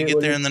we'll be able to get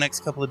there in the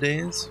next couple of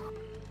days.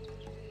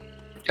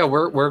 Yeah,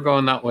 we're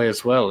going that way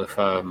as well. If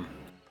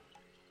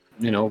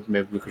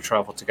maybe we could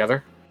travel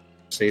together,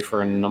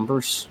 safer in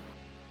numbers.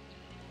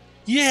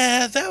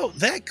 Yeah,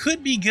 that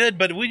could be good,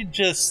 but we'd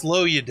just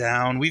slow you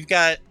down. We've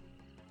got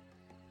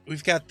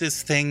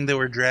this thing that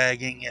we're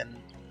dragging, and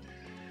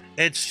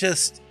it's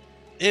just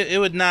it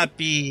would not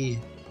be.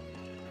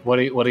 What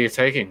are you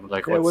taking?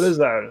 Like, what is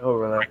that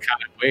over there? I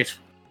can't wait.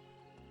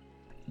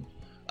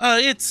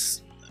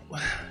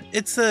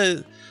 It's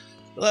a.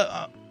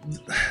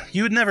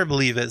 You would never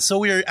believe it. So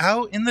we are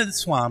out in the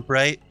swamp,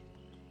 right?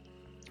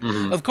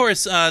 Mm-hmm. Of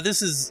course,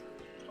 this is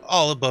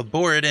all above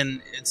board,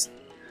 and it's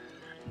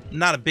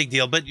not a big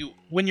deal. But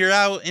when you're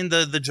out in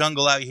the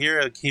jungle out here,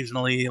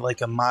 occasionally,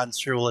 like, a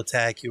monster will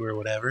attack you or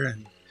whatever,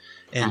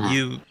 and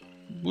you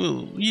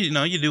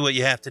do what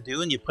you have to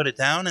do, and you put it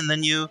down, and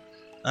then you.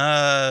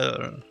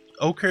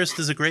 Oakhurst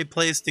is a great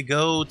place to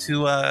go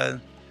to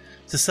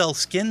sell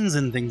skins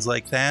and things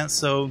like that.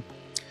 So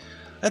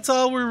that's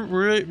all we're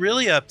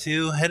really up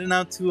to. Heading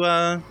out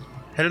to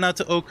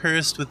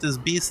Oakhurst with this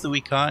beast that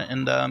we caught,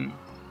 and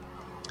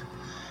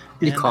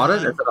you caught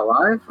it? Is it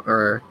alive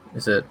or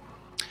is it?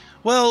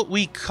 Well,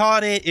 we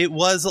caught it. It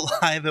was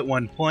alive at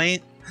one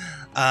point.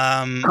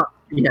 Yeah.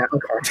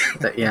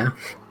 Okay. Yeah.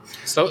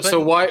 So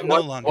why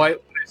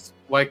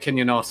can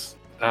you not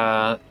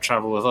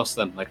travel with us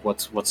then? Like,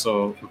 what's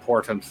so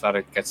important that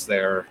it gets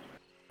there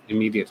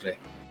immediately?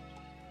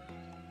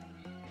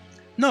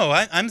 No,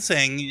 I'm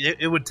saying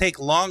it would take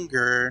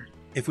longer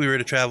if we were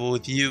to travel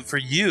with you. For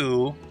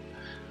you,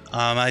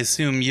 I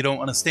assume you don't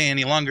want to stay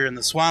any longer in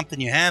the swamp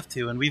than you have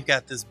to, and we've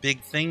got this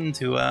big thing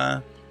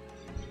to.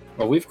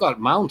 Well, we've got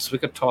mounts. We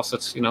could toss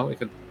it. We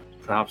could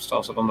perhaps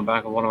toss it on the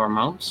back of one of our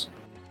mounts.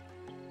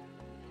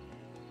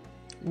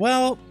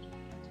 Well,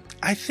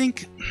 I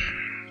think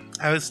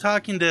I was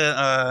talking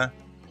to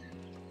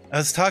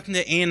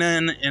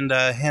Anan and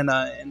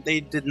Hannah, and they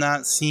did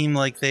not seem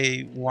like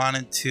they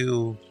wanted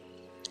to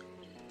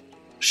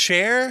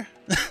share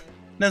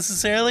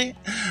necessarily.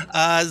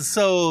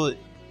 No,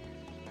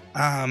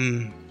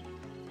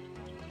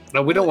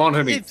 we don't want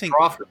any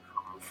profit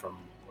from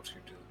what you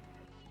do.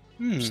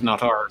 It's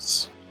not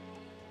ours.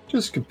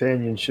 Just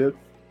companionship.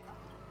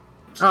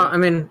 I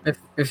mean,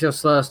 if you'll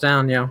slow us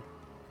down,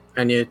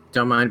 and you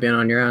don't mind being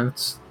on your own,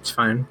 it's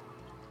fine.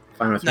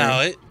 Fine with me.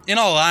 No, in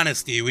all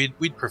honesty,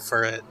 we'd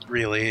prefer it,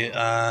 really.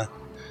 No,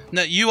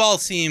 you all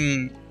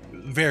seem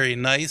very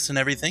nice and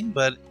everything,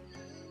 but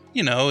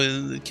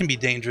it can be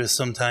dangerous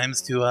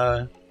sometimes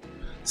to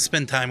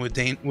spend time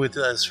with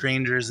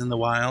strangers in the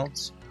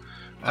wilds.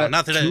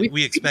 Not that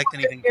we expect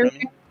anything from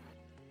you.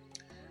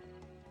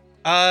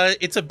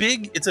 It's a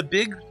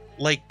big,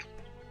 like,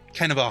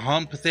 kind of a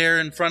hump there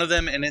in front of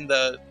them, and in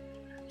the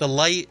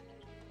light,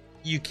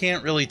 you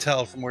can't really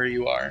tell from where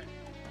you are.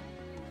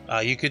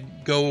 You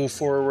could go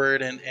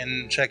forward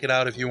and check it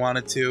out if you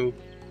wanted to.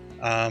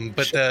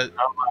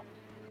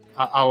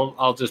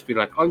 I'll just be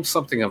like, I'm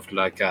something of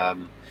like a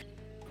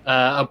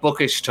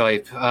bookish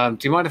type. Do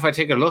you mind if I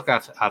take a look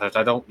at it?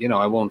 I don't,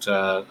 I won't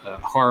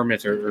harm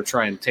it or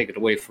try and take it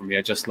away from you.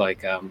 I just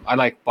like, I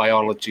like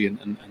biology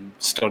and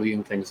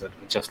studying things. I'd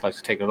just like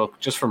to take a look,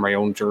 just for my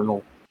own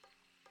journal.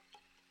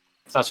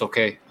 If that's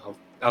okay,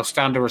 I'll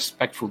stand a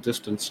respectful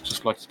distance.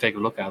 Just like to take a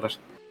look at it.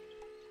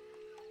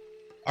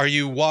 Are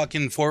you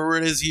walking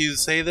forward as you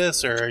say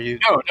this, or are you?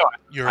 No.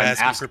 You're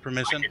asking for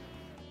permission.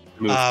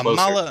 Move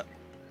closer.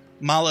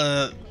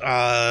 Mala,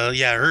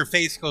 yeah, her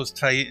face goes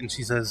tight, and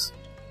she says,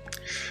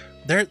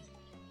 "There.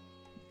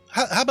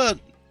 How about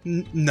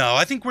no?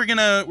 I think we're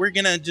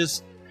gonna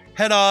just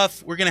head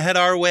off. We're gonna head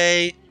our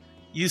way.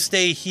 You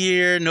stay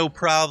here, no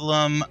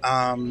problem.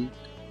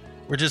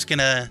 We're just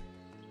gonna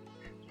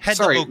head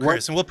to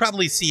Oakhurst, and we'll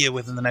probably see you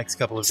within the next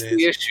couple of days."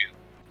 The issue,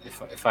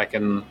 if I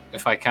can,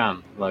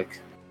 like.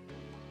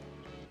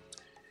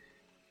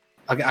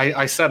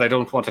 I said I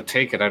don't want to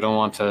take it. I don't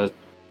want to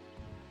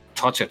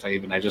touch it.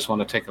 I just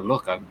want to take a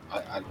look. I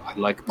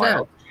like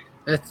biology.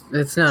 Yeah,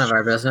 it's none of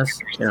our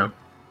business,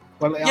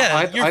 Well,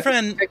 yeah, your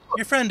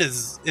friend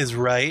is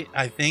right.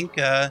 I think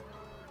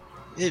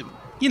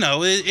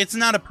it's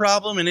not a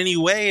problem in any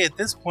way at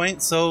this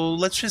point. So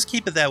let's just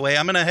keep it that way.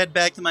 I'm gonna head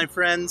back to my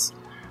friends.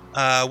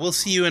 We'll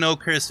see you in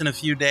Oakhurst in a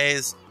few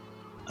days.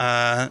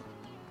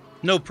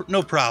 No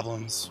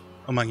problems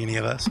among any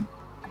of us.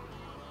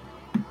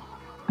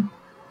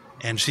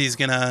 And she's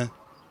gonna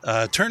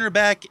turn her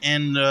back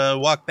and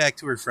walk back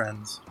to her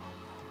friends.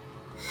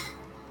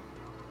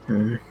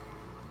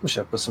 Wish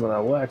I put some of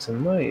that wax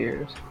in my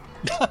ears.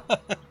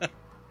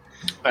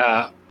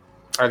 Are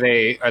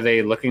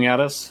they looking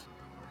at us?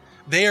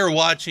 They are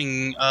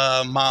watching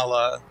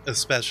Mala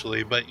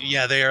especially, but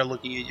yeah, they are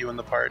looking at you in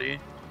the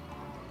party.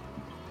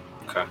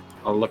 Okay,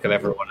 I'll look at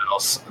everyone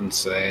else and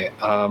say,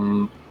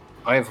 I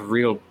have a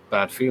real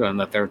bad feeling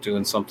that they're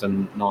doing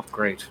something not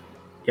great.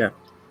 Yeah,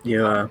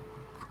 you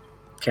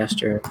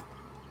cast your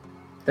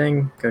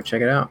thing, go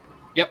check it out.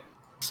 Yep.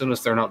 As soon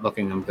as they're not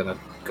looking, I'm gonna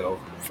go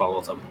follow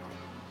them.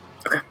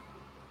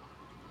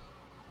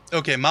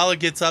 Okay, Mala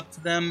gets up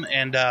to them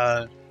and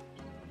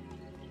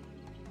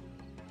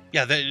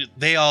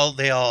they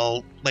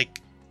all like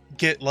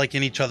get like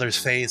in each other's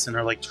face and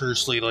are like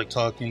tersely like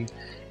talking,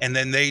 and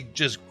then they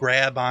just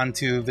grab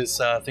onto this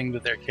thing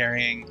that they're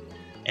carrying,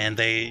 and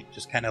they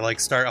just kind of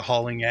like start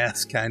hauling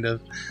ass kind of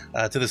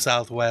to the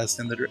southwest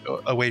and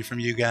away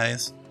from you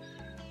guys.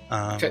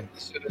 Okay.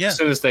 As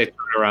soon as they turn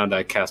around,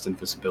 I cast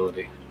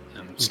invisibility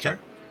and start.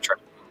 Okay.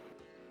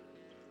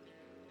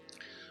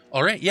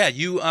 All right. Yeah,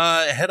 you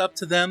head up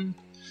to them.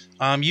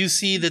 You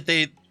see that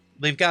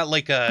they've got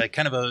like a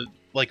kind of a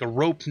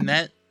rope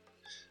net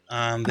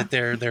that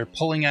they're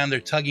pulling on. They're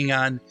tugging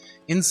on.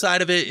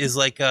 Inside of it is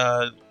like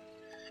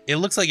it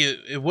looks like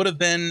it would have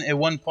been at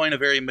one point a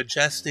very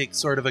majestic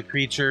sort of a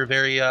creature,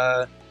 very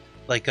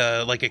like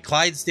a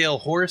Clydesdale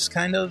horse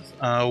kind of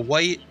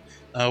white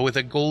with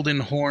a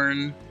golden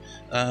horn.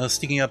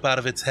 Sticking up out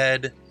of its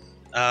head,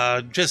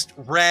 just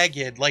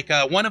ragged. Like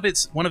one of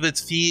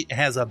its feet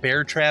has a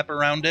bear trap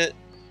around it,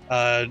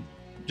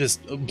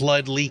 just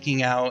blood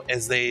leaking out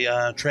as they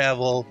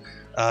travel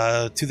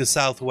to the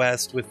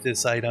southwest with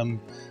this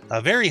item.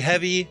 Very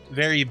heavy,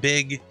 very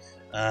big,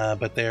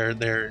 but they're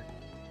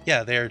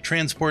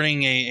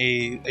transporting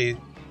a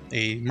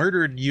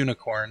murdered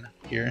unicorn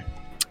here.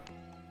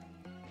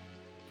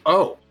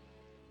 Oh.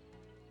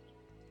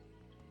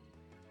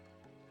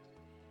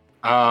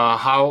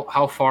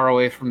 How far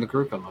away from the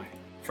group am I?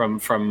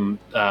 From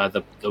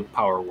the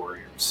Power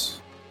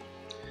Warriors?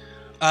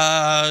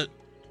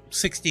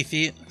 60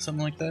 feet,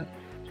 something like that.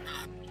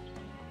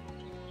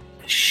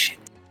 Shit.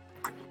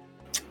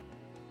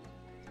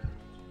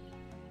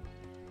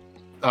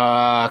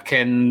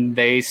 Can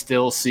they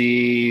still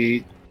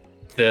see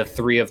the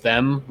three of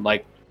them?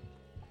 Like,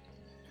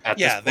 at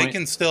this point?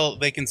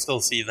 they can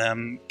still see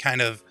them.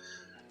 Kind of,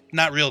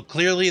 not real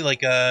clearly.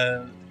 Like,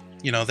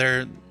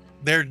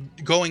 they're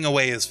going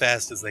away as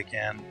fast as they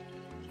can.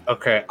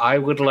 Okay, I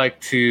would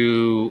like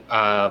to.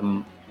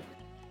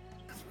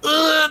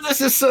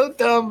 This is so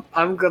dumb.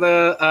 I'm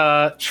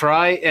gonna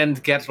try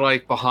and get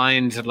like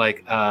behind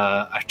like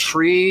a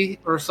tree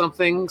or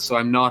something, so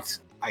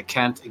I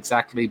can't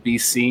exactly be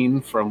seen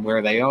from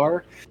where they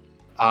are.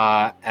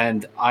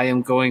 And I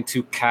am going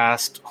to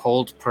cast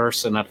Hold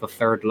Person at the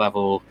 3rd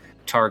level,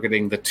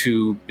 targeting the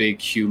 2 big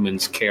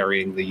humans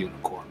carrying the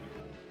unicorn.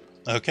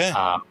 Okay.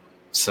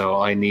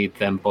 So I need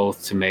them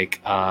both to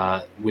make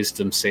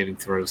Wisdom saving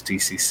throws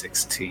DC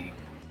 16.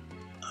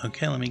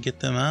 Okay, let me get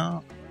them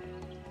out.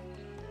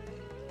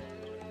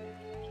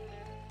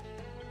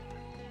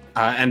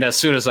 And as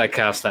soon as I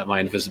cast that, my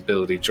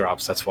invisibility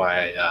drops. That's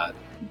why I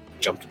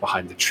jumped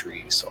behind the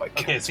tree, so I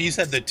can't. Okay, so you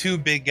said the 2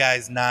 big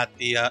guys, not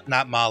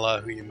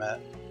Mala, who you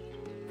met.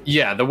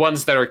 Yeah, the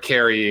ones that are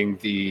carrying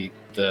the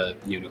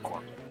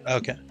unicorn.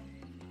 Okay.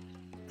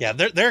 Yeah,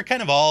 they're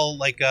kind of all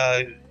like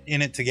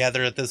in it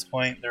together at this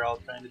point. They're all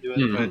trying to do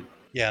it, but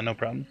yeah, no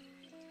problem.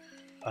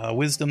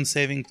 Wisdom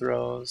saving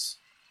throws.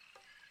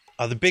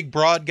 The big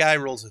broad guy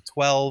rolls a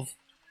 12.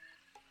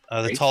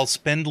 The Great. tall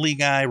spindly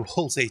guy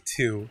rolls a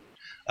 2.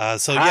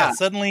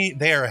 Suddenly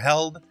they are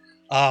held.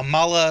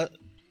 Mala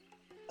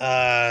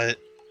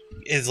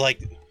is like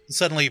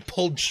suddenly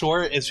pulled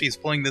short as she's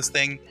pulling this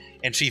thing,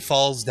 and she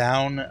falls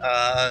down.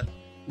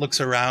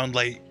 Looks around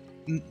like,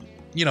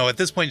 at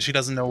this point she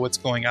doesn't know what's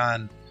going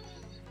on.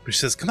 But she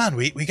says, "Come on,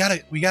 we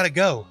gotta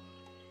go."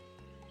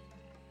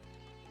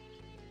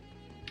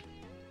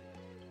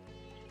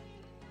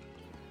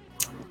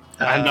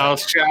 And I'll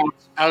shout.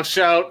 I'll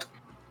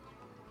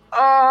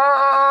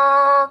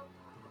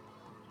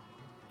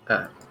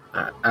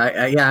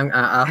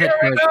hit.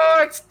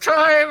 It's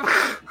time.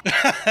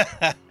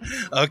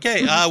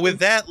 Okay, with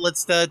that,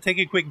 let's take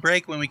a quick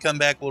break. When we come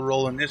back, we'll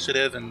roll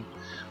initiative and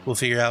we'll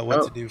figure out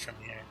what to do from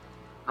here.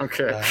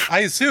 Okay. I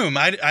assume.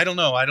 I don't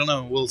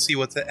know. We'll see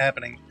what's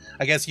happening.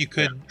 I guess you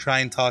could try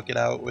and talk it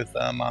out with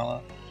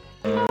Mala.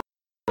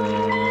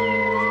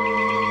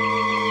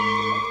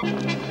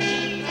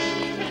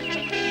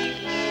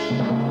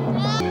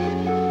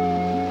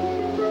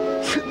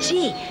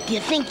 Gee, do you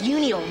think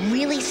Uni will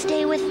really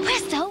stay with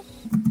Presto?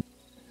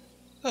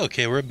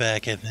 Okay, we're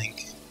back, I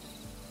think.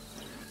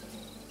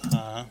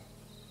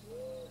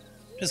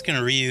 Just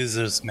gonna reuse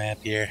this map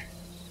here.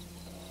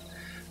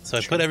 So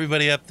I put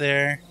everybody up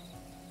there.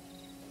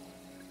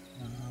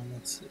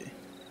 Let's see.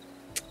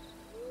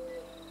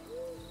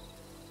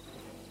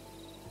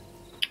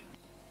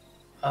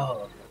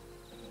 Oh.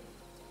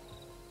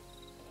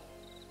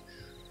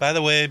 By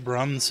the way,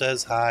 Brum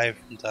says hi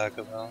from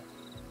Taco Bell.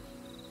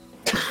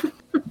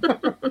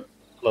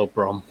 Hello,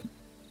 Brom.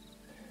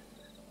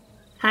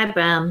 Hi,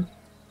 Bram.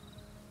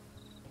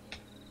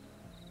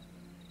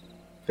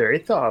 Very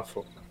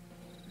thoughtful.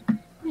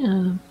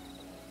 Yeah.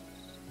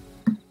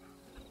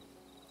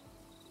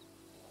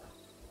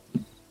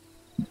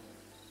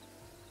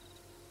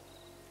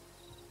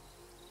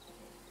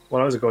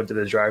 When I was going to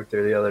the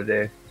drive-thru the other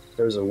day,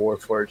 there was a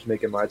Warforged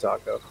making my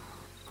taco.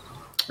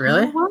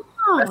 Really?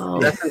 Wow.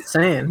 That's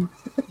insane.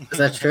 Is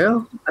that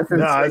true? That's No,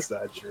 insane. that's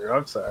not true.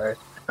 I'm sorry.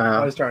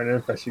 I was trying to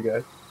impress you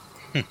guys.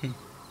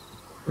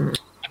 I'm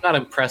not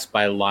impressed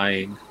by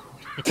lying.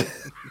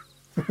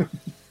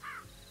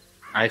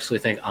 I actually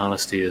think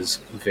honesty is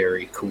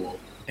very cool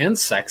and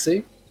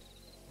sexy.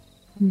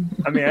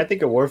 I mean, I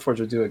think a Warforged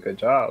would do a good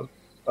job.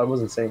 I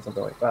wasn't saying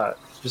something like that,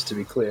 just to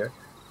be clear.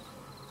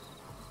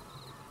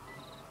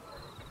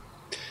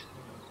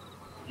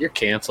 You're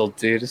canceled,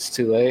 dude. It's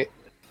too late.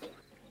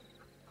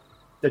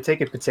 They're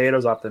taking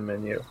potatoes off the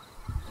menu.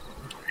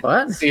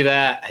 What? See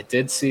that? I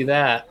did see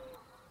that.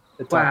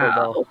 The Taco Wow.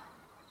 Bell.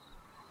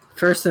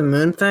 First the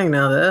moon thing,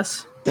 now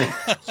this.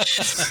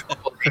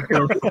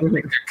 You're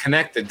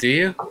connected, do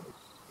you?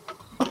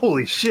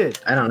 Holy shit!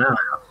 I don't know.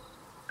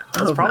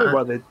 That's Oh, probably God.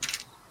 why the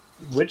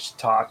witch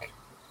talk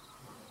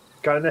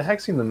got into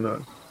hexing the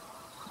moon.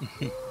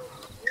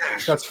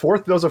 That's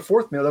fourth. Those are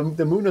fourth meal.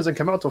 The moon doesn't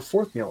come out till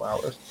fourth meal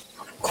hours.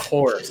 Of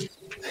course.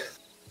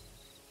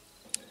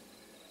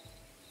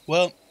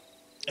 Well,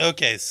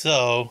 okay,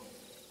 so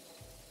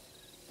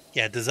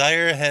yeah,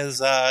 Desire has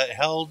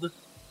held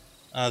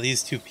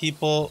these two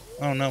people.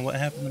 Oh no, what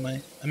happened to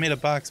my? I made a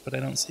box, but I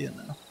don't see it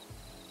now.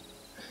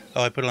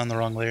 Oh, I put it on the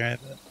wrong layer. I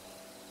have it.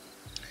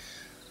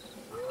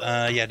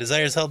 Yeah,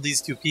 Desire's held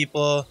these two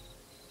people.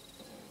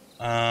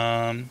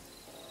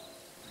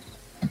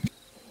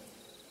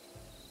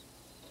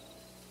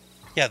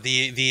 Yeah,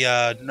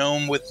 the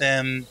gnome with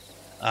them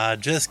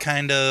just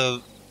kind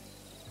of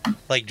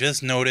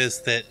just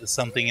noticed that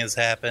something has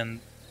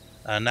happened.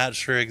 Not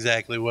sure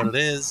exactly what it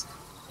is.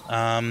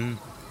 And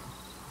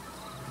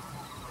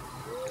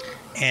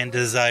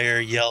Desire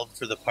yelled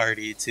for the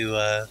party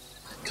to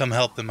come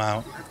help them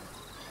out.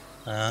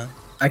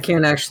 I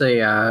can't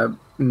actually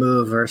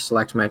move or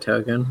select my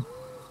token.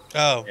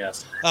 Oh,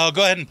 Yes. oh,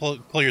 go ahead and pull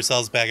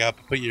yourselves back up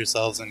and put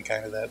yourselves in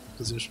kind of that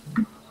position.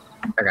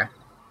 Okay.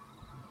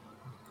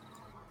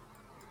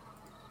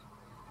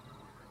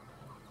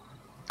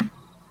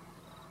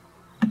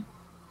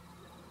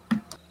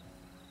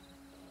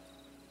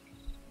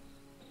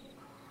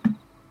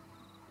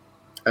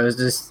 Oh, is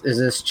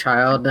this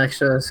child next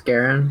to us,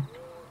 Garen?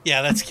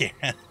 Yeah, that's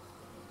Karen.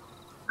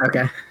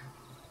 Okay.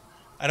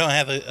 I don't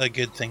have a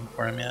good thing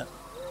for him yet.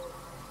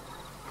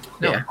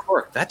 No, Yeah.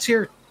 Cork, that's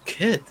your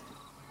kid.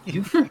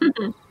 You've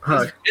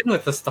Oh, been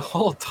with us the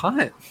whole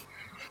time.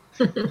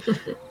 oh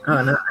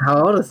no!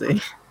 How old is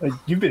he? Like,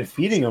 you've been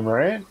feeding him,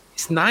 right?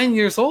 He's 9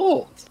 years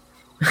old.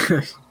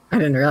 I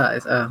didn't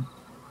realize. Oh,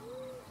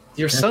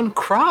 Your son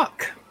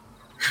Croc.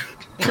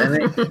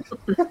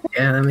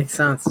 that makes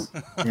sense.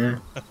 Yeah.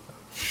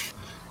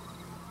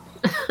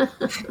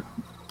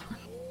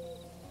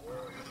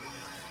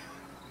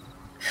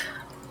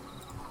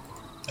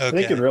 I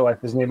think in Okay. real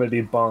life his name would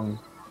be Bung.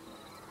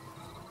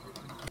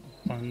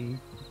 Bung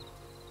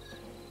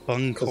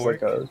It's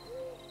Cork. like a,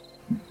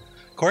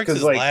 Cork's 'cause,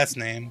 his like- last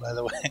name, by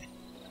the way.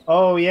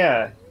 oh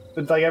yeah,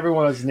 but like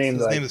everyone is named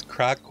His like name is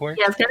Croc Cork.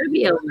 Yeah, it's gotta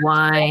be a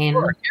wine.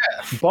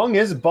 Bung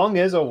is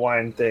a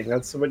wine thing.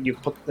 That's what you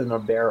put in a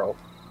barrel.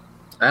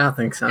 I don't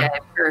think so. Okay,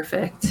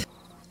 perfect.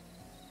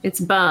 It's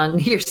Bung.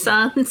 Your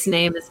son's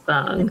name is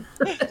Bung.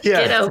 Get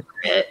Yeah, over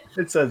it.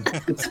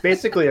 it's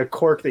basically a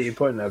cork that you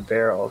put in a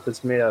barrel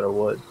that's made out of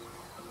wood.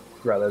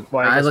 Rather,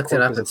 well, I guess looked it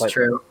cork up. is It's like-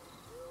 true.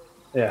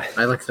 Yeah,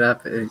 I looked it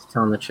up. It's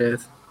telling the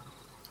truth.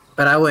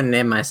 But I wouldn't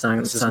name my son.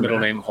 Is his middle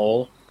name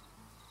Hole?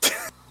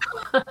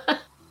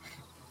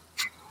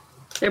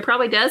 There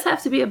probably does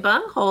have to be a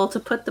bunghole to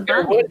put the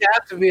There bung in. would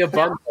have to be a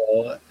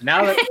bunghole.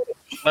 Now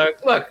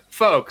that look,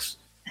 folks,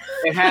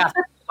 it has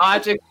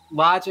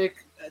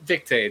logic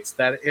dictates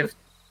that if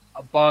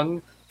a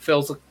bung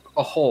fills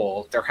a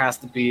hole, there has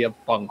to be a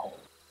bunghole.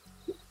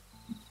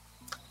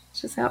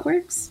 It's just how it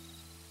works.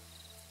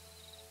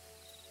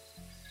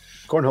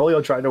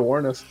 Cornholio tried to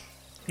warn us.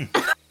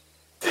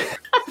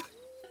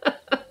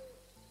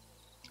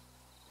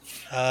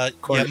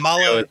 Yeah,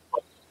 Mala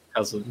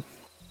Cousin.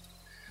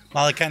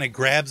 kind of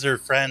grabs her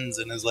friends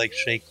and is like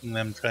shaking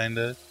them, trying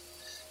to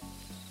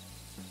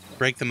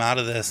break them out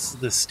of this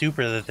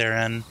stupor that they're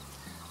in.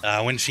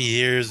 When she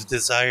hears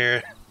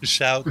Desire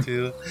shout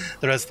to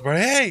the rest of the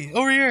party, "Hey,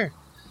 over here!"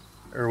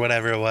 or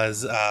whatever it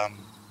was. I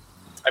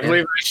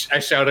believe I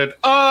shouted,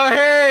 "Oh,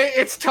 hey,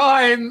 it's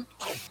time!"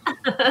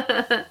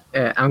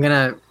 Yeah, I'm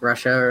gonna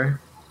rush over.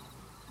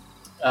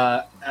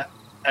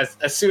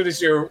 As soon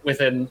as you're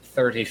within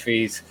 30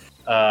 feet,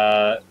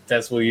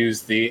 Des will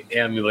use the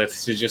amulet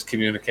to just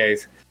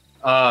communicate.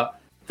 They're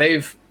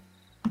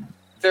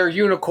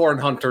unicorn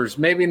hunters.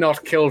 Maybe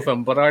not kill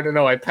them, but I don't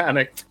know. I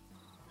panicked.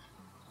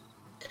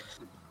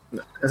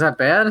 Is that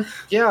bad?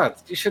 Yeah,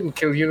 you shouldn't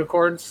kill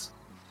unicorns.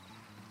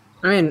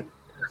 I mean,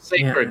 They're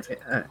sacred.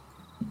 Yeah,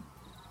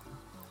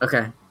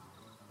 okay.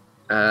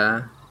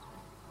 Yeah,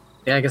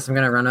 I guess I'm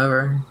gonna run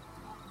over.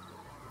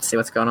 See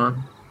what's going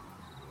on.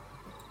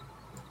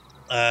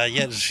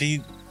 Yeah,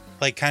 she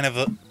like kind of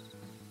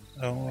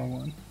wrong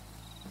one.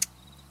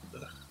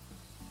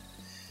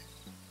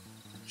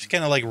 She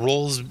kind of like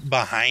rolls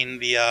behind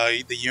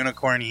the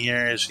unicorn here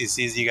as she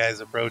sees you guys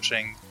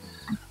approaching.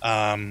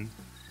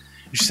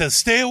 She says,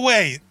 "Stay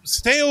away!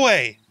 Stay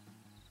away!"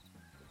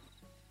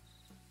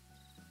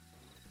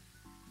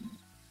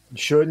 You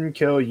shouldn't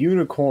kill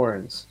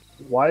unicorns.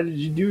 Why did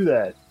you do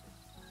that?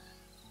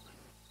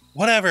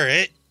 Whatever.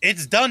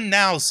 It's done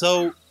now.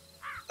 So,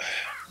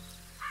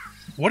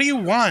 what do you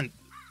want?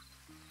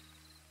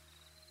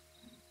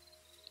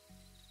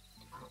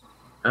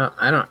 Oh,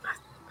 I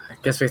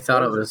guess we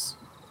thought it was.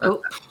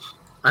 Oh.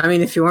 I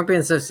mean, if you weren't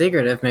being so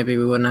secretive, maybe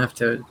we wouldn't have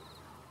to.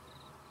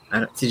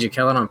 Did you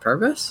kill it on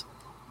purpose?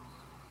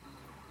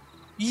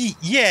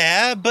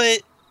 Yeah, but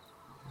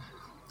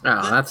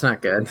Oh, that's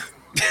not good.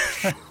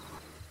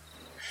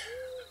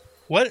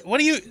 what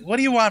do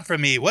you want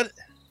from me? What?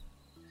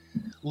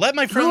 Let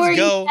my Who friends are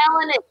go. you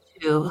selling it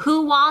to?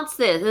 Who wants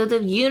this? Are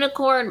the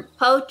unicorn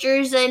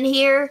poachers in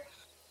here?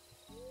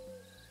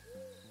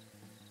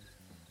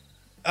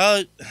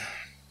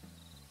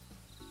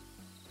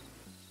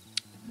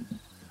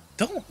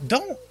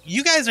 Don't.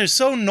 You guys are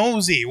so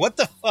nosy. What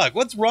the fuck?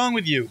 What's wrong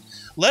with you?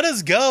 Let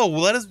us go.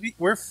 Let us be.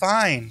 We're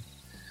fine.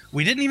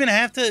 We didn't even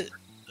have to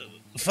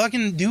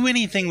fucking do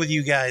anything with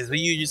you guys, but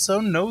you're so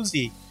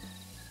nosy.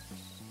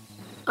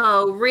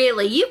 Oh,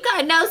 really? You've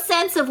got no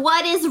sense of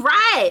what is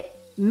right,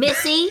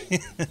 Missy.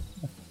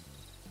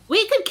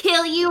 We could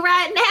kill you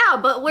right now,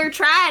 but we're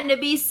trying to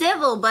be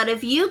civil. But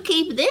if you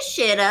keep this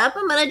shit up,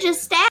 I'm gonna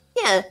just stab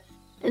you.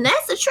 And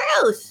that's the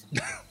truth.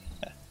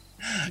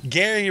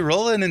 Gary,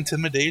 roll an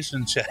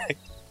intimidation check.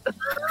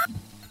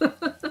 All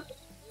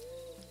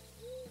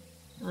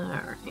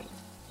right.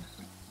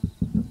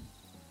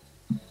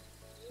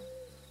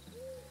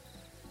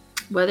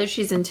 Whether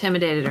she's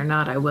intimidated or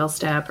not, I will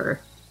stab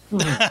her.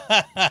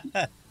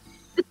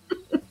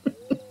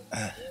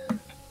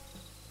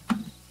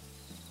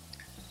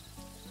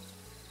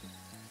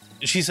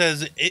 She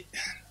says,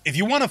 "If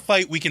you want to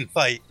fight, we can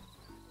fight.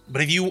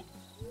 But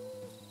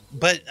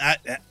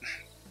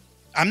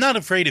I'm not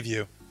afraid of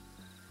you."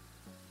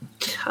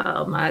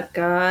 Oh my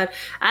god.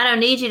 I don't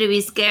need you to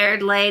be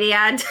scared, lady.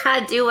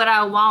 I do what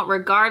I want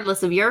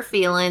regardless of your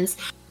feelings.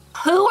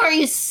 Who are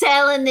you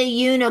selling the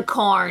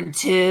unicorn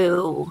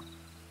to?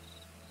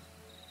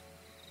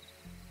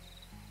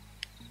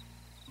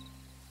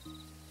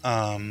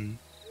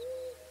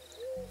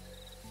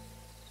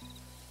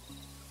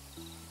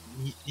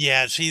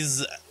 Yeah,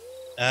 she's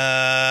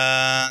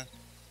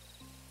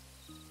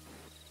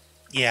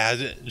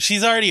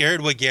she's already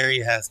heard what Gary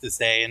has to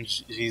say, and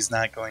she's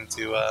not going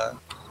to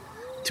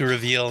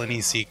reveal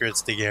any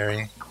secrets to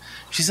Gary.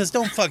 She says,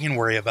 "Don't fucking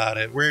worry about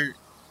it. We're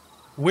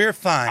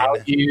fine."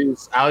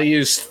 I'll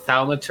use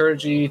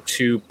thaumaturgy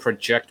to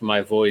project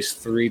my voice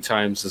 3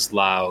 times as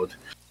loud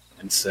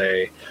and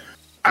say,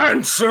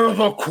 "Answer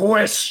the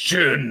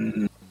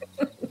question."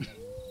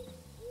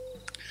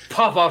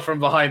 Pop out from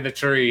behind the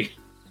tree.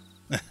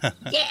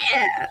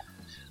 Yeah.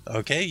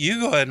 Okay,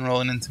 you go ahead and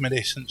roll an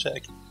intimidation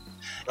check.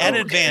 At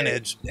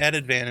advantage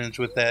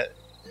with that.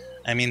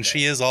 I mean,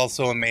 she is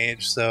also a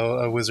mage, so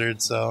a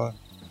wizard, so.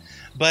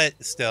 But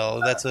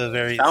still, that's a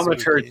very.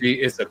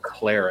 Thaumaturgy is a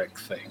cleric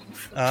thing.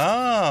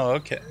 Oh,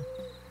 okay.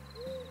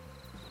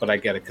 but I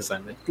get it because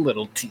I'm a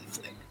little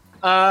tiefling.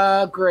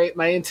 Great.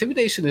 My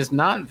intimidation is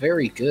not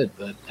very good,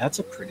 but that's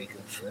a pretty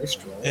good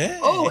first roll. Hey.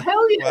 Oh,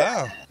 hell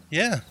yeah!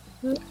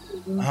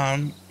 Wow.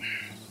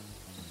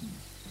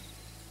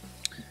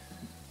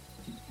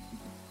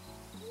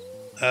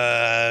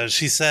 Yeah.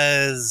 She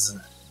says,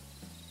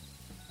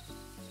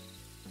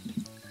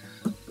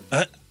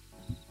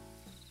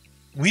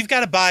 we've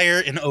got a buyer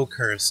in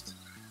Oakhurst.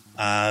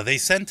 They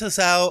sent us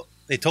out.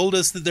 They told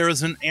us that there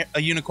was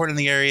a unicorn in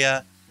the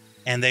area,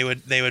 and they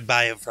would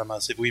buy it from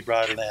us if we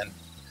brought it in.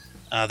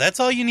 That's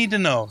all you need to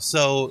know.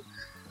 So,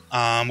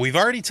 we've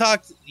already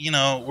talked.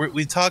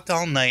 We talked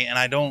all night, and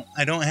I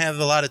don't have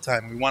a lot of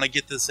time. We want to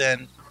get this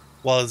in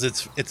while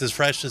it's as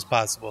fresh as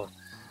possible.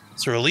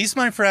 So release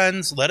my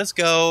friends. Let us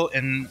go,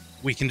 and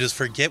we can just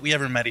forget we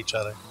ever met each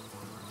other.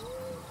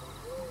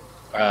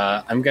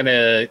 I'm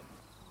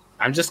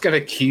just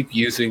gonna keep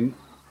using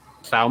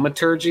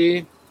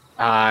thaumaturgy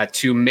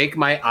to make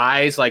my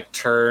eyes like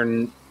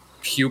turn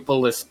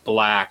pupilless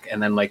black,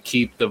 and then like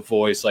keep the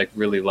voice like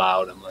really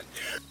loud. I'm like,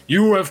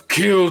 "You have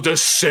killed a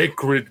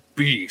sacred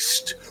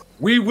beast.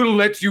 We will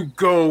let you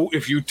go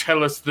if you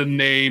tell us the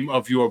name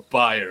of your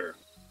buyer,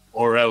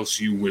 or else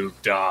you will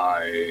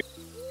die."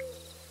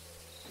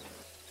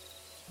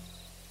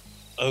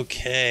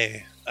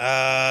 Okay.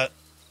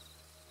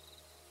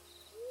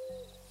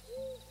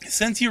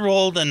 Since you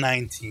rolled a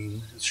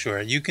 19,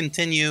 sure, you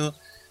continue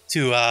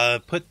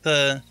to put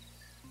the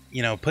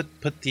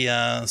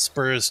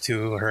spurs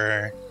to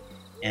her,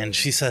 and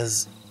she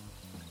says,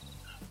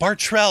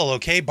 "Bartrell,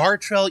 okay,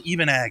 Bartrell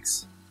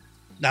Ebenax.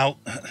 Now,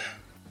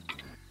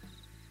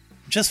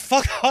 just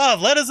fuck off.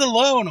 Let us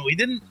alone. We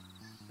didn't.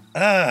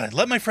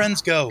 Let my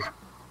friends go."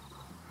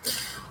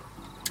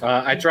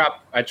 I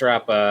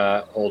drop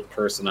a old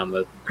person on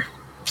the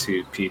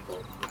two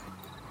people.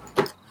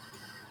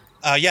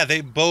 Yeah,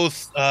 they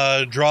both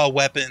draw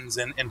weapons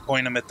and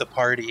point them at the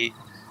party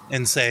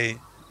and say,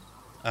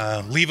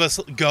 "Leave us,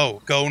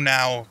 go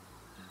now,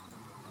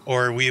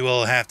 or we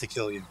will have to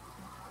kill you."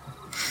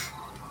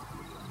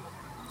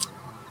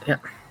 Yeah.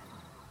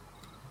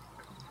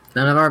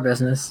 None of our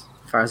business,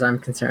 as far as I'm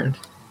concerned.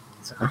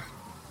 So,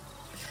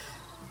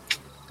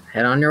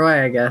 head on your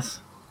way, I guess.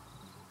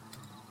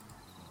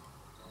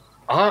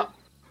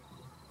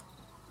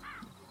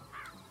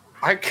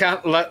 I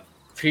can't let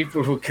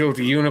people who killed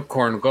the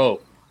unicorn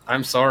go.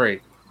 I'm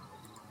sorry.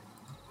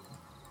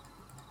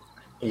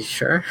 You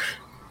sure?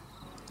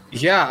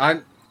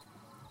 Yeah,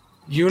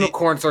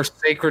 unicorns are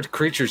sacred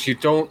creatures. You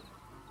don't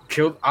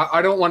kill.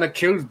 I don't want to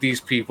kill these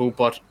people,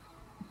 but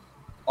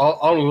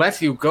I'll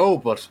let you go.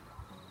 But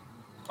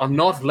I'm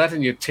not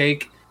letting you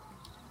take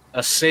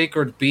a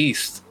sacred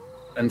beast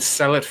and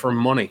sell it for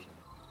money.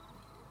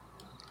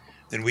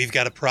 Then we've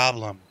got a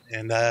problem.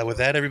 And with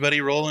that,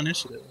 everybody roll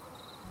initiative.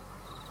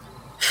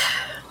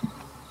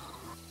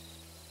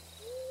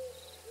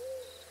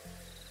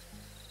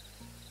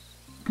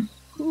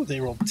 Ooh,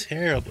 they rolled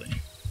terribly.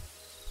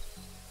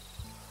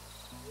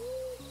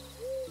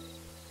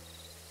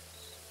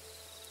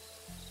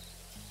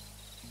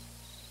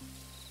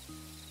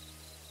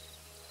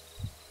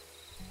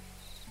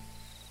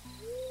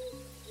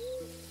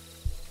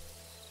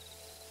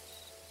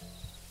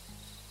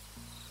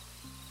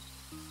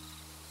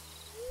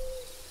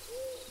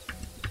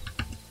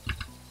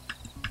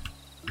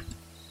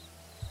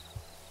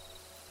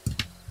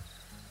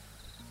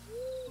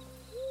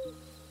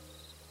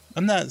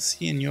 I'm not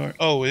seeing your...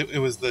 Oh, it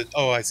was the...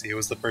 Oh, I see. It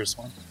was the first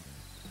one.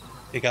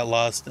 It got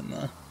lost in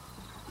the...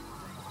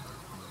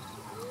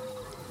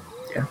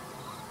 Yeah.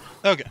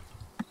 Okay.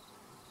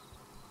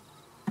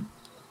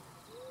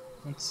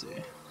 Let's see.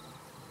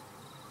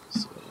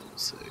 So,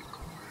 say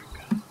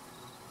Korg.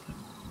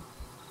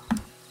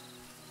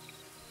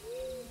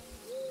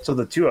 So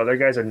the two other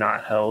guys are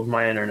not held.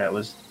 My internet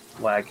was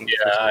lagging.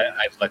 Yeah,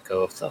 I let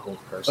go of the whole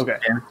person. Okay.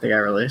 Yeah, they got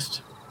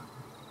released.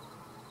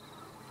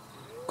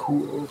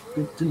 Cool.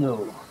 Good to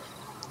know.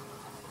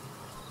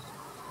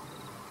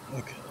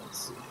 Okay,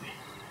 let's see.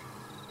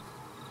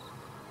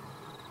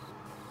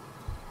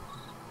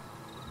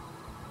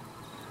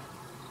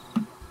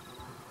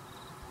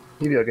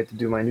 Maybe I'll get to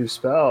do my new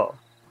spell.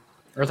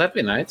 Or that'd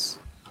be nice.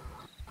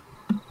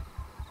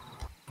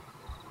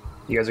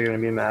 You guys are going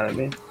to be mad at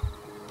me?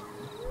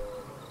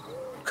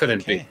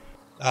 Couldn't Okay.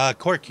 be.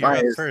 Cork, you're Why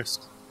up is-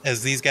 first.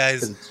 As these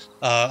guys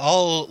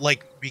all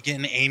like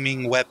begin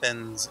aiming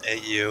weapons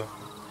at you.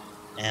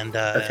 And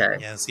Okay.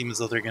 yeah, it seems as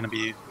though they're going to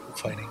be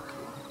fighting.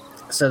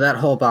 So that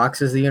whole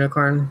box is the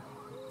unicorn?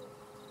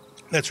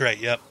 That's right,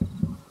 yep.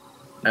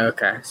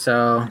 Okay,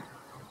 so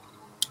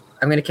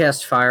I'm going to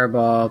cast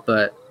Fireball,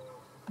 but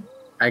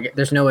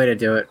there's no way to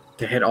do it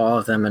to hit all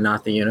of them and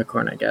not the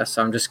unicorn, I guess.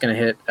 So I'm just going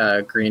to hit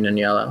green and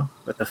yellow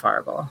with the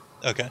Fireball.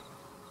 Okay.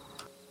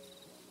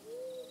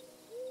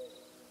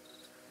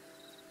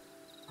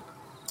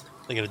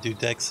 They got to do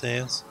dex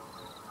saves.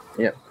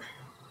 Yep.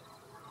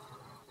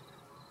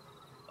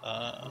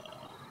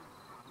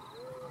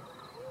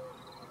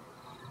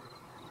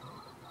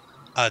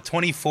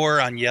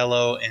 24 on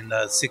yellow and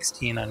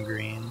 16 on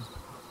green.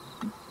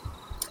 So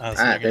Alright,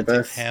 they're they gonna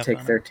both half take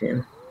on it.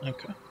 13.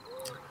 Okay.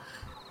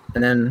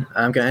 And then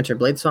I'm going to enter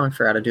Blade Song,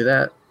 for how to do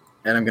that.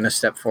 And I'm going to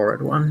step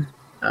forward one.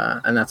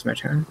 And that's my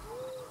turn.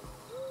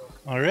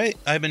 All right,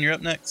 Ivan, you're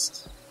up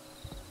next.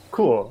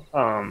 Cool.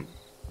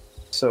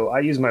 So I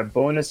use my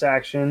bonus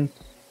action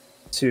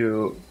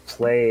to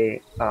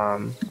play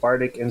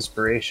Bardic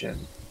Inspiration,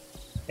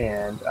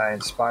 and I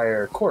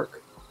inspire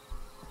Cork.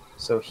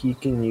 So he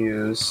can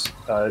use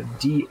a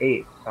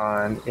D8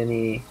 on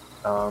any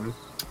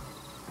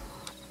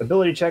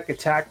ability check,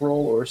 attack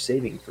roll, or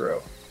saving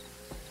throw.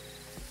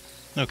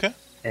 Okay.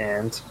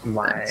 And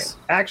my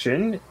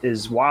action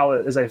is,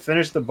 as I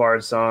finish the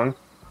Bard song,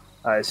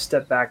 I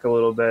step back a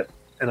little bit,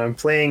 and I'm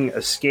playing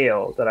a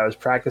scale that I was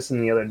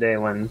practicing the other day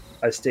when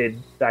I stayed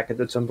back at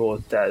the temple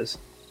with Dez.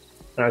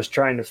 And I was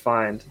trying to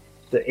find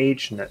the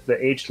H note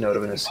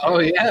of an scale. Oh,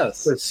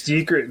 yes. The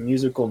secret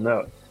musical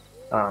note.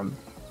 And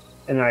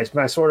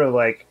my sort of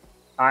like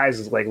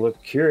eyes like look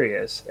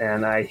curious,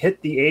 and I hit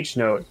the H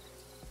note,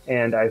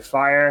 and I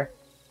fire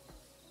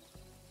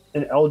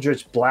an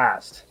Eldritch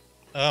Blast.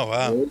 Oh,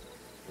 wow.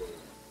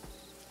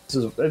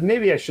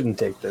 Maybe I shouldn't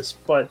take this,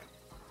 but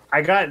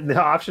I got the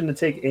option to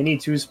take any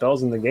 2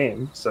 spells in the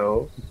game,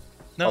 so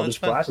Eldritch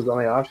Blast is the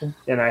only option.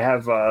 And I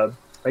have I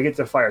get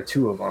to fire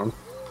 2 of them,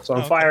 so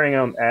I'm firing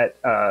them at.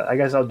 I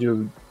guess I'll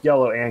do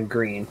yellow and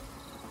green.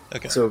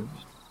 Okay. So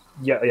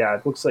yeah,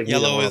 it looks like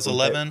yellow is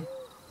 11.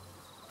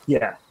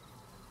 Yeah.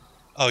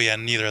 Oh yeah,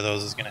 neither of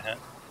those is gonna hit.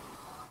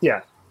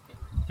 Yeah.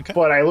 Okay.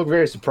 But I look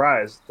very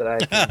surprised that I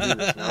can do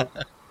this now.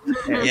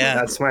 And Yeah.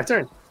 that's my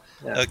turn.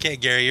 Yeah. Okay,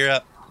 Gary, you're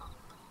up.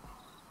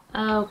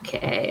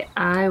 Okay,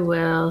 I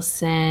will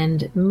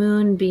send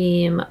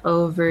Moonbeam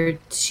over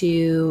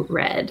to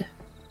Red.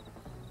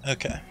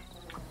 Okay.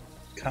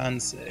 Con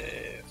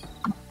save.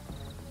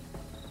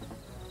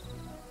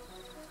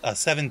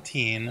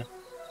 17.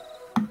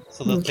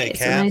 So they'll take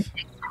half.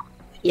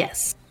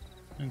 Yes.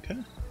 Okay.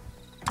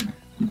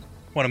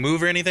 Want to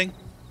move or anything?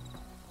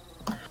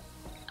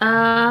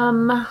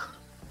 No.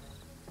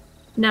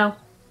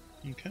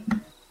 Okay.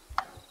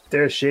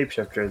 They're a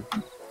shapeshifter.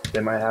 They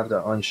might have to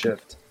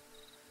unshift.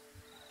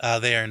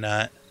 They are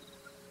not.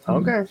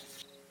 Okay.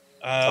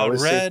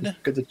 Red.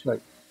 Good to check.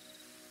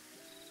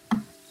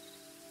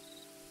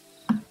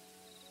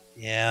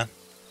 Yeah.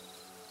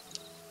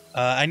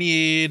 I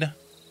need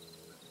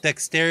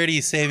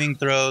dexterity saving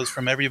throws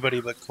from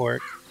everybody but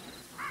Cork.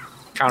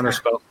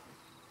 Counterspell.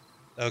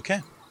 Okay.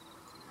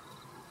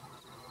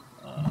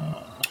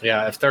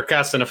 Yeah, if they're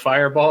casting a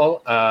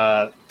fireball,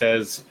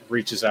 Dez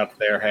reaches out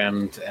their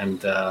hand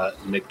and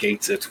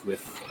negates it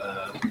with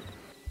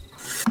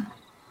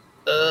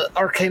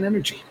arcane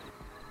energy.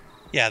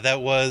 Yeah,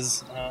 that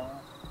was...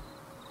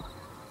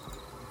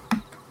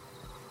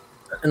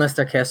 Unless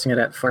they're casting it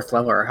at 4th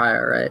level or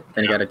higher, right?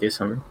 Then you got to do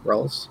some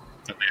rolls.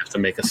 And they have to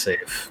make a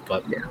save,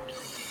 but yeah.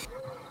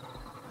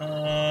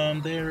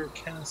 They're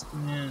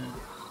casting it...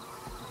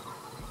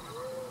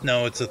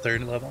 No, it's a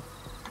 3rd level.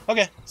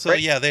 Okay, so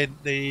yeah, they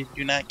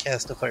do not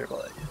cast a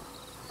fireball at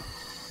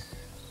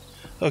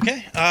you.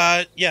 Okay,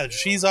 yeah,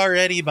 she's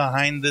already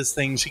behind this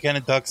thing. She kind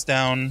of ducks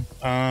down,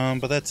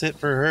 but that's it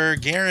for her.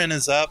 Garen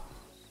is up.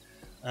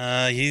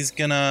 He's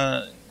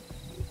gonna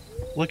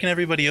looking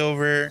everybody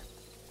over.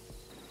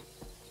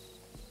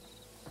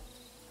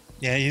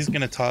 Yeah, he's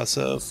gonna toss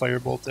a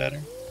firebolt at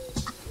her.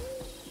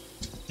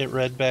 Get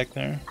Red back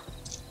there.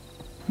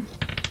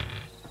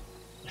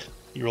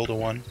 He rolled a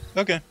 1.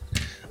 Okay.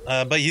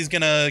 But he's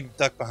gonna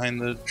duck behind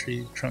the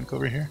tree trunk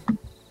over here.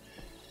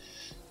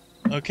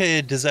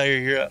 Okay, Desire,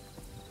 you're up.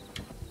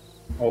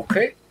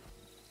 okay.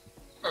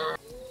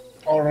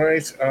 All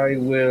right, I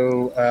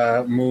will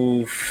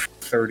move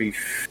 30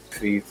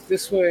 feet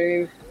this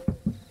way,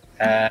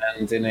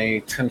 and in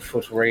a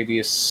 10-foot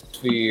radius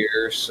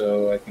sphere,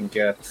 so I can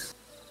get.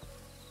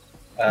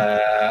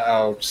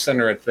 I'll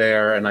center it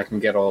there, and I can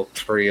get all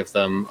 3 of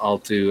them. I'll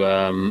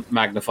do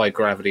magnified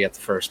gravity at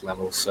the 1st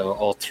level, so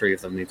all 3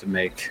 of them need to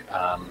make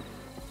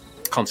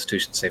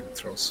Constitution saving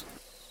throws.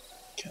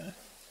 Okay.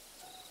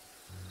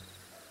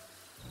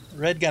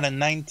 Red got a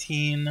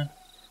 19.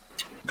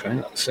 Okay,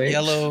 that saves.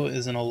 Yellow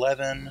is an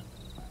 11.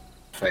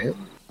 Fail.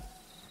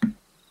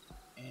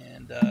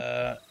 And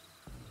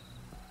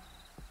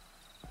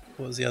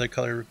what was the other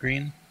color?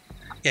 Green?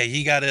 Yeah,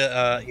 he got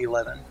a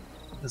 11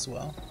 as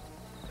well.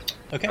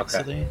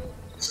 Okay.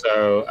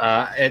 So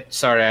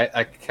sorry,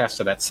 I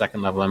cast it at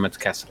 2nd level. I meant to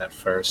cast it at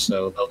 1st,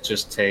 so they'll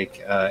just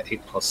take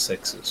 8 plus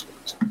 6 is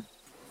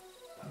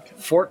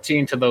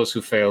 14 to those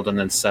who failed, and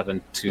then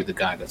 7 to the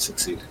guy that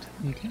succeeded.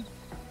 Okay.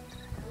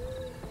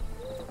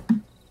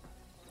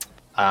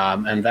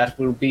 And that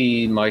will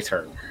be my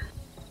turn.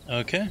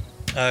 Okay.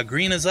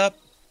 Green is up.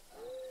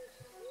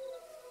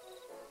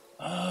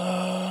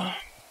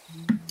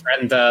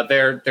 And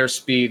their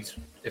speed,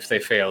 if they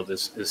failed,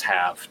 is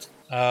halved.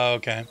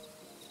 Okay.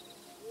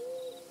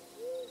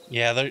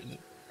 Yeah,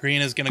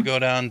 Green is going to go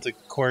down to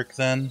Cork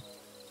then.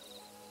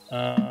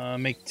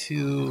 Make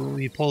 2.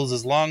 He pulls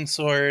his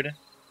longsword.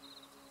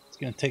 He's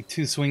going to take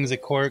 2 swings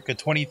at Cork, a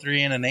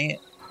 23 and an 8.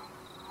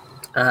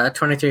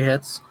 23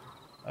 hits.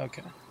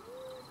 Okay.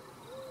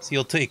 So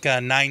you'll take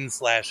 9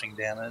 slashing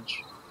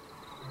damage.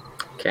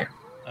 Okay.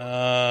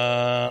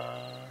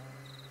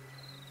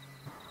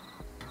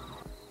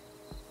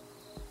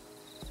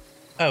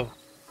 Oh.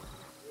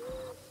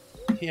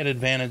 He had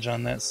advantage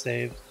on that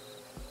save.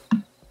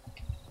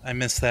 I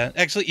missed that.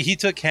 Actually, he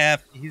took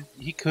half.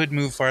 He could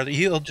move farther.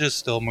 He'll just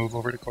still move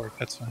over to Cork.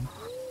 That's fine.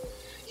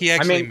 He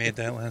actually made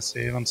that last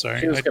save. I'm sorry.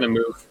 If he was going to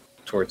move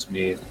towards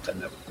me, then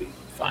that would be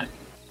fine.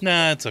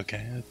 Nah, it's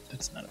okay.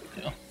 It's not a big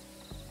deal.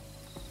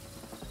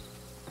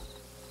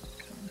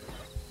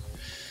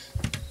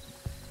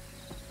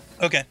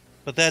 Okay,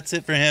 but that's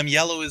it for him.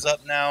 Yellow is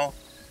up now.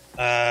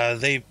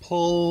 They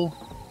pull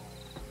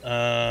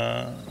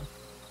a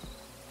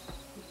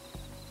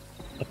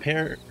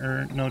pair,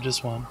 or no,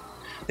 just one.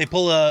 They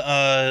pull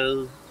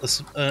a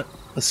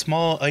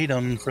small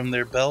item from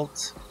their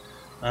belt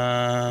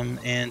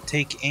and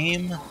take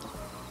aim.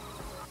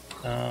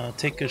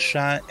 Take a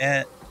shot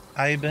at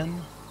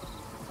Ivan.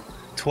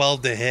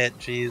 12 to hit.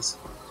 Jeez.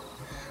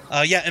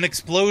 Yeah, an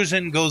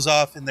explosion goes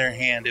off in their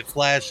hand. It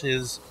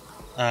flashes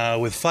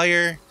with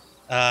fire.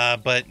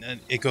 But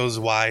it goes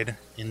wide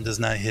and does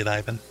not hit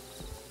Ivan.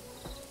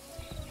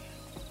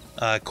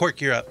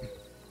 Cork, you're up.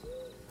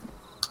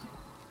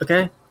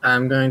 Okay,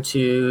 I'm going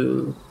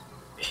to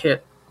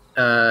hit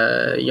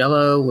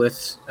yellow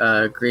with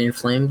green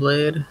flame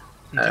blade.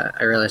 Okay.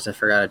 I realized I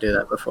forgot to do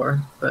that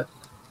before, but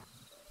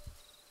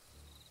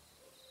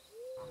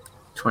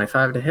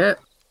 25 to hit.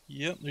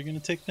 Yep, they're gonna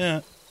take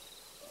that.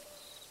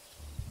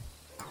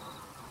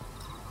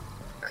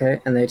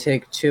 Okay, and they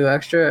take 2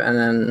 extra, and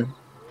then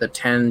the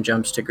 10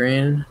 jumps to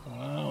green.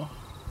 Wow.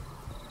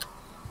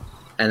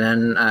 And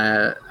then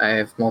I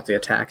have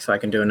multi-attack, so I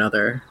can do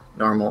another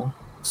normal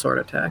sword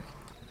attack.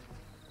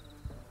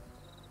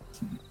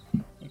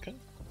 Okay.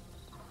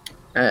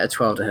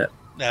 12 to hit.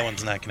 That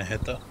one's not gonna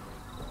hit though.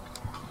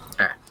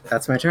 Alright,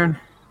 that's my turn.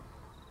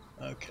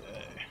 Okay.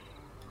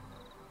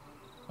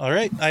 All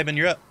right, Ivan,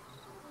 you're up.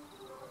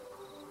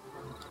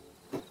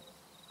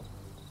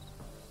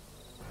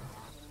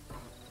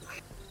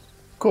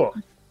 Cool.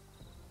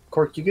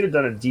 Cork, you could have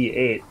done a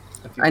D8.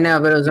 I know,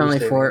 but it was you only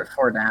saved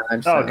 4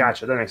 damage. Oh, so-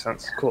 gotcha. That makes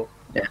sense. Cool.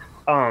 Yeah.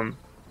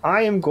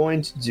 I am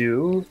going to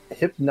do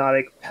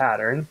Hypnotic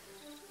Pattern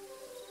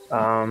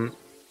to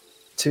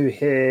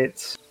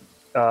hit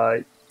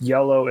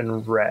yellow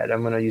and red.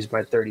 I'm going to use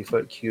my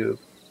 30-foot cube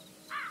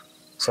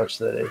such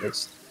that it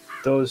hits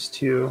those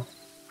two.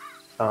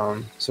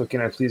 So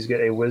can I please get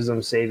a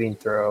wisdom saving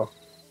throw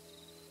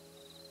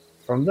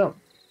from them?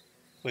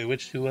 Wait,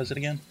 which two was it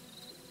again?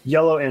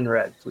 Yellow and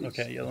red, please.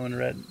 Okay, yellow and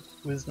red.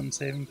 Wisdom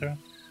saving throw.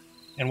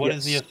 And what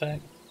is the Yes.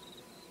 effect?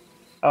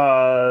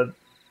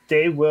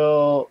 They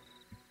will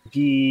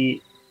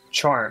be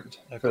charmed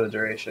Okay. for the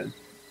duration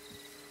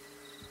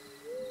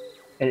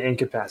and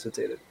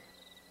incapacitated.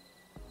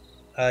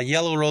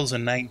 Yellow rolls a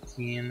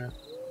 19.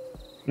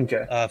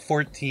 Okay.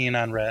 14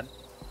 on red.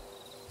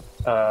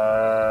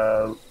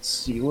 Let's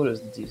see, what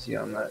is the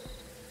DC on that?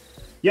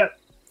 Yep,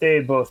 they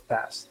both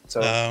passed,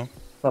 so Oh,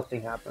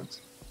 nothing happens.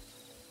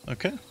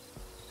 okay.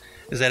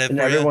 Is that it And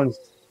for you? everyone's.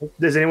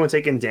 Does anyone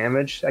taking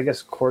damage? I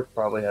guess Cork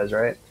probably has,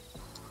 right?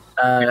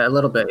 A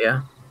little bit,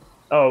 yeah.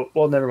 Oh,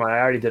 well, never mind. I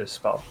already did a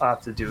spell. I'll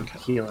have to do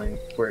healing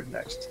word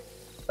next.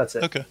 That's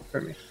it Okay.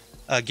 for me.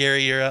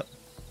 Gary, you're up.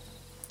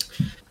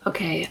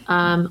 Okay.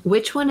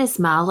 Which one is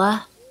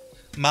Mala?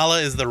 Mala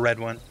is the red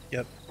one.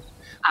 Yep.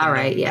 All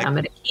right. Yeah, I'm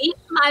gonna keep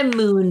my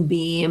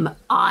moonbeam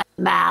on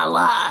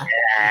Mala.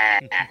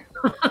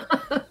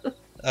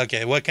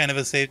 Okay, what kind of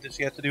a save did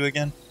she have to do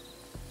again?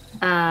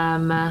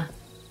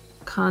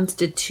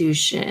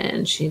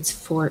 Constitution. She's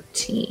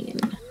 14.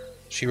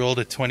 She rolled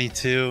a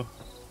 22.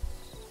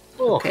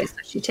 Okay, so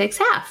she takes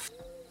half.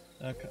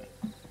 Okay.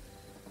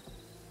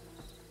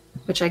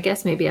 Which I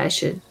guess maybe I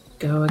should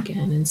go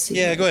again and see.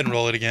 Yeah, go ahead and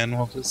roll it again.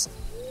 We'll just.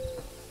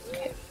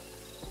 Okay.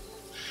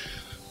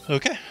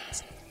 Okay.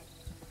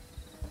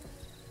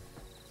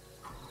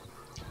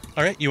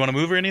 All right, you want to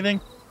move or anything?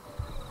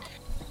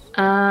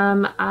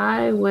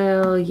 I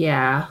will.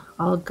 Yeah,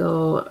 I'll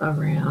go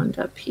around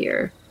up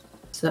here.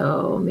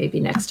 So maybe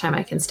next time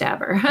I can stab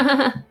her.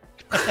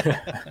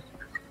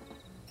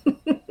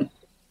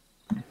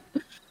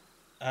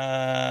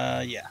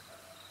 Yeah.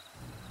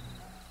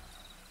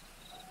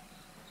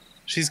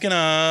 She's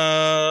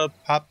gonna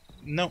pop.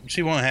 No,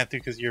 she won't have to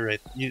because you're right.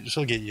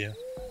 She'll get you.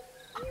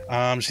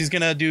 She's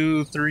gonna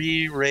do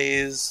 3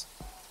 rays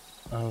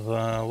of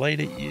light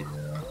at you.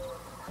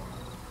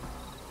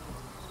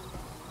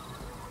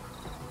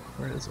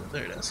 Where is it?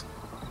 There it is.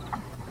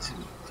 2,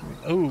 3.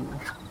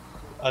 Oh,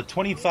 a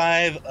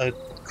 25, a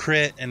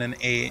crit, and an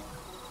 8.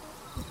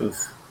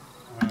 Oof.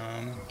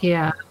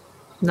 Yeah,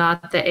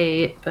 not the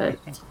 8, but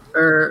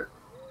Or,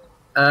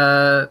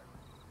 can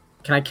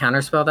I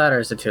counterspell that, or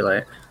is it too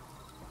late?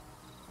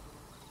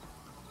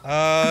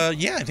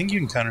 Yeah, I think you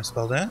can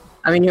counterspell that.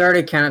 I mean, you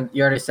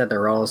already said the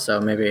roll, so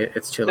maybe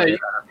it's too No, late.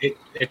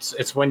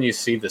 it's when you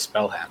see the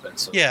spell happen.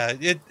 So Yeah,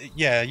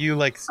 you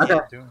like see Okay.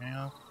 it doing, you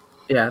know?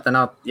 Yeah, then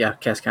I'll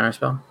cast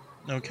counterspell.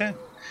 Okay.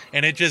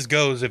 And it just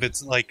goes if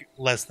it's like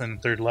less than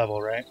 3rd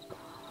level, right?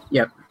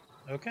 Yep.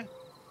 Okay.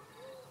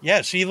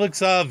 Yeah, she looks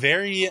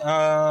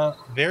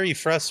very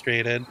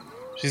frustrated.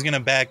 She's gonna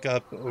back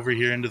up over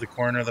here into the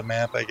corner of the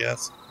map, I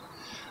guess.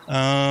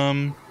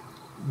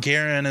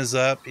 Garen is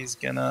up. He's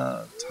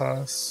gonna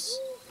toss.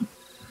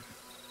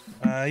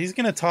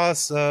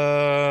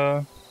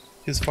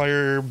 His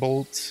fire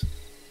bolt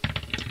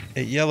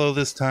at yellow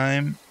this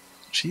time.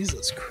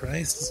 Jesus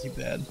Christ, is he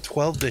bad?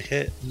 12 to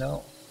hit.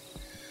 No.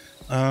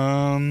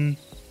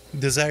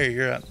 Desire,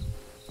 you're up.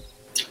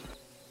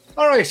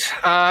 All right.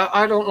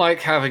 I don't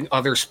like having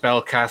other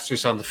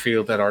spellcasters on the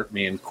field that aren't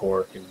me and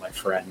Cork and my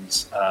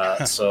friends.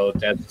 So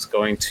Dead's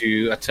going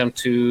to attempt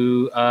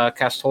to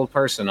cast Hold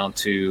Person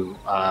onto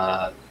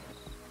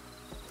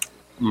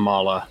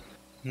Mala.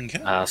 Okay.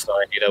 So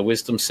I need a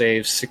Wisdom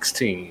save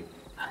 16.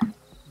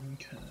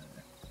 Okay.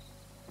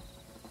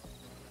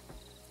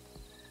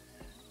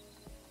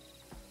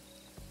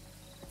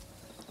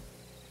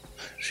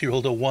 She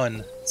rolled a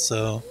 1,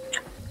 so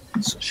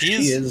she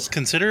is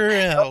consider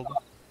her held.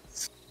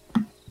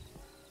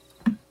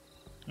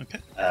 Okay.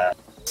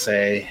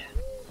 Say,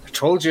 I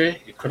told you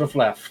could have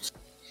left.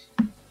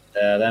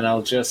 Then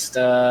I'll just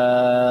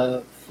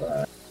let's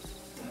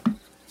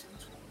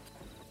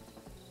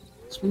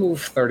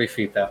move 30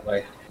 feet that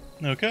way.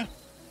 Okay.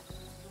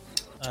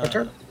 My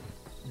turn.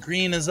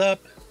 Green is up.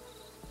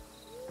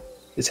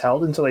 Is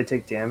held until they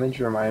take damage,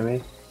 remind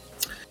me.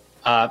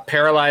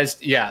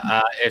 Paralyzed,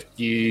 yeah. If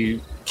you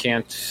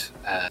can't...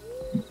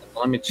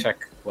 let me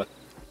check what...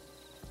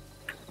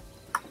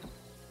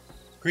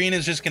 Green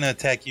is just going to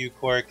attack you,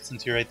 Quark,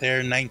 since you're right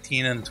there.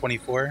 19 and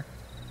 24.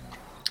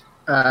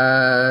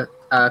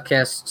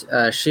 Cast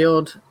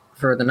shield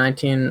for the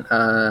 19.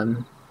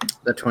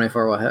 The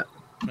 24 will hit.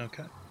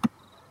 Okay.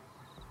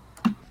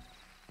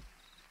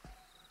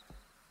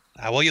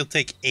 Well, you'll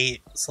take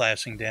 8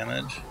 slashing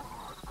damage.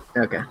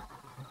 Okay.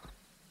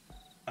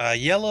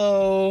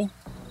 Yellow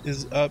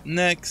is up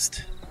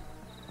next.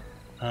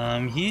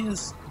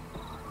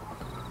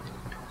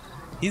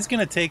 He's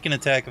gonna take an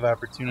attack of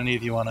opportunity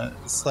if you want to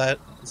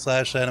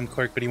slash at him,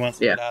 Cork, but he wants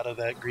to get out of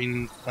that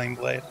green flame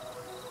blade.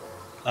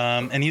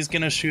 And he's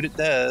gonna shoot at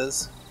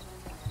Dez.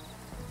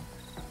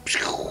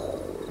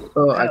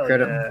 Oh, I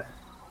crit him.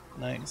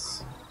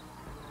 Nice.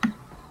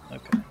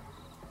 Okay.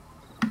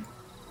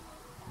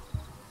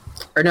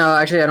 Or no,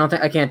 actually,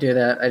 I can't do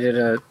that. I did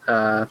a.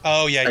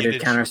 Oh yeah, I did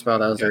counterspell.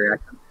 That was a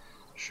reaction.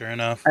 Sure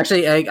enough.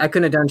 Actually, I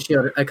couldn't have done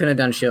shield. I couldn't have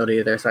done shield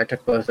either, so I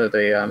took both of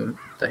the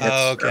hits.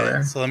 Oh, okay.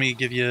 Earlier. So let me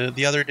give you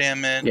the other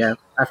damage. Yeah,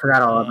 I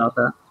forgot all about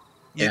that.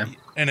 Yeah.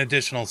 An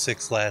additional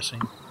 6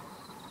 slashing.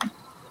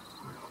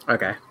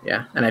 Okay,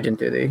 yeah, and I didn't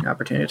do the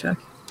opportunity attack.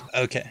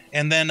 Okay,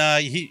 and then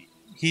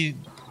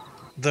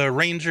the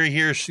ranger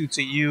here shoots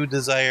at you.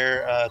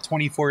 Desire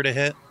 24 to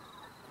hit.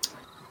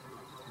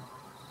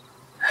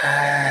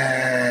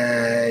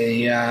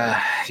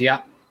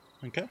 Yeah.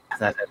 Okay.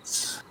 That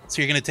hits.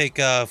 So you're going to take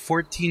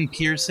 14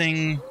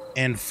 piercing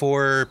and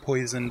 4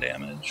 poison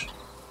damage.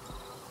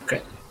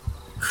 Okay.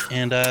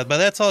 And but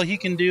that's all he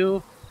can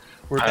do.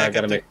 We're back. I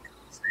gotta make a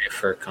save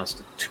for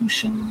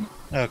Constitution.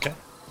 Okay.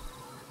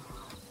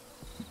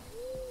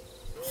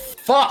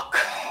 Fuck.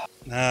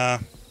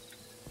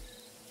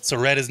 So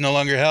red is no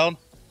longer held.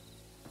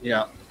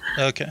 Yeah.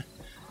 Okay.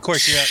 Cork,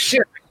 you're up.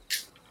 Shit.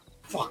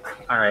 Fuck.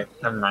 All right.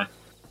 Never mind.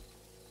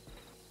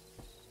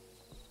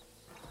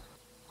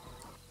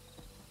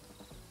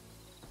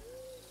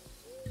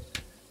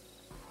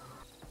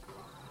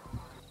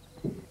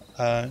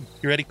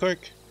 You ready, Cork?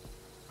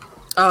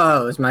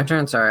 Oh, it's my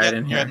turn. Sorry, Yep, I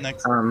didn't hear. you're up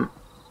next.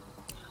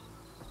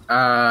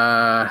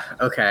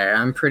 Okay,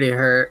 I'm pretty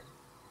hurt.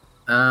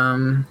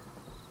 I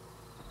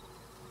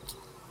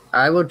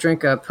will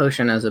drink a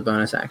potion as a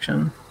bonus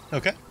action.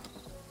 Okay.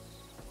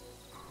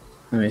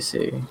 Let me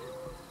see.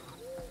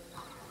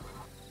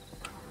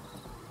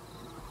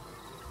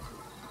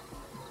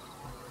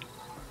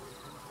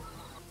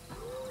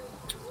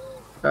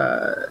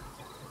 Uh,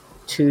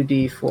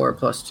 2d4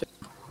 plus 2.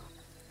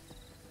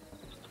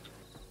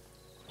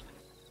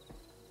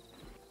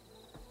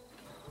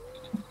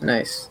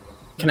 Nice.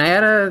 Can I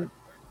add a...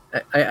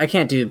 I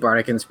can't do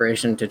Bardic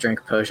Inspiration to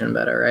drink potion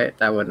better, right?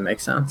 That wouldn't make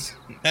sense.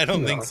 I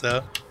don't think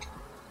so.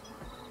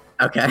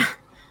 Okay.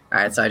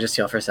 Alright, so I just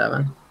heal for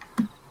 7.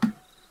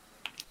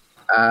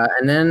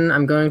 And then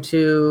I'm going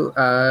to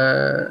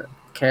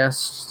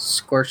cast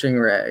Scorching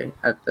Ray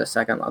at the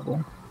 2nd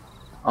level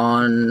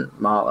on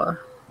Mala.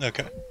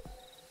 Okay.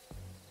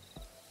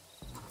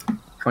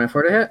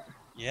 24 to hit?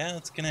 Yeah,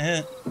 it's going to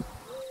hit.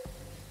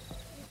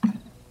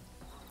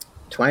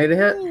 20 to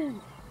hit?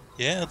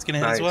 Yeah, it's going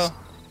to hit as well.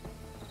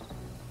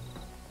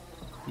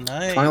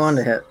 Nice. 21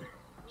 to hit.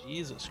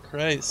 Jesus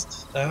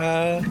Christ.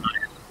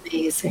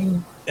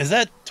 Amazing. Is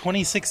that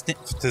 26?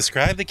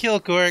 Describe the kill,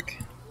 Cork.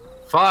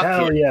 Fuck.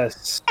 Hell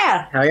yes.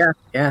 Yeah. Hell yeah.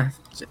 Yeah.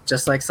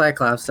 Just like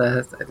Cyclops.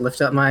 I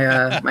lift up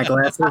my my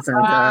glasses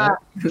and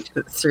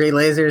 3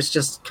 lasers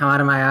just come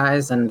out of my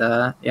eyes and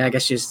yeah, I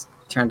guess she's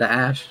turned to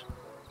ash.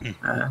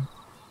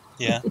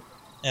 Yeah,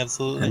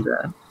 absolutely.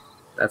 And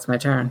that's my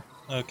turn.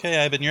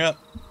 Okay, Ivan, you're up.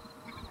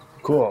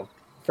 Cool.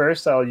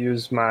 First, I'll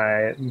use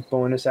my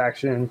bonus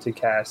action to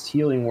cast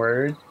Healing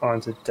Word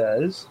onto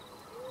Dez.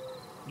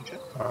 Okay.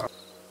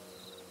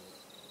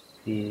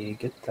 You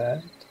get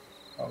that.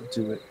 I'll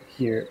do it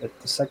here at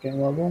the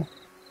second level.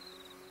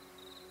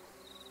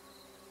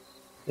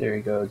 There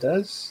you go,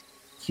 Dez.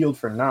 Healed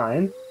for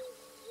 9.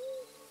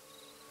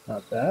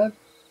 Not bad.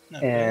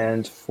 Not bad.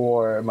 And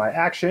for my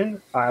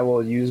action, I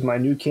will use my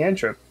new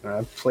cantrip,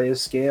 play a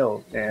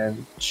scale,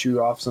 and shoot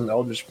off some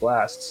Eldritch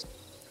Blasts.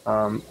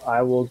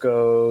 I will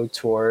go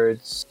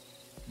towards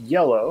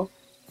yellow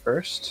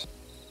first.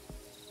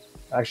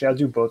 Actually, I'll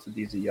do both of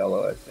these at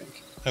yellow, I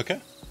think.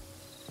 Okay.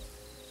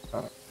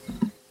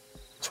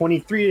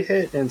 23 to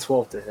hit and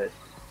 12 to hit.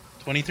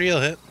 23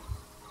 will hit.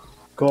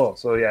 Cool.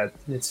 So yeah,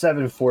 it's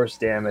 7 force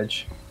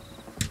damage.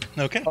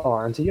 Okay.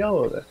 On to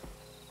yellow then.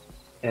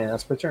 And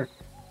that's my turn.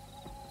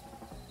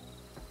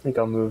 I think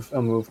I'll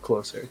move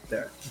closer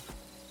there.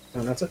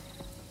 And that's it.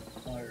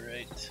 All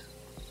right.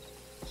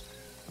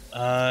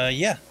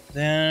 Yeah.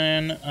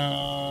 Then,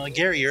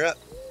 Gary, you're up.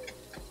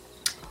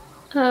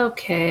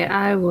 Okay,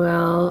 I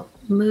will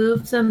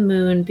move the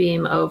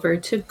moonbeam over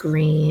to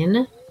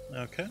green.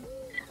 Okay.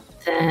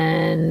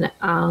 Then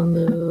I'll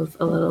move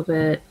a little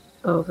bit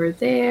over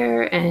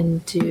there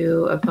and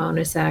do a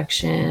bonus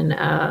action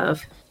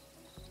of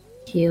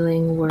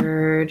Healing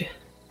Word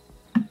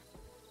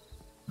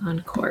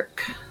on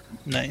Cork.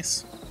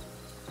 Nice.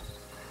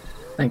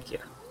 Thank you.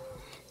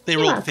 They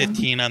You're rolled welcome.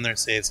 15 on their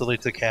save, so they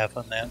took half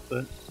on that,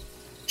 but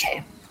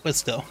Okay.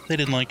 still, they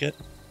didn't like it.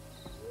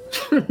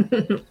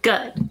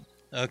 Good.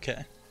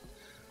 Okay.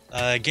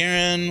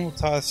 Garen will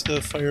toss the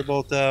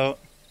firebolt out.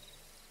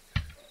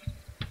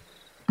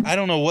 I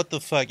don't know what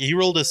the fuck. He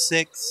rolled a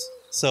 6,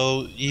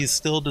 so he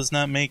still does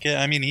not make it.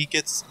 I mean, he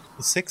gets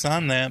a 6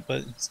 on that,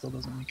 but it still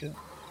doesn't make it.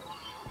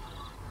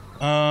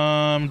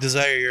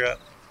 Desire, you're up.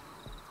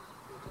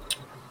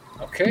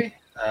 Okay.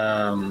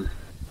 I'll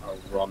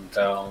run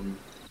down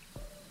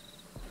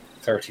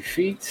 30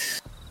 feet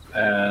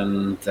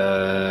and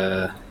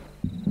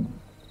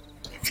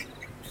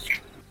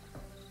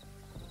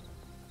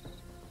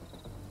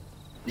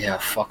yeah,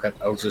 fuck it.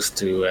 I'll just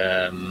do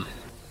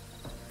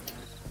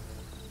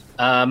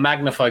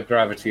magnified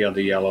gravity on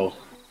the yellow.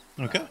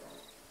 Okay.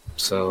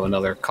 So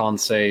another con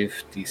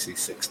save, DC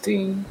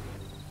 16.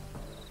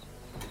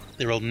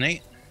 They rolled an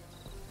 8.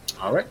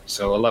 All right,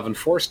 so 11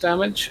 force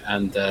damage,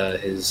 and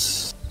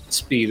his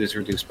speed is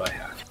reduced by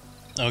half.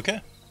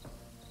 Okay.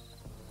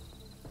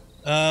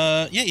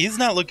 Yeah, he's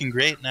not looking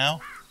great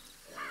now,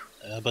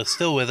 but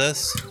still with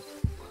us.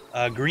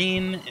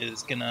 Green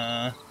is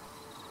gonna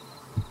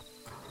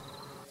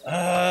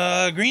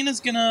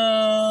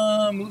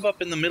move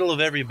up in the middle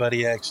of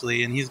everybody,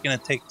 actually, and he's gonna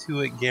take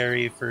 2 at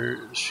Gary for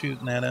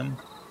shooting at him.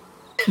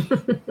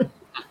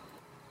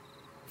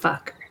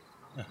 Fuck.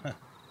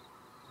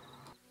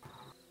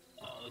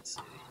 Let's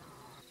see.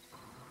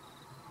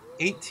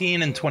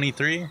 18 and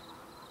 23.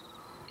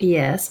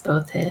 Yes,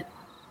 both hit.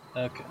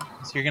 Okay,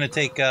 so you're gonna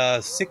take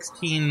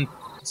 16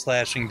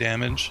 slashing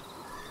damage.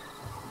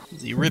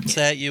 He rips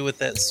at you with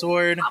that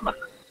sword.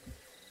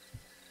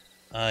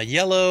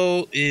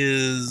 Yellow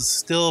is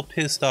still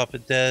pissed off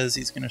at Dez.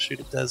 He's gonna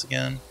shoot at Dez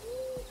again.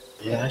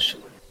 Yeah, I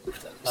should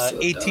move that.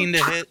 18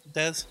 to hit,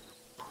 Dez.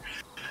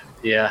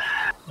 Yeah.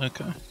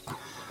 Okay.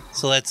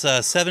 So that's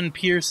 7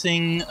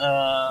 piercing,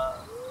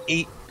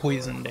 8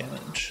 poison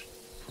damage.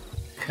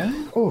 Okay.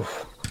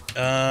 Oof.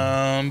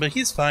 But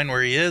he's fine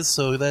where he is,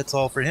 so that's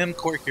all for him.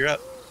 Cork, you're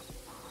up.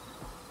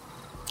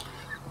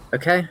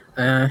 Okay.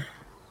 I'm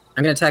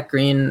gonna attack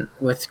green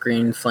with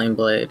green flame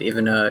blade,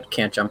 even though it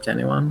can't jump to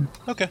anyone.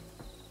 Okay.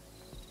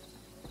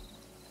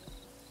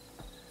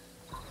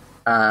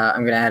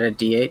 I'm gonna add a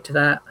D8 to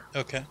that.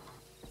 Okay.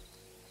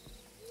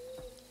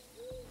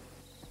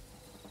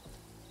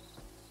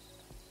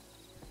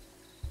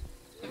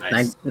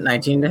 Nice.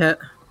 19 to hit.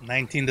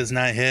 19 does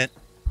not hit.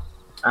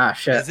 Ah,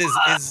 shit.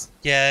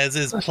 As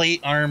his plate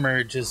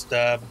armor just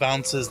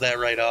bounces that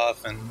right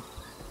off, and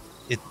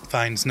it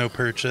finds no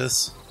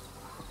purchase.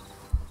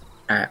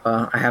 Alright,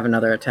 well, I have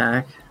another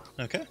attack.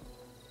 Okay.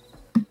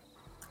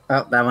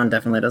 Oh, that one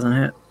definitely doesn't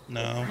hit.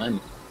 No.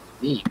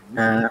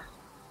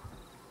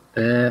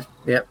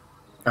 Yep.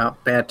 Oh,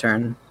 bad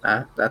turn.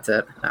 That's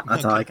it.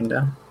 That's all I can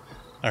do.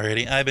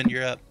 Alrighty, Ivan,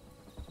 you're up.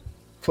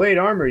 Plate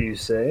armor, you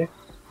say?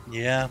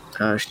 Yeah.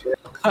 Oh, shit.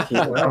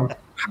 Well,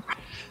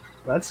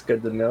 that's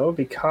good to know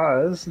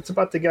because it's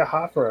about to get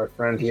hot for our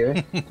friend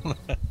here.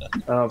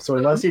 So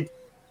unless he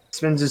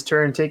spends his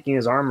turn taking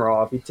his armor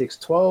off, he takes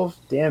 12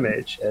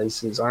 damage as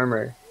his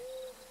armor.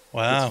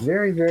 Wow. It's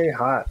very, very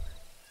hot.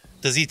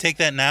 Does he take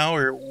that now,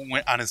 or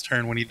on his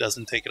turn when he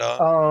doesn't take it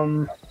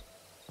off?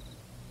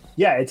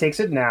 Yeah, it takes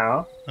it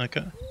now,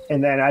 Okay.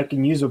 and then I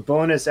can use a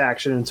bonus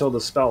action until the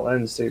spell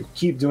ends to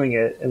keep doing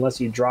it unless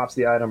he drops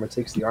the item or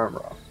takes the armor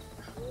off.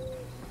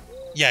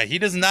 Yeah, he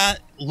does not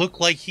look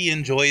like he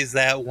enjoys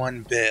that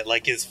one bit.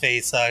 Like his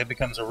face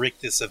becomes a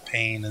rictus of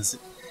pain as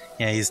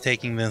he's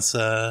taking this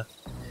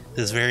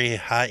this very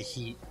hot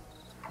heat.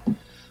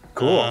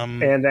 Cool.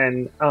 And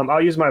then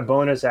I'll use my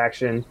bonus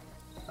action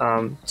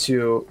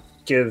to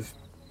give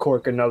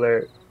cork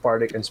another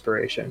bardic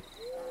inspiration.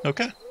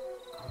 Okay.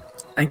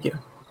 Thank you.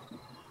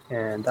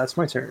 And that's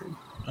my turn.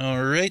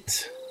 All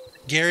right.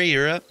 Gary,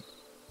 you're up.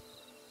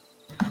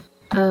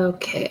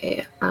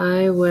 Okay,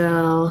 I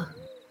will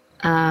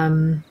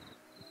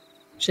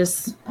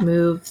just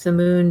move the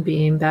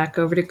moonbeam back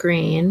over to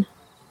green.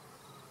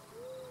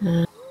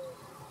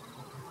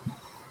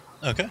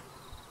 Okay.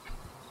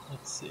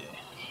 Let's see.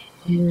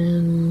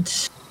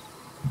 And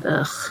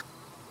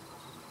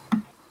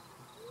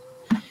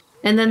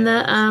and then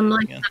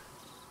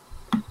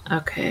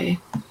okay,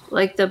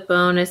 like the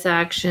bonus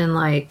action,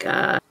 like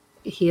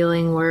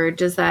healing word,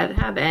 does that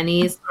have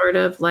any sort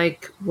of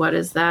like, what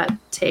does that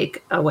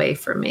take away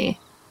from me?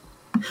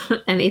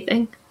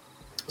 Anything?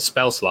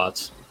 Spell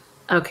slots.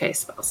 Okay,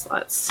 spell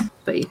slots,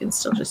 but you can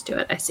still just do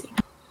it. I see.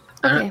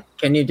 Okay,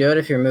 Can you do it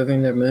if you're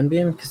moving the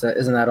moonbeam? Because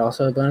isn't that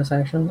also a bonus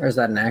action, or is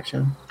that an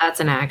action? that's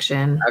an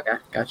action. Okay,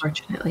 gotcha.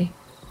 Fortunately,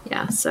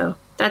 yeah. So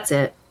that's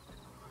it.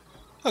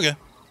 Okay.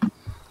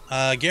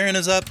 Garen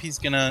is up. He's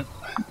gonna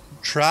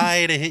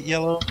try to hit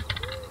yellow.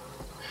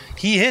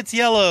 He hits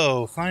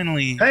yellow.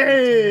 Finally.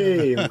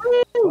 Hey!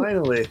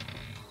 Finally.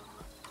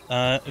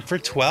 For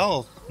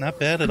 12. Not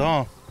bad at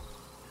all.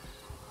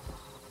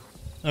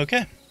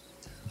 Okay.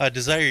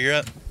 Desire, you're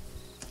up.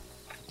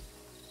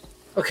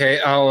 Okay,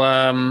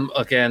 I'll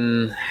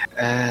again.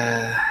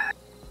 Actually,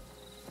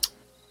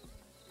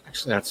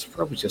 that's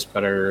probably just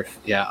better.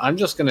 Yeah, I'm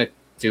just gonna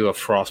do a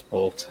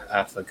frostbolt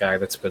at the guy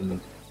that's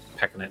been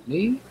pecking at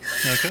me.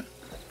 Okay.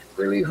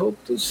 Really hope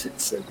this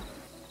hits him.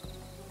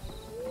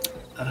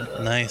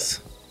 Nice.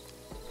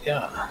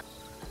 Yeah.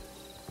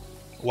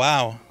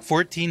 Wow.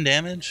 14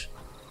 damage.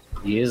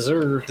 Yes,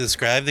 sir.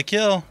 Describe the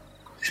kill.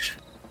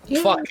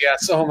 Fuck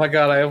yes! Oh my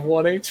god, I have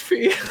 1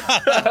 HP.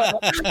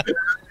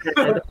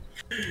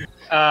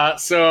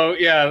 So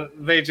yeah,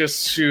 they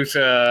just shoot.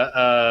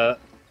 Yeah,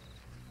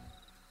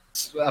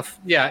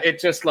 it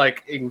just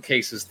like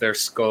encases their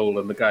skull,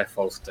 and the guy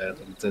falls dead,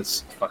 and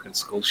this fucking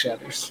skull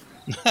shatters.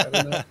 I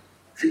don't know.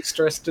 Too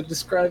stressed to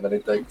describe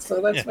anything,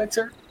 so that's my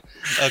turn.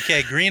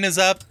 Okay, green is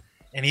up,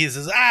 and he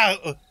says, "Ah,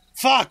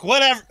 fuck,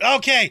 whatever."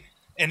 Okay,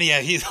 and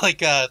yeah, he like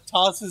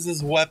tosses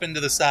his weapon to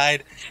the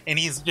side, and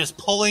he's just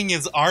pulling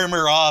his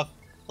armor off,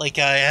 like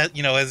as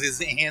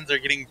his hands are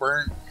getting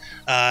burnt.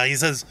 He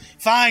says,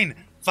 "Fine,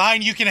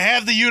 you can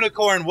have the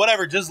unicorn,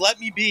 whatever. Just let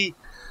me be.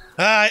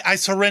 I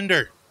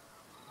surrender."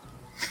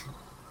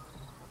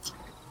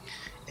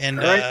 And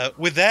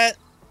with that,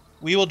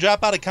 we will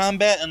drop out of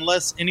combat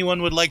unless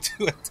anyone would like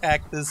to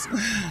attack this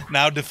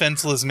now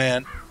defenseless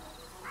man.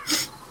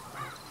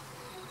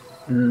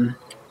 I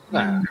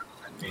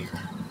mean,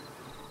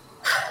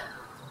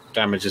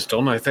 damage is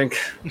done, I think.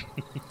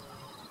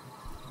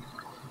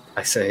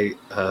 I say,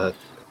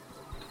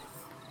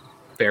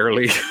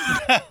 barely.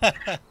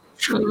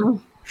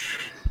 Crawling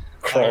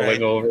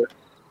Alright. over,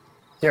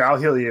 Here, I'll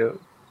heal you,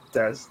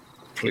 Des.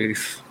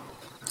 please.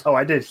 Oh,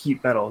 I did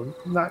heat metal.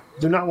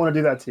 Do not want to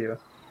do that to you.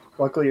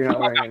 Luckily, you're not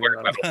wearing any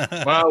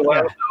metal. Well,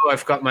 no,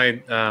 I've got my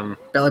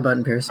Belly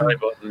button piercing. belly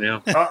button, yeah.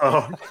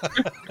 Uh-oh.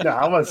 No,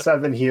 I want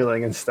 7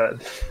 healing instead.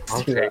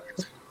 Let's do Okay.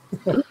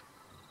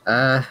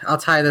 that. I'll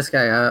tie this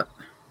guy up.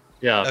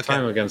 Yeah, Okay.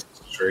 time against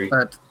the tree.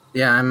 But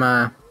yeah,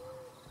 I'm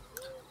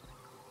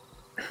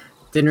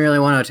didn't really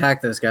want to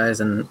attack those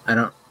guys, and I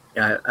don't.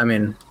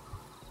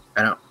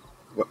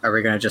 Are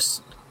we gonna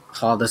just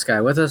haul this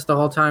guy with us the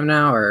whole time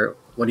now, or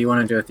what do you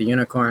want to do with the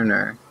unicorn,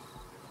 or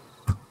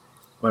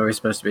what are we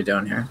supposed to be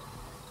doing here?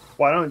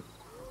 Why don't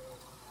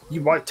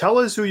you tell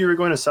us who you were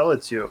going to sell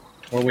it to?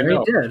 Well, we We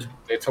know. did.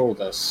 They told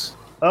us.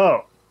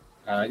 Oh,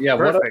 Yeah,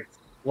 perfect.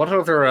 what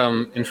other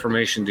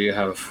information do you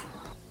have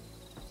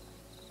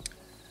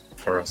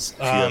for us, if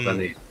you have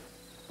any?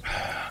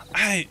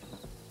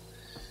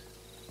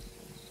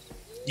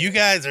 You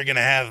guys are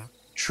gonna have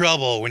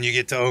trouble when you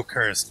get to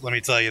Oakhurst. Let me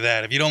tell you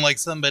that. If you don't like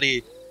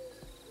somebody,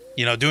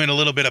 doing a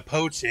little bit of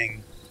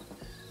poaching,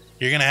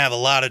 you're gonna have a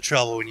lot of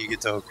trouble when you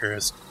get to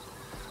Oakhurst.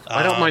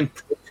 I don't mind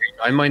poaching.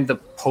 I mind the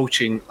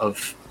poaching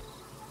of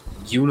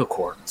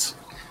unicorns.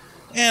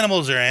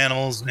 Animals are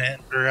animals, man.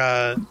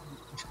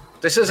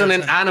 This isn't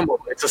an Person. animal.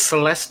 It's a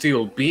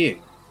celestial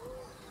being.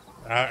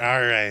 All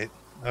right,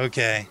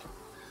 okay.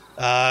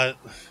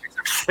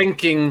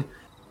 Thinking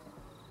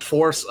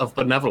force of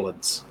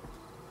benevolence.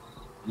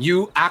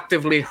 You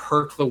actively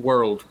hurt the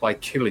world by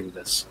killing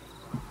this.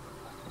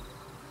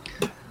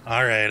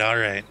 All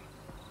right.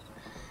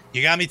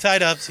 You got me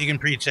tied up, so you can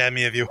preach at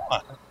me if you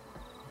want.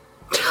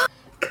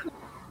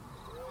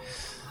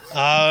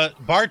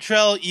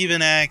 Bartrell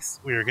Evenax,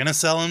 we were gonna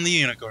sell him the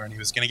unicorn. He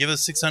was gonna give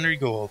us 600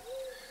 gold.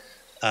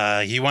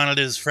 He wanted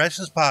it as fresh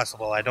as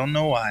possible. I don't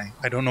know why.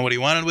 I don't know what he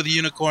wanted with the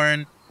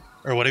unicorn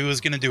or what he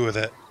was gonna do with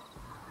it.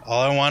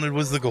 All I wanted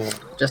was the gold.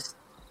 Just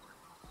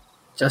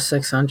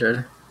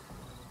 600.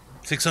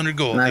 600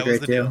 gold. Not a That was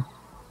great the deal. deal.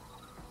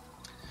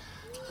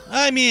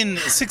 I mean,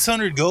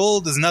 600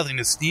 gold is nothing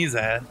to sneeze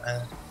at.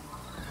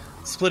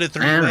 Split it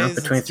 3 I don't know, ways.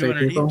 between It's 3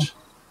 200 people. each.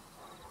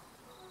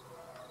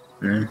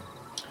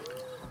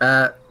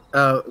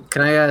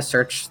 Can I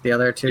search the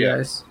other 2 Yeah.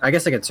 guys? I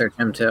guess I could search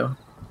him too.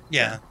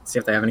 Yeah. See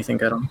if they have anything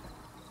good on.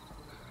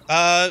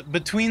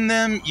 Between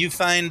them, you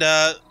find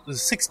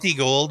 60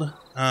 gold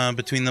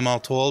between them all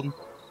told.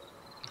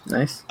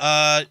 Nice.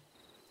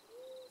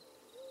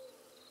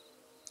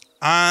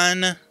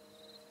 On,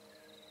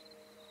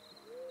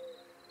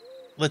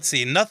 let's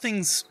see,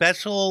 nothing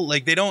special.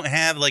 Like, they don't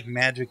have, like,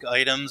 magic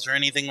items or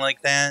anything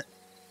like that.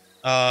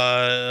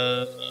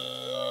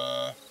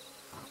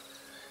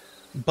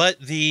 But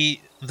the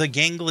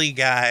gangly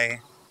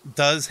guy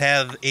does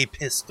have a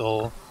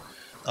pistol.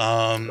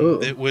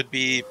 It would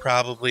be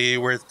probably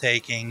worth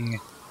taking.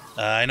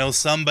 I know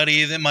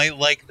somebody that might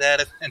like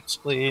that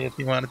eventually if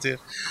he wanted to.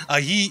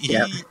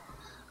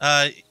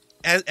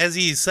 As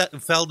he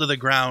fell to the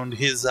ground,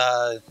 his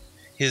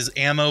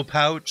ammo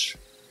pouch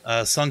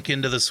sunk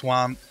into the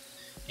swamp,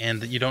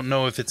 and you don't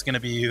know if it's going to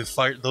be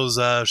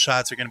those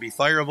shots are going to be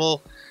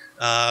fireable.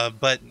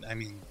 But I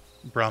mean,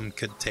 Brum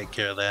could take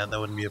care of that. That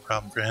wouldn't be a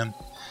problem for him.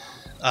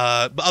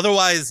 But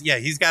otherwise, yeah,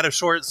 he's got a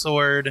short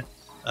sword.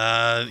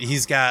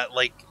 He's got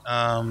like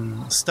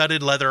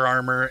studded leather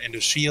armor and a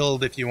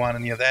shield if you want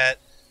any of that.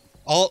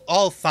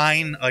 All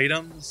fine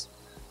items.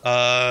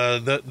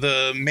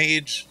 The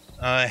mage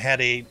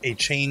had a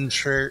chain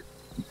shirt.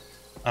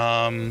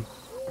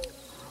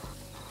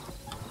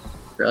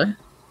 Really?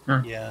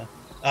 Huh. Yeah.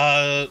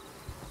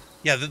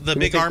 The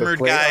big armored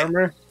guy.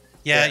 Armor?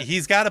 Yeah,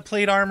 he's got a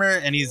plate armor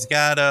and he's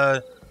got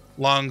a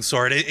long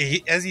sword.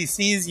 As he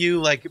sees you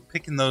like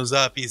picking those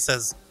up, he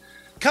says,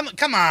 "Come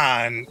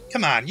on!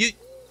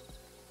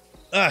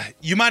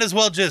 You might as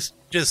well just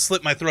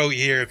slit my throat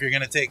here if you're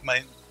gonna take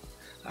my.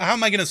 How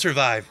am I gonna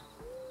survive?"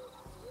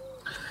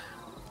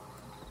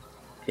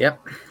 Yep.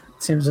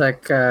 Seems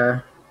like.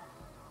 What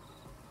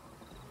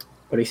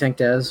do you think,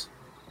 Des?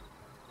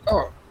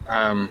 Oh,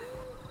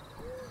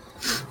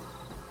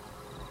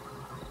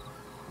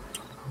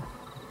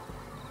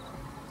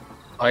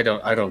 I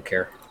don't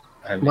care.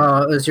 I mean,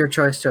 Well, it was your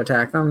choice to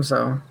attack them,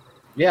 so.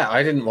 yeah,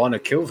 I didn't want to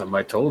kill them.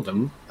 I told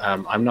them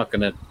I'm not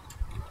gonna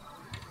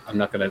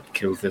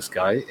kill this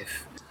guy.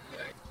 If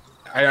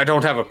I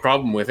don't have a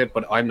problem with it,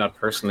 but I'm not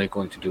personally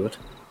going to do it.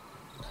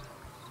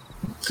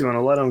 So you want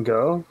to let him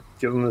go?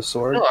 Give him the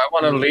sword? No, I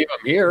want to leave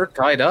him here,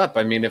 tied up.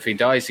 I mean, if he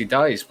dies, he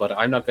dies. But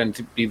I'm not going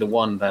to be the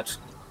one that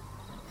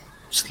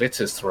slits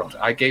his throat.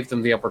 I gave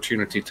them the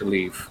opportunity to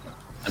leave,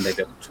 and they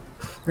didn't.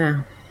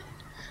 Yeah.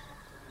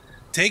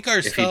 Take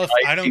our stuff.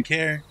 I don't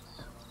care.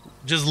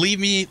 Just leave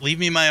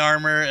me my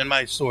armor and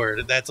my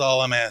sword. That's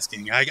all I'm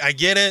asking. I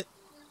get it.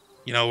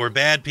 You know, we're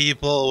bad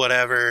people,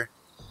 whatever.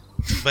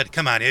 But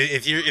come on,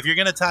 if you're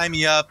gonna tie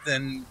me up,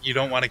 then you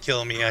don't want to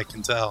kill me. I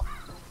can tell.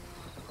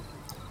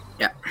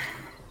 Yeah.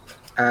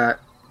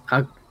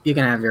 You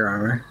can have your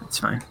armor. It's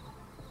fine.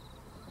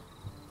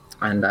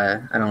 And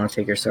I don't want to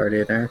take your sword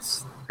either.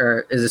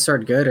 Or is the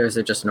sword good, or is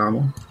it just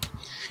normal?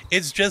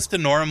 It's just a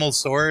normal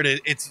sword.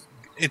 It's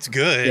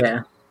good.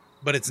 Yeah.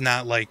 But it's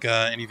not like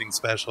anything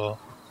special.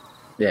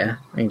 Yeah,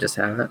 we can just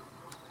have it.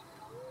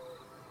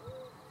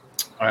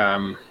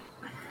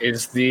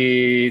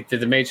 Did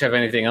the mage have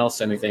anything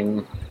else?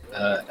 Anything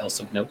else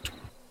of note?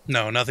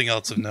 No, nothing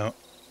else of note.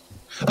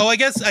 Oh, I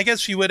guess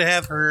she would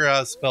have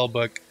her spell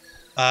book.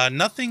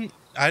 Nothing.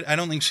 I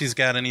don't think she's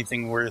got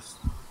anything worth.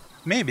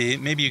 Maybe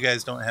you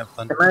guys don't have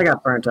thunder. It might have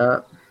got burnt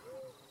up.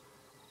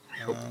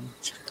 Um,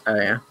 Oh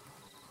yeah.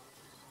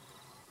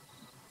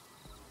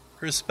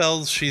 her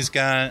spells she's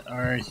got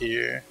are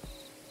here.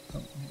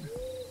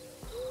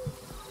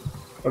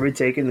 Are we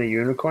taking the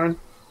unicorn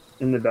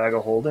in the bag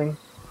of holding?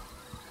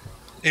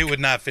 It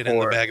would not fit in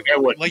the bag of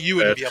it wouldn't like you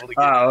wouldn't be fit. able to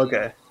get Oh, it.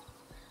 okay.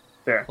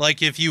 Fair.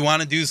 Like if you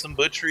want to do some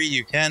butchery,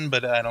 you can,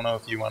 but I don't know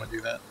if you want to do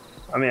that.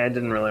 I mean, I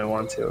didn't really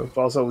want to.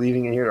 But also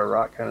leaving it here to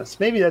rot kind of.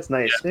 Maybe that's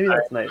nice. Maybe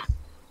that's nice.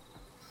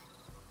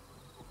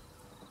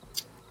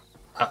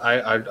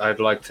 I'd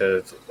like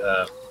to.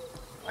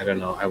 I don't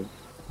know.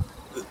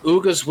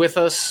 Uga's with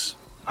us.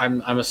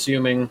 I'm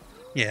assuming.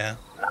 Yeah.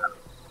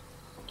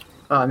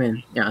 Well, I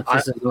mean, yeah,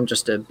 this isn't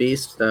just a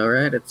beast, though,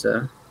 right? It's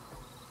a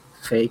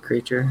fey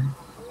creature.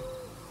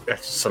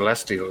 It's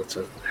celestial. It's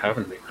a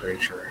heavenly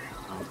creature.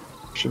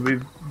 Should we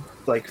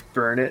like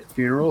burn it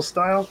funeral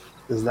style?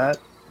 Is that?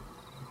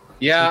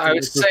 Yeah, I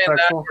was saying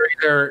that,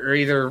 Disrespectful? or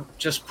either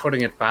just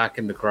putting it back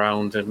in the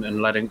ground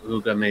and letting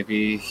Uga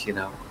maybe,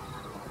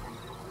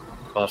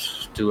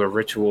 but do a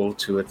ritual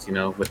to it,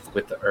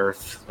 with the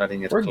earth,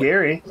 letting it. Or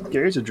Gary.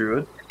 Gary's a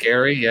druid.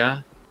 Gary,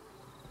 yeah.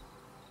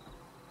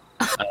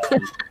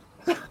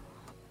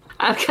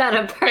 I've got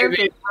a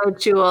perfect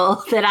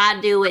ritual that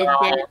I do with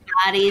dead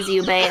bodies.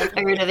 You may have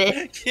heard of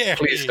it. Gary.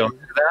 Please don't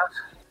do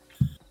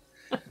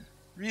that.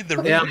 Read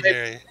the Yeah, room,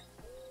 Gary.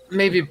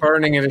 Maybe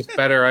burning it is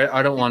better.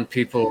 I don't want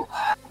people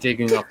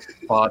digging up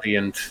the body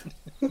and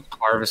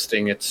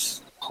harvesting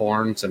its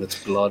horns and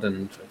its blood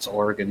and its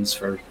organs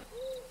for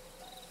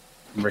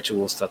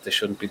rituals that they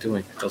shouldn't be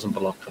doing. It doesn't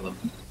belong to them.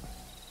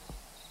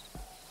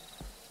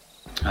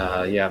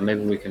 Yeah,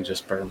 maybe we can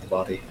just burn the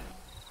body.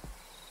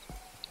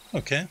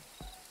 Okay.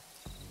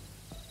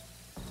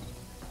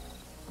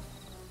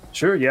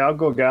 Sure. Yeah, I'll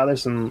go gather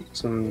some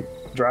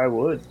dry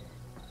wood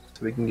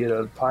so we can get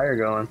a pyre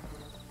going.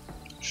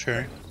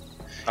 Sure.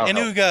 I'll And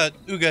help.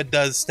 Uga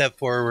does step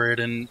forward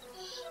and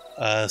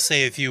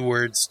say a few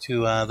words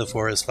to the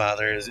Forest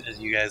Father as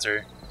you guys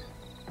are,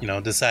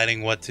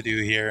 deciding what to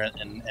do here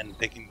and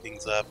picking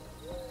things up.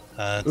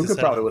 Uga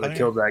probably would have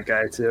killed that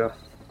guy too.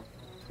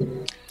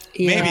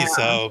 Maybe Yeah.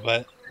 so,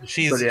 but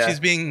she's But yeah. she's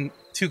being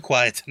too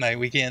quiet tonight.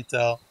 We can't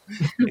tell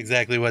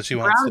exactly what she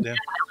wants to do.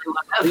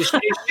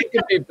 She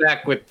could be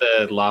back with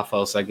the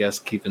Lafos, I guess,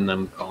 keeping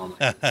them calm.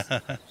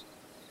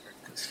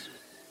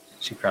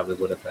 She probably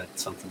would have had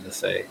something to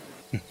say.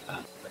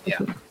 But yeah.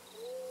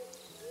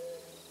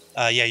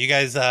 Yeah, you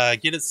guys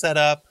get it set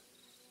up.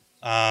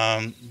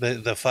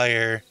 The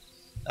fire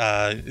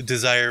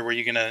desire. Were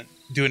you gonna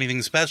do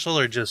anything special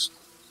or just?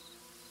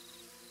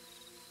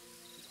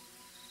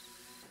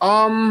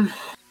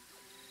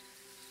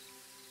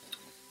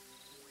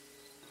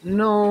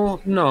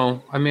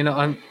 No. I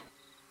mean,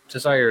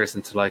 Desire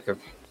isn't like a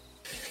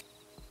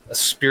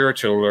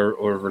spiritual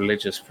or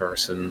religious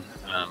person.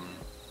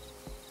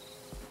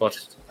 But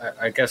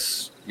I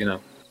guess,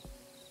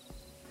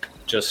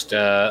 just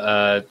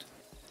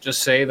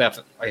say that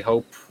I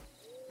hope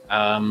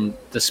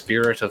the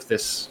spirit of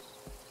this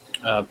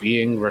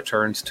being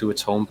returns to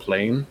its home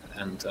plane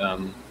and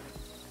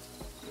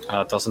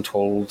doesn't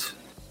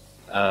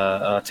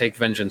take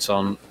vengeance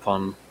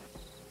upon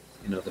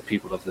the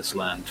people of this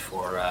land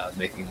for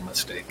making a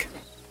mistake.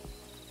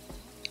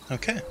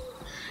 Okay.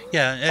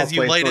 Yeah, I'll as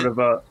you play light sort it.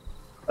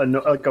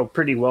 of like a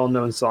pretty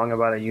well-known song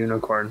about a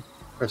unicorn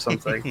or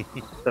something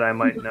that I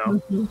might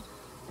know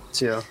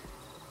too.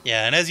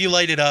 Yeah, and as you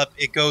light it up,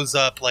 it goes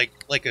up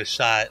like a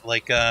shot,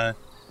 like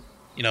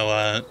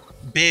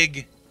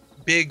big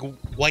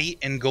white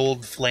and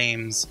gold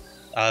flames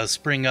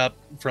spring up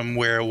from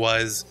where it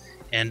was,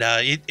 and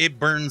it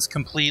burns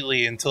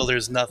completely until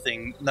there's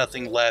nothing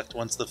left.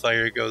 Once the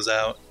fire goes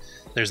out,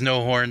 there's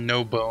no horn,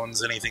 no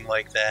bones, anything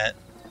like that.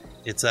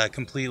 It's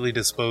completely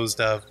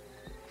disposed of,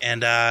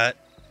 and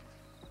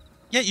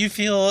you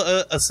feel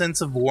a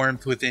sense of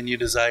warmth within you,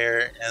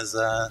 Desire, as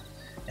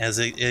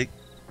it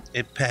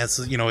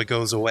passes. It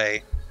goes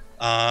away,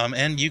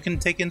 and you can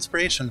take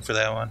inspiration for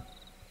that one.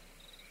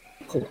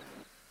 Cool.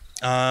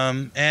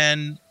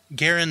 And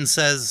Garen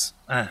says,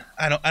 "I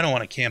don't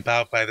want to camp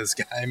out by this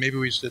guy. Maybe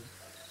we should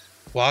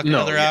walk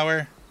another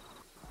hour."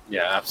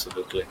 Yeah,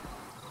 absolutely.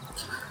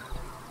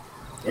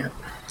 Yeah.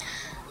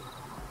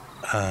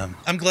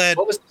 I'm glad.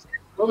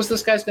 What was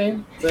this guy's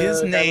name?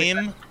 His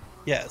name?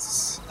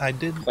 Yes, I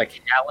did.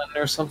 Like Alan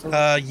or something?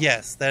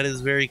 Yes, that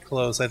is very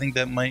close. I think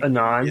that might.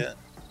 Anon. Yeah.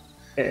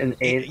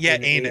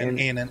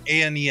 Anon.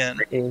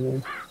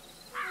 Anon.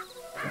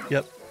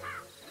 Yep.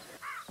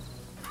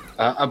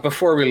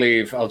 Before we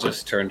leave, I'll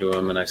just turn to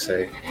him and I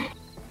say,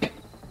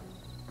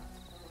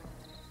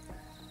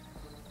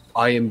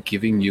 I am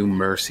giving you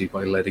mercy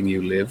by letting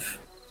you live.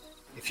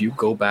 If you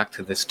go back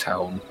to this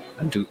town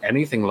and do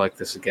anything like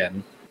this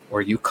again,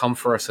 or you come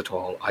for us at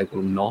all, I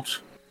will not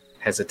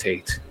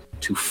hesitate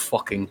to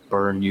fucking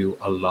burn you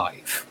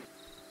alive.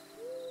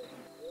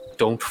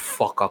 Don't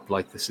fuck up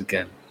like this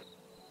again.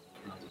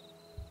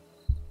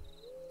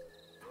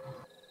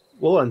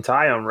 We'll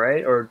untie him,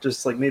 right? Or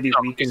just like maybe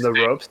weaken the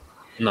ropes.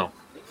 No.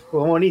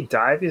 Well, when he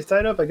died, he's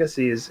tied up. I guess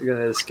he's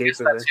gonna escape.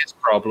 That's his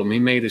problem. He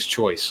made his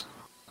choice.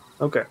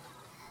 Okay.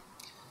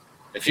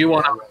 If you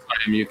want to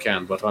untie him, you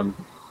can, but I'm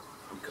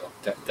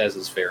good. Dez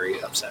is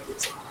very upset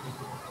with him.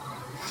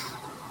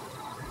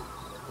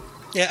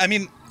 Yeah, I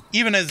mean,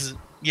 even as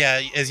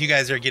you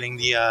guys are getting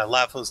the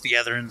Lafos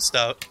together and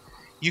stuff,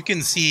 you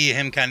can see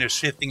him kind of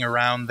shifting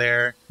around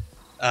there.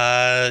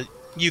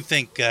 You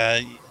think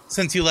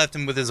since you left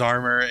him with his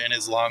armor and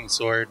his long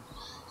sword,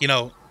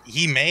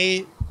 he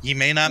may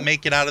not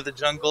make it out of the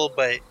jungle,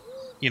 but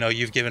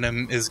you've given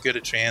him as good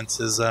a chance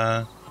as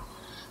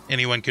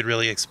anyone could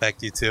really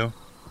expect you to.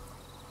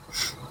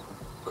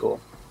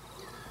 Cool.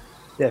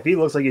 Yeah, if he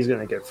looks like he's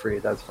gonna get free,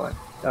 that's fine.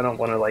 I don't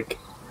want to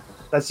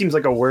that seems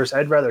like a worse.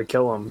 I'd rather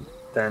kill him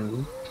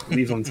than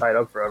leave him tied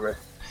up forever.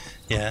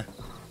 Yeah.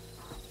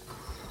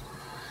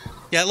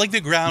 Yeah, like the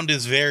ground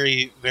is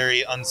very,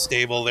 very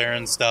unstable there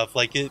and stuff.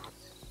 Like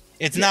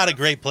it's not a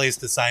great place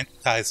to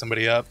tie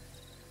somebody up.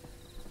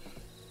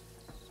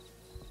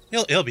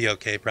 He'll be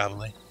okay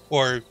probably,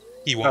 or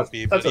he won't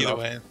be. But That's either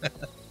enough. way,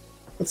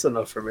 That's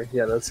enough for me.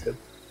 Yeah, that's good.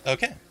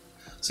 okay.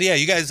 So yeah,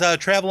 you guys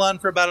travel on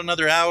for about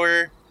another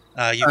hour.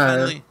 You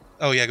finally.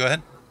 Oh yeah, go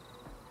ahead.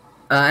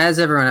 As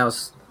everyone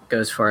else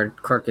goes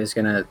forward, Cork is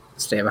gonna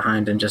stay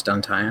behind and just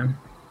untie him.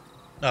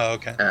 Oh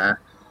okay.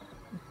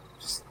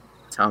 Just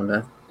tell him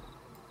to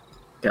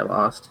get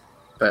lost,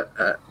 but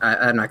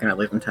I'm not gonna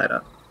leave him tied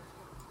up.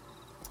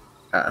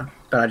 But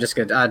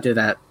I'll do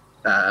that.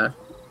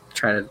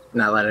 Try to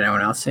not let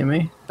anyone else see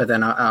me, but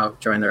then I'll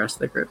join the rest of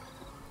the group.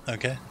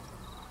 Okay.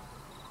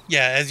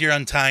 Yeah, as you're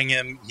untying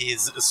him,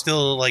 he's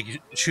still like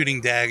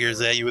shooting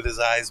daggers at you with his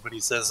eyes, but he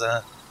says,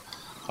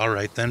 "All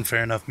right then,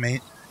 fair enough,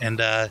 mate."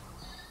 And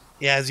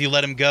as you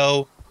let him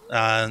go,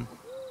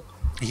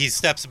 he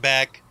steps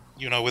back,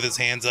 with his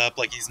hands up,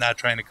 like he's not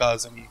trying to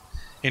cause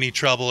any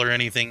trouble or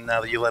anything.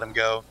 Now that you let him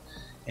go,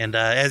 and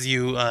as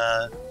you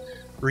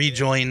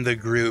rejoin the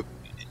group,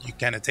 you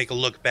kind of take a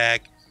look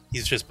back.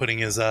 He's just putting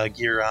his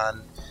gear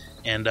on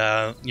and,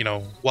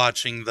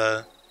 watching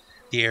the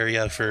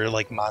area for,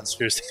 like,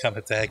 monsters to come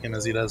attack him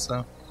as he does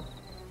so.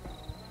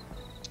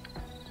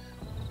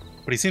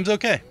 But he seems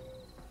okay.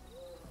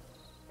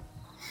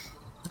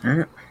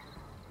 Alright.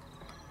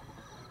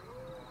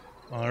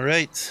 All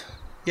right.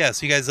 Yeah,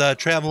 so you guys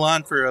travel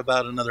on for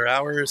about another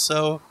hour or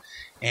so,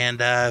 and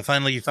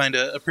finally you find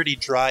a pretty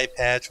dry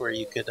patch where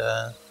you could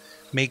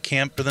make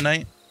camp for the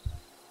night.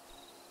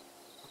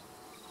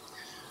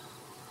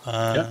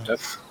 Yeah,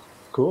 that's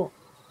Cool.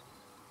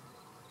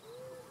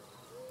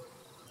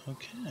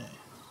 Okay.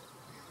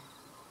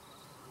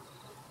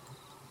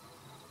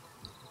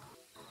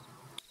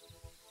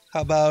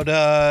 How about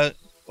a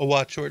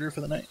watch order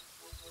for the night?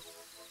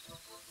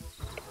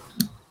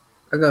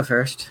 I'll go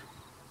first.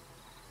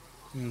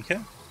 Okay.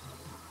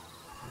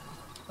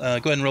 Go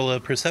ahead and roll a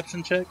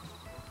perception check.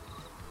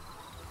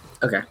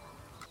 Okay.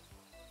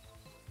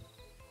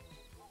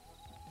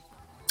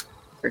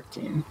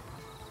 13.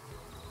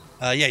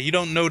 Yeah, you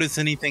don't notice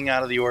anything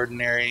out of the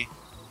ordinary.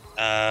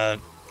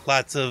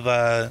 Lots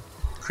of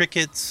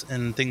crickets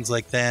and things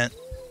like that.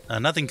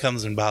 Nothing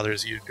comes and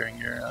bothers you during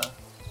your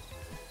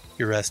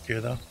rest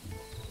here, though.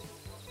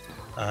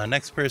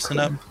 Next person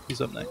up.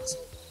 Who's up next?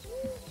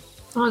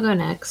 I'll go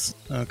next.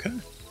 Okay.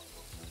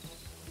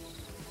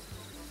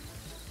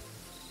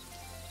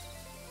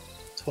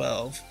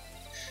 12.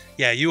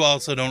 Yeah, you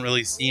also don't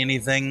really see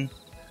anything.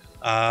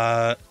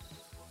 Yeah,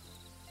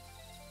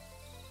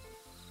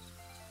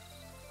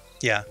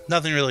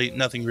 nothing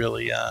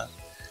really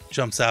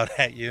jumps out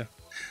at you,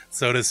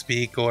 so to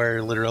speak,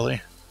 or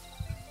literally.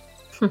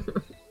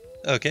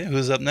 Okay,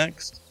 who's up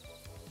next?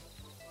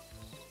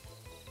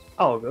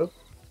 I'll go.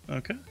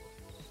 Okay.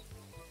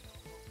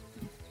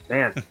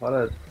 Man, a lot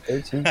of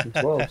 13s and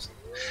 12s.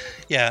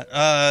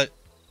 Yeah,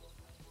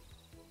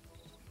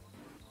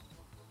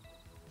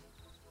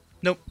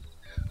 nope.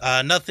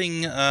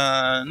 Nothing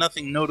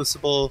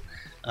noticeable.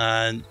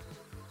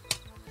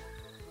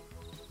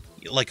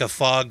 Like a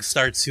fog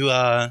starts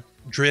to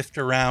drift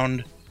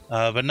around,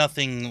 but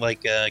nothing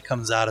like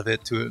comes out of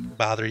it to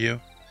bother you.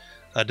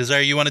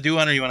 Desire, you want to do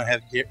one, or you want to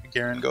have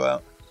Garen go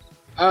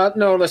out?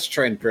 No, let's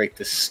try and break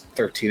this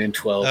 13 and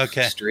 12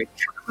 streak.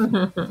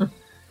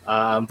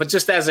 But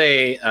just as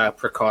a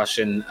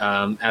precaution,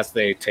 as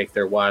they take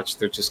their watch,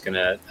 they're just going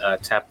to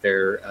tap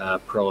their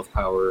Pearl of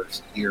Power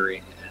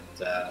earring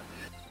and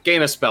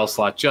gain a spell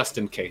slot just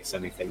in case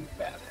anything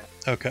bad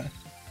happens. Okay.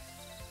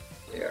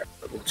 They are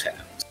little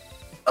taps.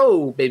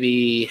 Oh,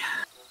 baby.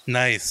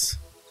 Nice.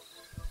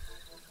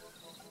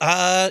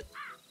 Yeah,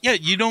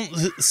 you don't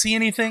see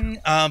anything,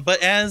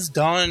 but as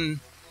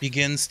dawn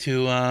begins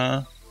to,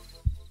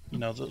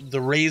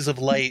 the rays of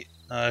light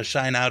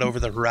shine out over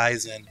the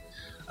horizon,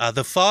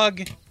 the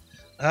fog,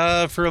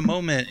 for a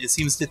moment, it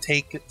seems to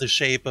take the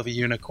shape of a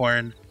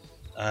unicorn,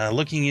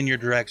 looking in your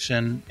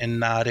direction and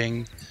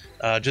nodding,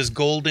 just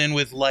golden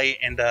with light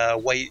and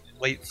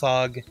white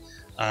fog.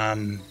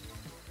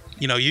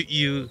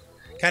 You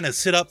kind of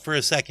sit up for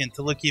a second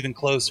to look even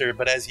closer,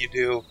 but as you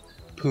do,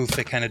 poof,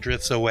 it kind of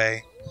drifts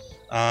away.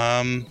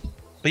 But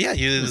yeah,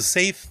 a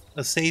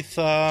safe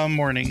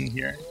morning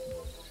here.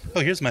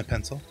 Oh, here's my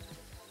pencil.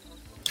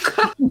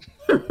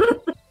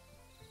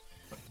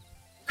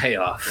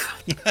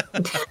 Payoff.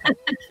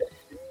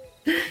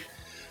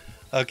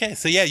 Okay,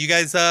 so yeah, you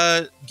guys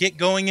get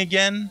going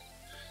again.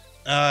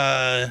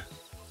 Yeah,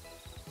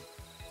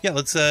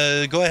 let's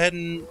go ahead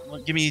and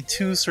give me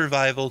 2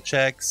 survival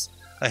checks.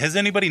 Has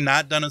anybody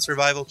not done a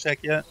survival check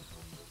yet?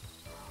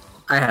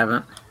 I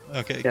haven't.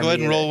 Okay, Yeah, go ahead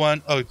and me roll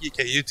one. Oh,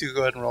 okay, you two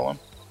go ahead and roll one.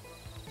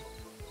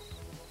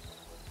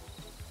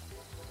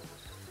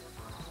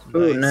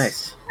 Ooh,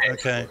 nice.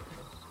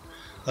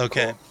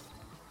 Okay.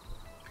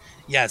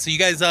 Yeah, so you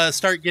guys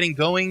start getting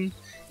going,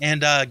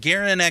 and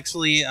Garen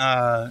actually,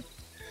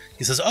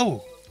 he says,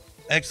 "Oh,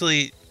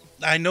 actually,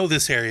 I know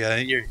this area.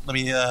 Here, let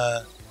me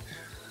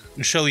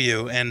show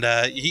you." And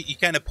he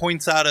kind of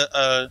points out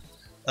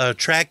a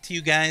track to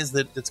you guys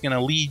that's going to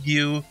lead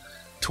you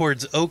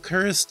towards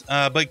Oakhurst.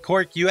 But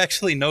Cork, you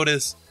actually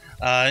notice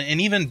an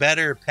even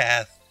better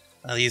path.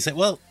 He said,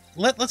 "Well,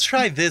 let's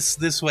try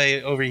this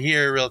way over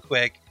here real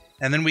quick,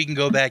 and then we can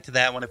go back to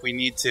that one if we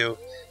need to."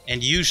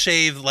 And you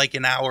shave like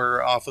an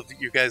hour off of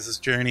your guys'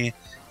 journey.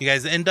 You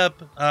guys end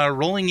up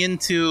rolling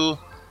into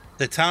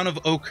the town of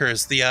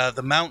Oakhurst.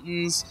 The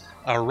mountains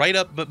are right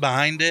up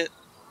behind it,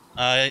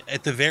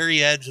 at the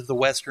very edge of the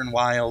Western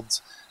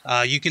Wilds.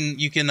 You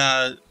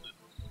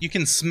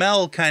can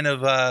smell kind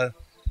of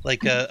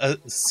like a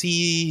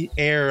sea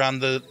air on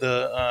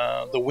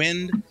the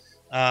wind,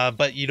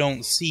 but you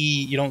don't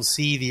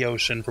see the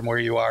ocean from where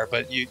you are.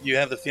 But you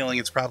have the feeling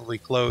it's probably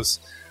close.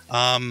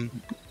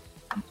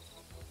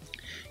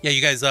 Yeah, you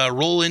guys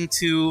roll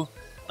into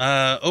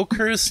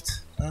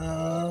Oakhurst.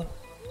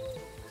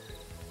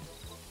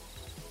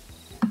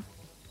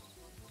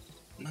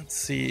 Let's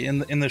see,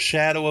 in the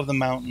shadow of the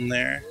mountain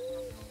there.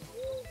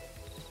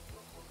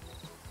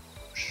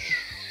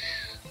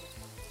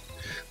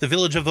 The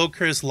village of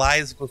Oakhurst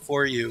lies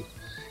before you.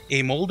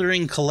 a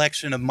moldering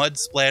collection of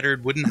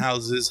mud-splattered wooden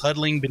houses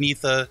huddling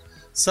beneath a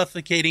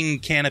suffocating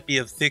canopy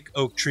of thick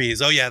oak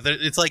trees. Oh yeah,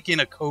 it's like in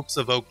a copse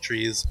of oak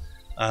trees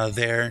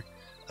there,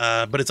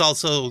 but it's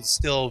also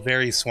still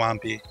very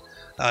swampy.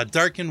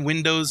 Darkened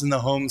windows in the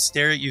home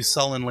stare at you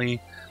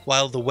sullenly,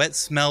 while the wet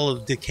smell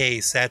of decay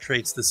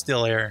saturates the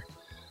still air.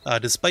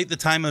 Despite the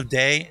time of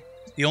day,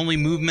 the only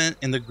movement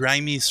in the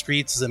grimy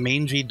streets is a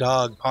mangy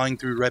dog pawing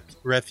through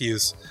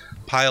refuse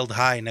piled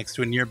high next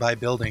to a nearby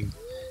building.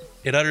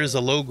 It utters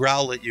a low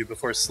growl at you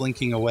before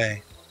slinking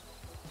away.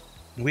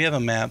 We have a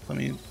map. Let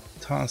me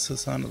toss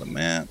this onto the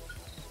map.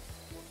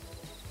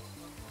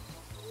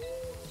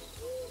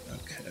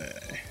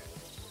 Okay.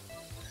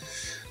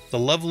 The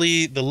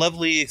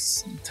lovely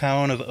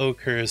town of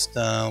Oakhurst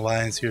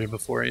lies here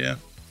before you.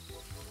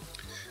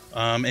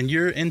 And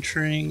you're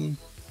entering...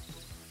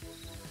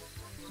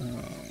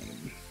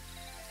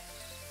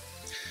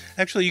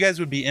 actually, you guys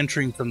would be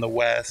entering from the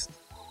west.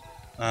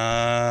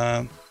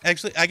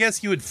 Actually, I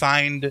guess you would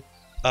find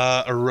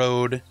a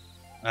road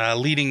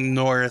leading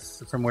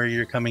north from where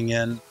you're coming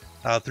in,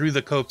 through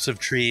the copse of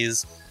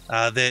trees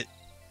that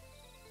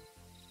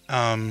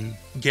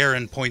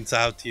Garen points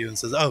out to you and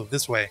says, "Oh,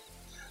 this way."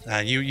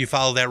 You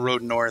follow that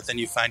road north, and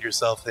you find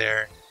yourself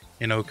there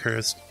in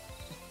Oakhurst.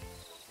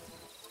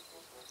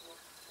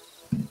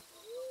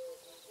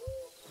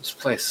 This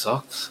place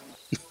sucks.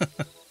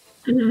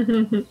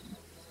 The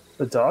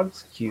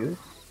dog's cute.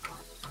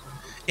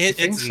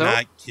 It's so?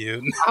 not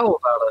cute. How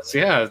about us?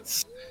 Yeah,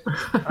 it's...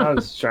 I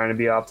was trying to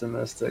be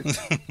optimistic.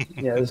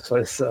 Yeah, this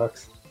place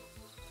sucks.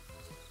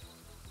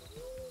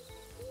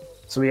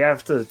 So we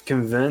have to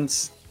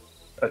convince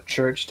a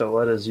church to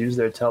let us use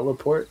their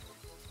teleport?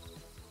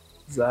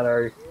 Is that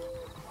our...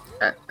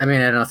 I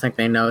mean, I don't think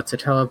they know it's a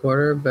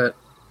teleporter, but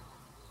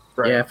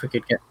Right. yeah, if we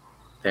could get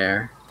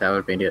there, that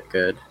would be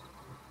good.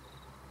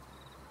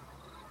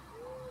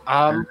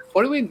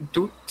 What do we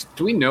do?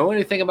 Do we know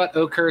anything about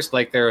Oakhurst?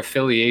 Like their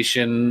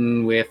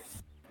affiliation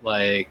with,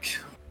 like,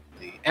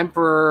 the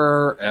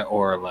Emperor,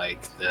 or like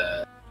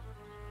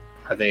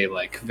are they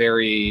like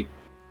very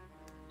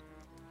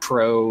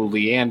pro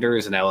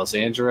Leanders and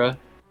Alessandra?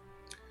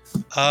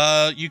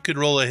 You could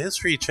roll a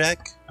history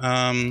check.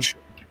 Not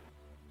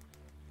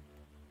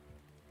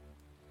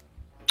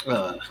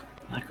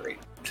great.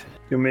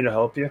 You want me to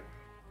help you?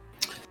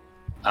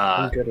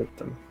 I'm Uh, good at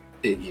them.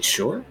 you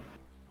sure?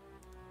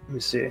 Let me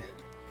see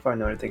if I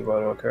know anything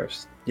about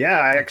Oakhurst. Yeah,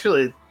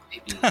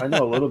 I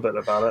know a little bit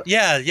about it.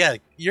 Yeah.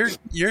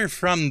 You're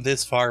from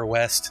this far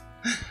west,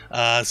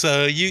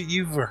 so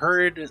you've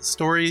heard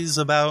stories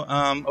about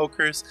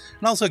Oakhurst,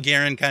 and also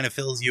Garen kind of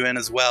fills you in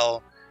as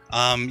well.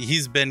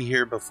 He's been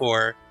here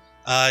before.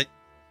 It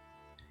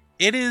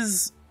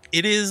is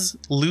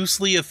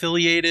loosely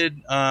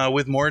affiliated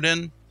with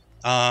Morden.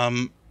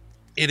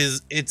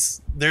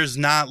 There's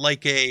not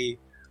like a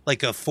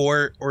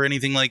fort or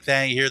anything like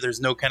that here. There's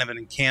no kind of an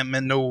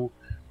encampment, no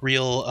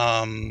real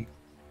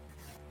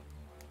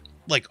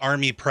like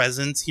army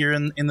presence here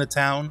in the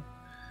town.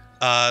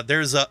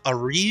 There's a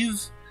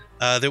reeve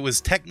that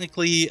was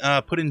technically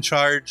put in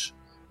charge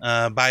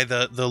by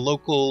the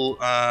local.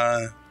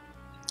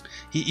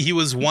 He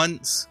was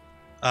once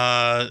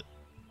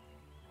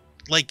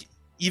like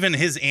even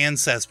his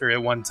ancestor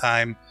at one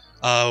time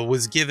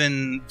was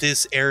given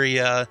this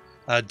area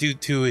due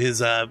to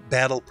his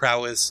battle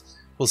prowess.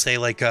 We'll say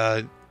like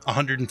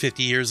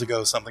 150 years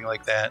ago, something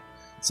like that.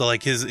 So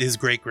like his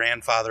great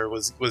grandfather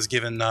was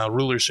given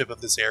rulership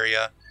of this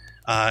area,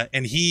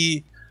 and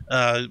he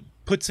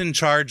puts in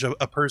charge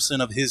a person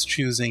of his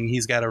choosing.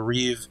 He's got a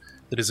reeve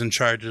that is in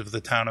charge of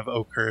the town of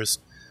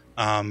Oakhurst.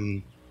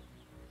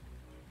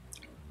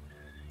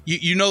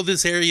 You know,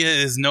 this area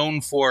is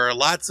known for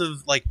lots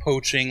of like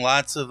poaching,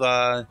 lots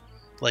of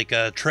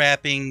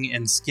trapping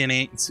and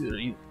skinning,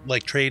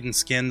 like trade in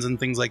skins and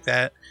things like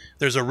that.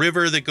 There's a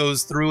river that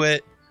goes through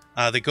it,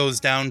 that goes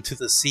down to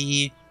the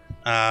sea,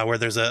 where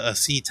there's a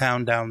sea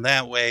town down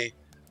that way.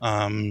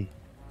 But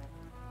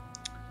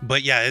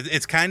yeah,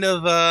 it's kind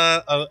of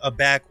a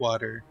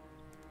backwater.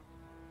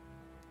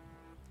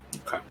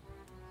 Okay.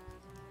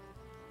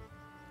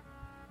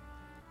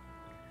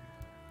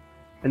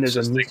 And there's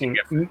a Just thinking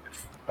missing...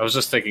 I was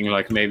just thinking,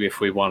 like, maybe if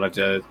we wanted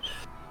to,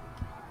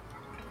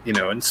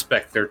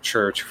 inspect their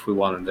church, if we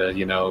wanted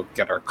to,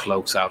 get our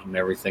cloaks out and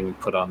everything and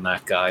put on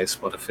that, guys.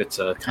 But if it's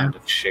a kind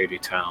of shady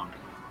town.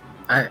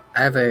 I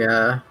have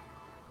I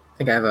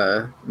think I have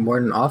a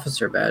Morden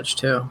officer badge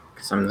too,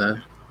 because I'm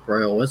the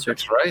Royal Wizard.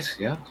 That's right,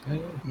 yeah.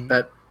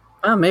 But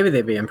maybe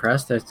they'd be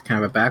impressed. It's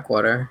kind of a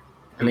backwater.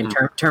 I mean,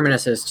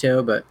 Terminus is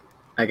too, but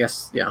I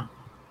guess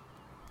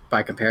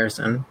by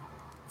comparison,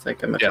 it's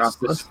like a Yes,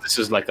 metropolis. this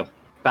is like a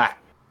back.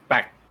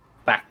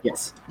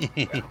 Yes.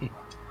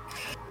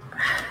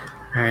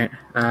 All right.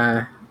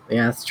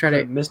 Let's try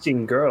A to.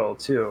 missing girl,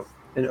 too,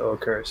 in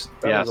Oakhurst.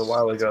 That was a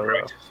while ago,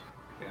 right.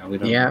 Yeah, we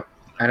don't Yeah,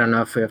 I don't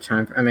know if we have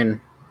time. I mean,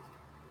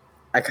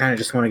 I kind of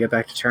just want to get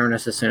back to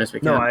Terminus as soon as we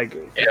can. No, I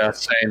agree. Yeah,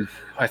 same.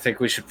 I think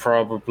we should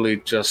probably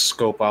just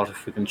scope out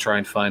if we can try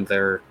and find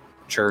their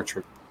church.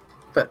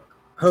 But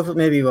hopefully,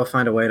 maybe we'll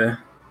find a way to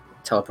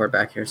teleport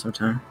back here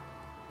sometime.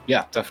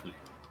 Yeah, definitely.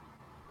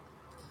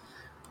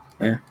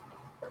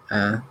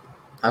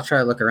 I'll try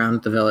to look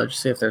around the village,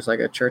 see if there's like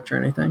a church or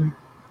anything.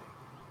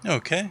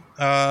 Okay.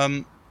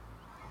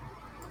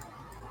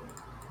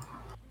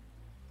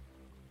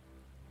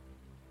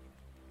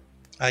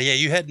 Yeah,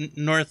 you head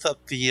north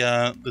up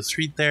the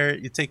street there.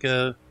 You take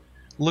a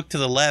look to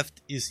the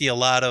left. You see a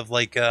lot of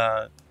like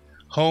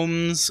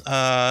homes,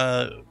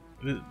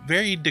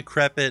 very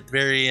decrepit,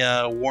 very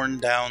worn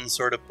down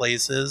sort of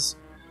places.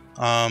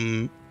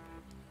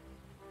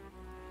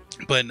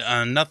 But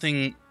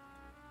nothing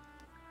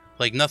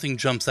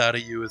jumps out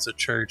at you as a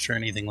church or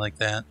anything like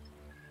that.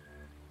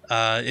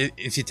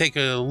 If you take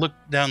a look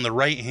down the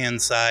right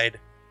hand side,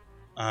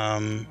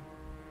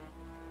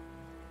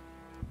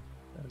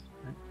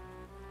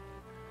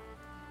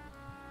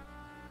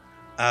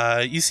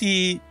 you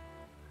see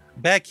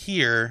back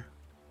here,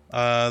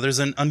 there's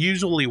an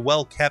unusually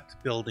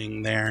well-kept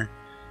building there,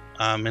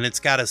 and it's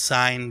got a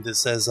sign that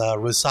says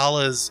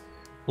Rosala's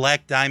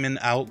Black Diamond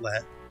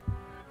Outlet.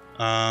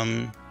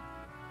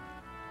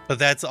 But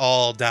that's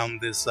all down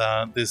this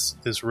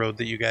road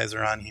that you guys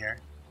are on here.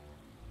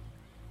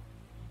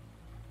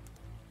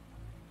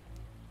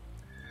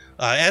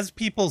 As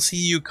people see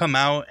you come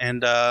out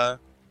and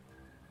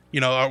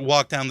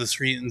walk down the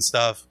street and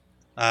stuff,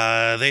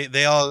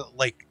 they all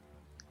like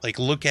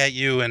look at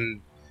you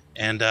and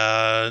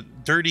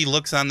dirty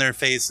looks on their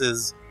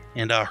faces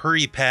and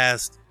hurry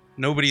past.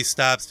 Nobody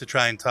stops to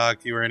try and talk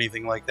to you or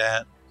anything like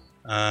that.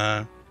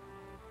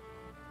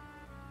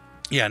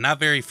 Yeah, not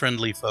very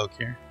friendly folk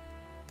here.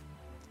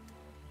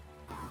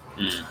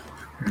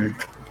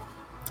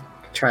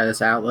 Try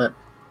this outlet,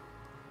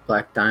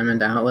 Black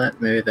Diamond Outlet.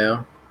 Maybe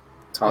they'll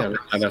talk. Yeah,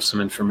 I'd have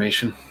some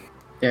information.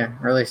 Yeah,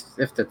 or at least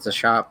if it's a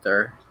shop,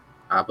 they're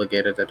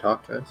obligated to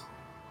talk to us.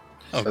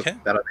 Okay, So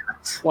that'll be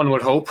nice. One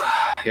would hope.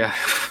 Yeah.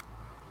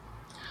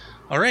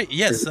 All right.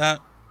 Yes.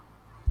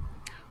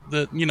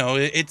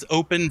 It's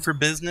open for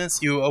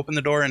business. You open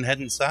the door and head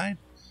inside.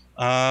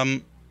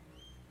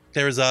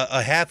 There's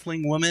a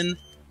halfling woman.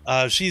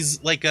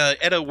 She's like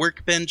at a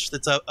workbench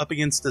that's up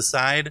against the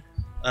side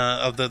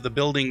of the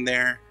building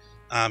there.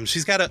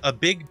 She's got a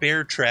big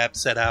bear trap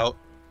set out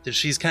that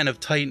she's kind of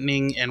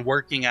tightening and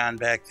working on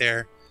back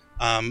there.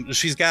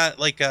 She's got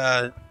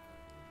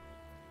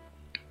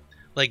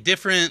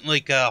different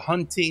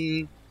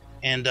hunting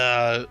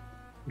and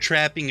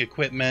trapping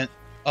equipment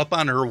up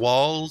on her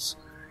walls,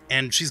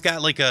 and she's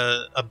got like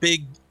a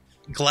big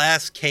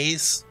glass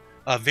case,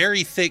 a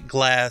very thick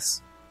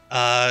glass,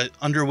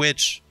 under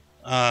which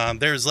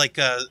there's like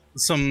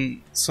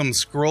some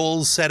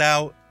scrolls set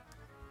out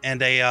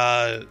and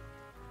a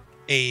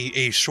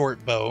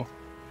short bow.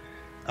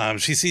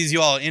 She sees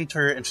you all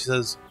enter and she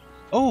says,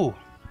 "Oh,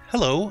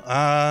 hello.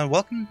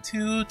 Welcome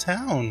to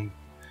town.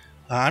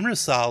 I'm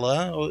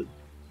Rosala.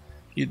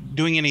 You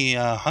doing any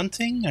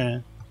hunting?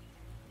 Or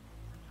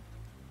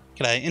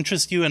could I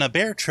interest you in a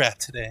bear trap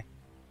today?"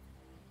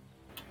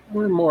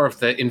 We're more of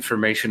the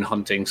information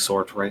hunting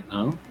sort right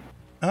now.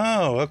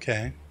 Oh,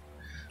 okay.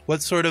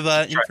 What sort of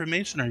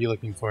information are you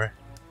looking for?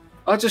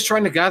 Just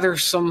trying to gather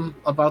some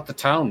about the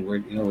town. We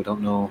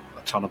don't know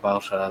a ton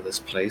about this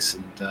place,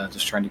 and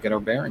just trying to get our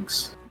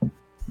bearings.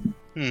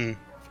 Well,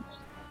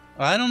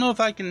 I don't know if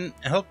I can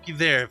help you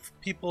there.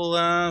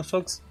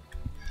 Folks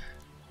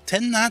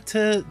tend not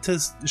to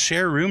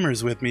share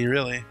rumors with me,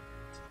 really.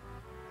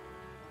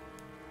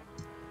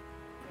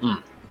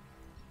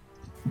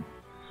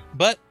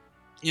 But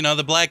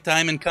the Black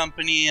Diamond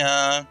Company,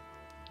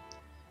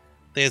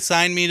 they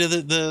assigned me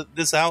to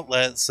this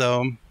outlet,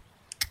 so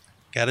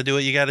gotta do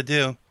what you gotta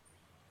do.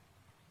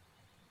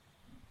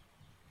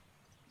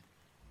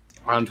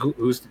 And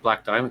who's the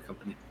Black Diamond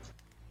Company?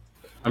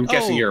 I'm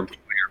guessing you're an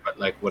employer, but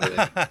what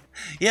are they?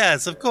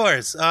 Yes, of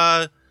course.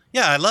 I'd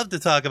love to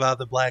talk about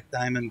the Black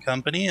Diamond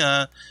Company.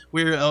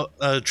 We're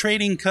a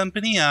trading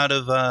company out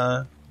of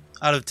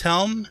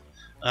Telm.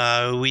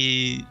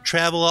 We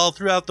travel all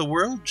throughout the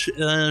world,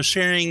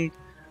 sharing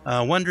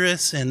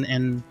wondrous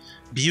and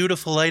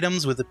beautiful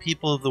items with the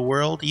people of the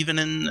world, even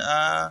in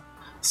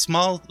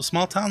small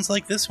towns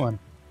like this one.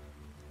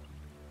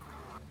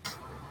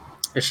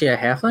 Is she a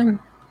halfling?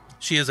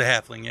 She is a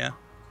halfling, yeah.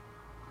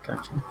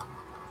 Gotcha.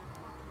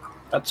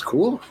 That's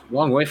cool.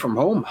 Long way from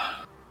home.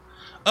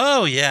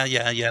 Oh,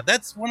 yeah.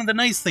 That's one of the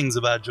nice things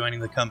about joining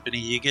the company.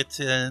 You get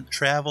to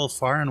travel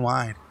far and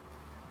wide.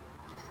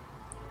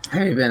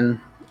 Have you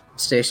been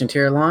stationed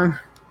here long?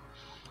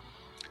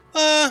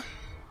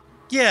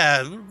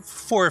 Yeah,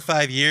 4 or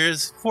 5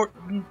 years. 4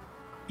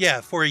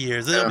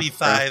 years. It'll be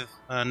 5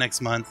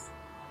 next month.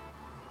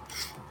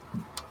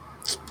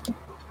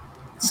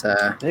 It's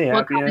Hey, What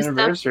happy kind of stuff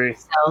anniversary.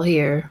 Sell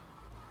here.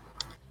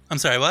 I'm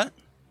sorry, what?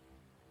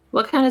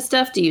 What kind of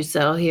stuff do you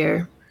sell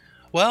here?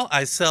 Well,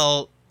 I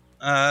sell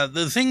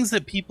the things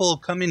that people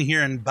come in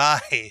here and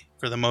buy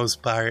for the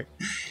most part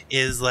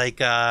is like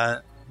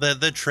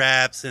the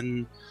traps,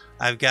 and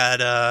I've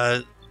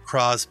got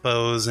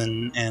crossbows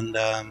and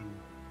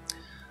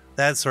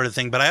that sort of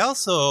thing. But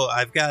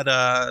I've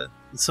got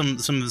some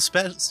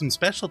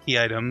specialty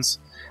items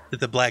that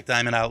the Black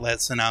Diamond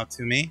Outlet sent out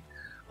to me.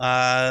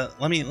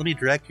 Let me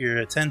direct your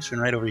attention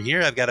right over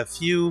here. I've got a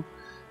few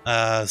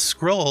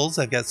scrolls.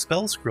 I've got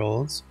spell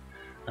scrolls.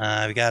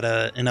 I've got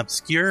an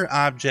obscure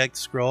object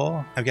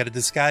scroll. I've got a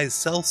disguised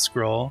self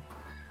scroll.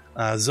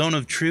 Zone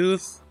of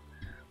Truth,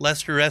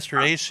 Lesser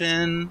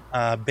Restoration,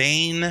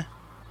 Bane,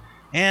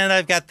 and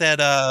I've got that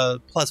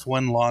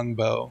 +1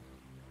 longbow.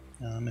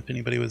 If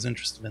anybody was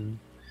interested in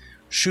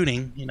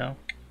shooting,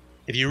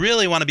 if you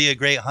really want to be a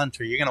great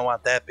hunter, you're gonna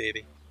want that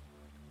baby.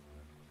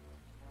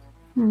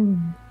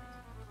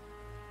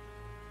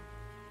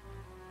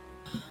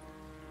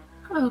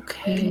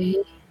 Okay.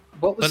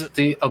 What was it?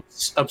 The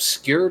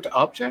obscured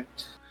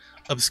object?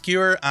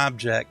 Obscure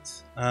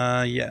object.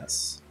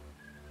 Yes.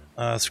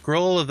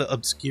 Scroll of the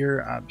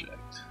obscure object.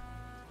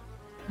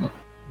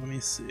 Let me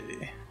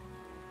see.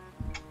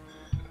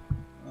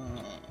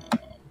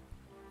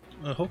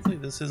 Hopefully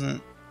this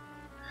isn't...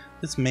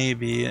 This may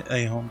be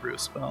a homebrew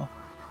spell.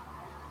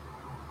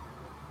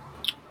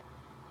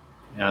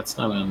 Yeah, it's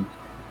not in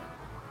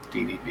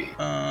DDB.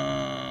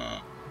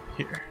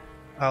 Here.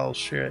 I'll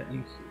share it in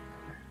here.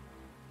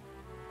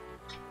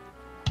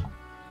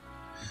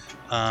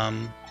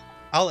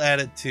 I'll add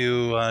it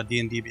to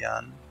D&D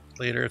Beyond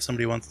later if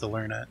somebody wants to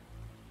learn it.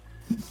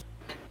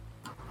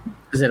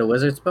 Is it a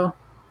wizard spell?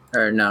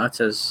 Or no, it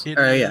says... It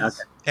yeah, is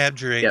okay.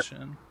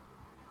 Abjuration.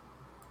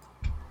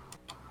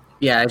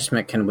 Yeah, I just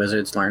meant can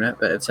wizards learn it,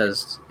 but it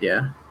says,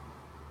 yeah.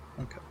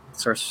 Okay.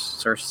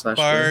 Source / Bard,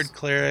 wizard.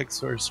 cleric,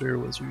 sorcerer,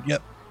 wizard.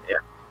 Yep. Yeah.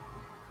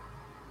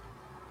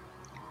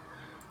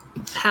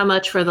 How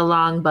much for the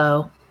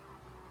longbow?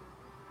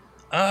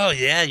 Oh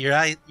yeah, you're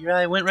right.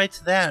 I went right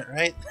to that,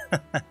 right?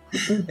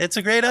 It's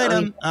a great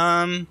item.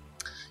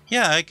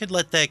 Yeah, I could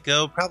let that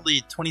go.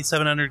 Probably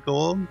 2,700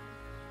 gold.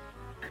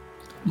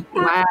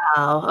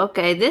 Wow.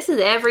 Okay, this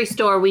is every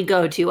store we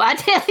go to. I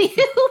tell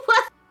you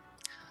what.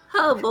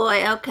 Oh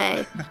boy,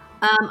 okay.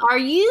 Are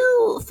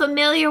you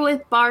familiar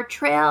with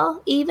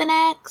Bartrail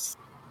Evenax?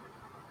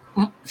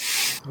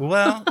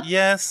 Well,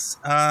 yes.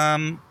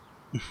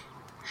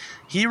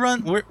 He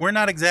run. We're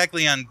not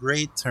exactly on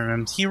great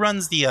terms. He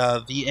runs the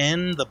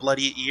inn, the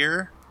Bloody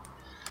Ear.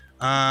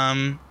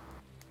 Yeah,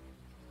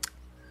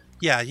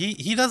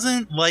 he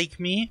doesn't like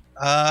me.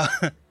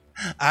 I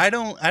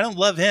don't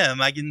love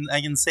him. I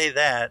can say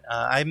that.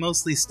 I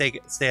mostly stay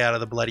out of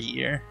the Bloody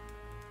Ear.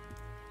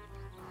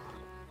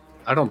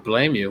 I don't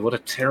blame you. What a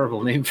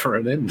terrible name for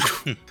an inn.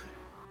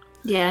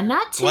 Yeah,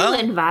 not too Well-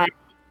 inviting.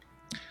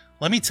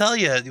 Let me tell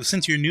you,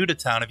 since you're new to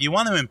town, if you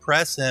want to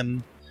impress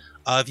him,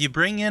 if you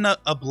bring in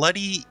a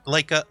bloody,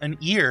 like an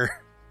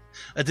ear,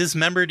 a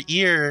dismembered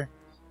ear,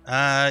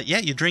 yeah,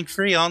 you drink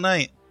free all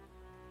night.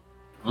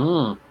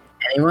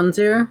 Anyone's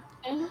ear?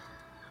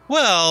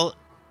 Well,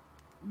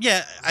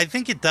 yeah, I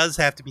think it does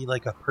have to be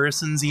like a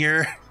person's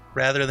ear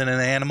rather than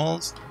an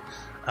animal's.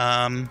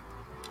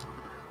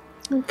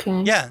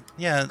 Okay. Yeah.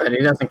 But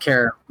he doesn't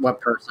care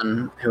what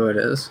person, who it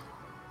is.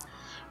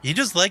 He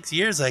just likes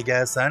ears, I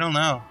guess. I don't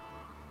know.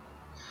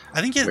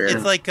 I think Weird.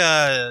 it's like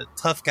a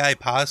tough guy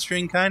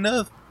posturing, kind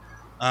of.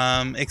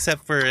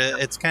 Except for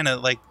it's kind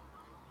of like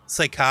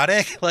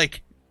psychotic.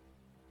 Like,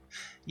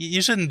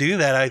 you shouldn't do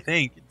that, I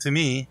think, to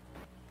me.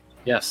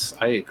 Yes,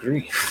 I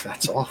agree.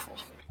 That's awful.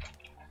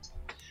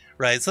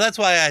 Right, so that's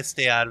why I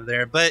stay out of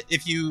there. But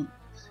if you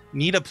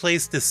need a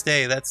place to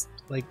stay, that's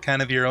like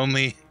kind of your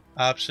only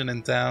option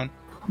in town.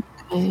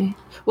 Okay.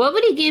 What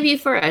would he give you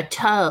for a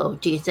toe,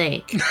 do you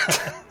think?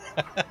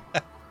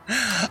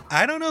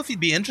 I don't know if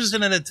he'd be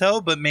interested in a toe,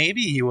 but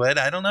maybe he would.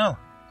 I don't know.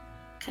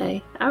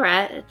 Okay. All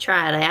right.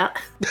 Try it out.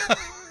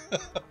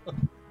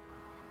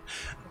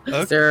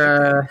 Is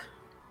there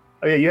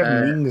Oh yeah, you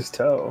have Ming's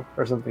toe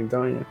or something,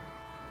 don't you?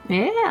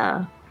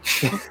 Yeah.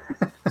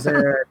 is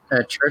there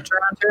a church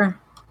around here?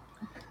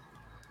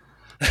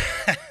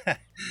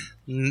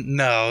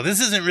 No, this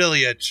isn't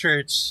really a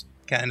church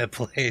kind of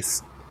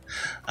place.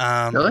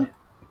 Really?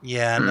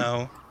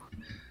 Yeah,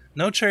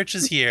 no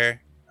churches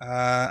here.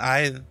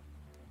 I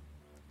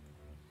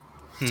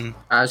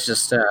was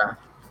just I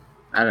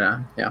don't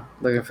know, yeah,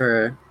 looking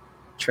for a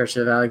Church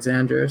of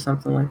Alexandria or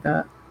something like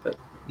that. But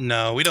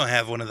No, we don't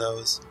have one of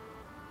those.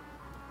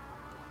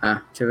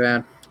 too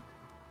bad.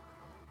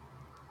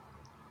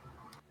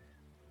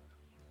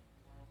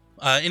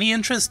 Any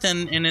interest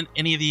in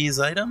any of these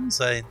items?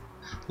 I'd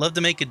love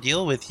to make a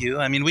deal with you.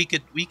 I mean, we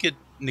could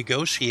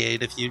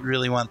negotiate if you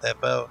really want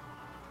that bow.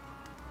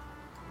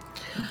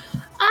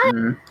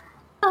 I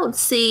don't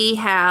see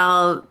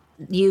how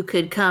you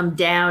could come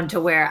down to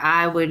where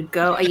I would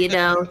go,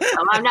 so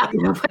I'm not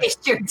going to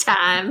waste your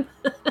time.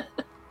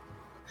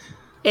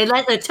 And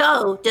like the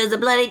toe, does the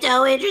bloody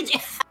toe interest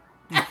you?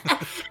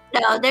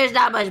 No, there's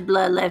not much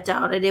blood left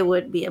on it. It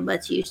wouldn't be of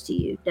much use to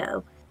you,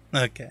 no.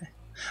 Okay.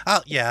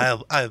 I'll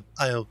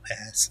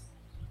pass.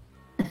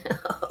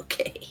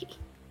 Okay.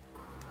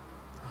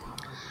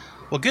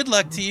 Well, good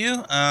luck to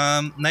you.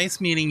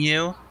 Nice meeting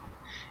you.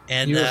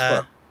 And You as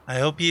well. I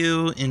hope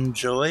you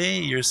enjoy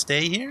your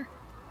stay here.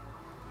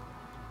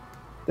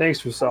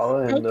 Thanks,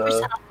 Rusala, and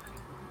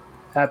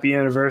Happy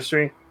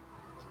anniversary.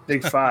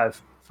 Big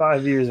 5.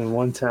 5 years in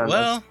one town.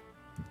 Well,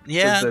 That's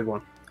yeah, a big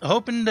one.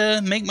 hoping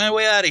to make my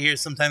way out of here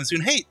sometime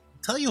soon. Hey,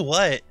 tell you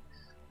what,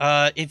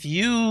 if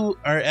you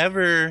are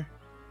ever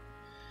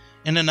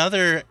in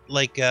another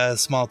like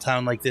small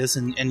town like this,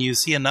 and you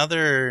see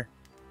another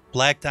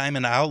Black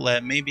Diamond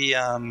outlet, maybe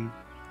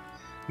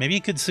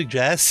you could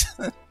suggest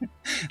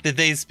that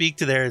they speak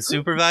to their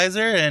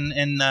supervisor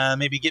and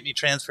maybe get me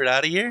transferred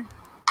out of here.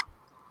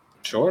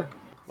 Sure.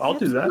 I'll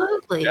do that.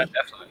 Absolutely. Yeah,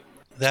 definitely.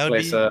 That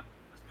would This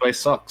place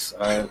sucks.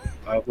 I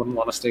wouldn't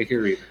want to stay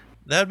here either.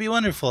 that would be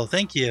wonderful.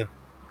 Thank you.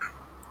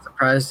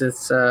 Surprised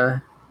it's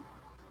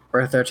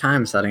worth their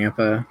time setting up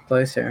a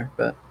place here,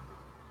 but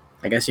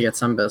I guess you get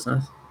some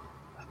business.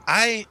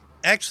 I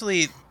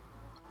actually,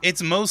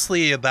 it's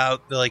mostly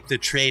about the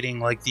trading,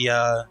 like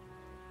the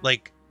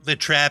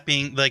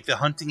trapping, like the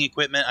hunting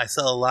equipment. I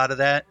sell a lot of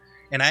that,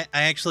 and I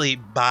actually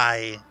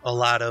buy a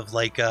lot of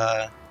like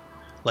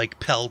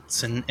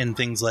pelts and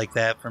things like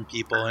that from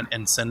people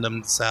and send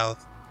them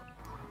south.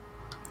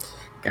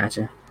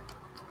 Gotcha.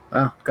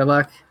 Well, good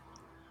luck.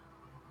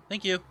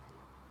 Thank you.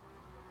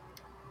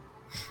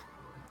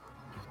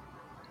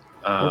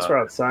 Once we're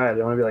outside,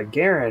 I want to be like,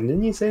 Garen,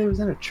 didn't you say it was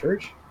in a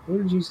church? What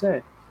did you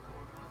say?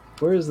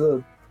 Where's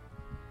the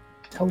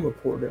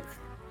teleporter?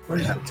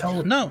 Where's the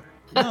teleporter?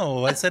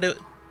 No, I said it.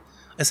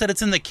 I said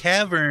it's in the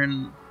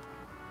cavern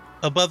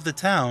above the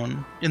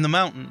town in the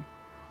mountain.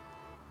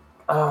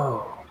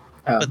 Oh.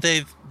 But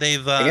they've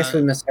I guess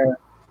we missed her.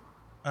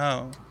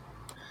 Oh,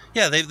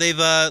 yeah.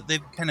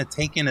 They've kind of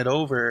taken it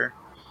over.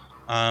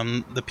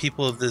 The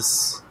people of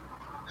this,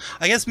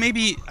 I guess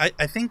maybe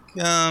I think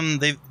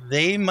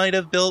they might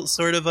have built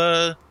sort of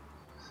a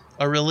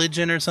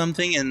religion or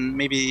something, and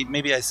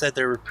maybe I said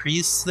there were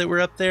priests that were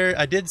up there.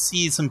 I did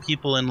see some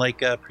people in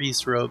like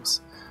priest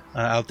robes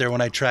out there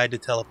when I tried to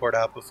teleport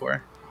out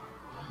before.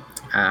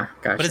 Ah,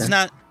 gotcha. But it's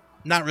not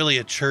really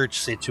a church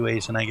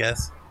situation, I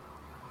guess.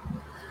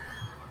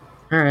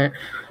 All right.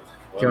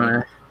 Do you want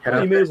to head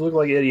You out? made us look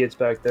like idiots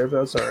back there,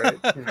 but that's all right.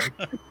 You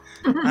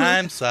know.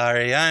 I'm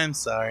sorry.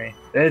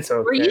 It's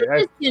okay. Were you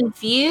just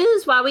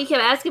confused while we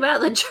kept asking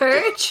about the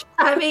church?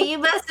 I mean, you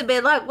must have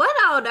been like, what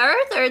on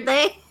earth are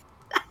they?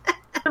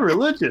 They're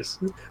religious.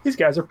 These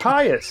guys are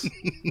pious. To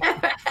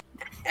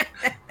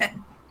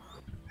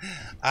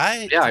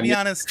be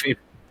honest, if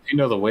you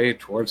know the way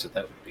towards it,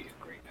 that would be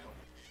a great help.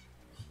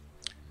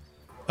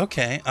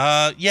 okay.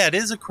 Yeah, it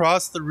is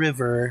across the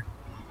river.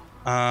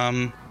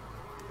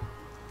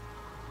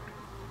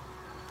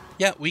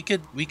 Yeah, we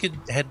could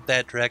head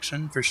that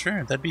direction for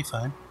sure. That'd be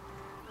fine.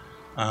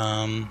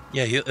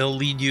 Yeah, he'll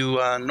lead you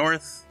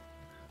north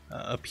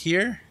up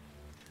here,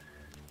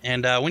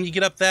 and when you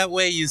get up that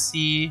way, you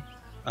see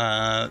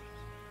the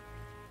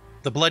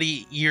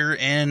Bloody Ear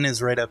Inn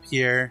is right up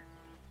here.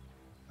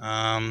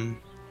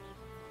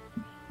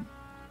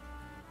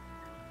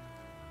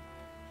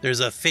 There's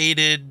a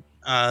faded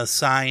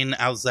sign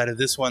outside of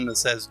this one that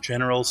says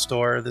General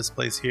Store. This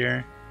place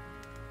here.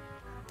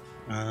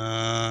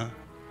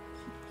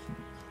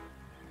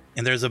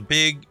 And there's a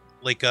big,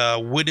 like a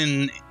wood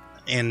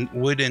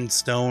and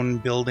stone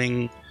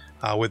building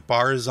with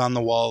bars on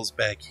the walls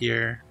back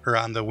here, or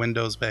on the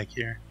windows back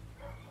here.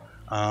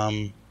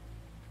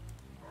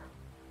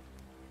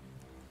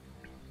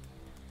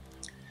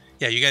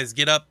 Yeah, you guys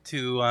get up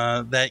to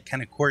that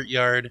kind of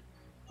courtyard.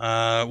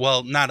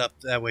 Well, not up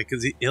that way,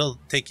 because he'll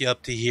take you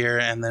up to here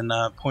and then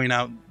point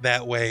out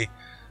that way.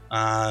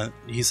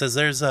 He says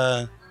there's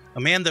a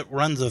man that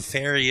runs a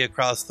ferry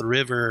across the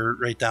river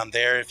right down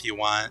there if you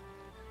want.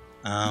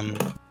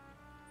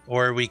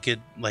 Or we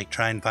could like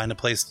try and find a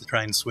place to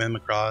try and swim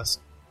across,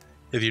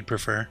 if you'd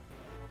prefer.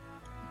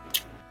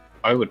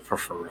 I would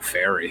prefer a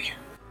ferry.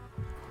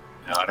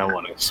 No, I don't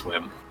want to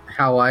swim.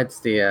 How wide's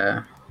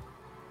the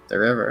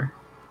river?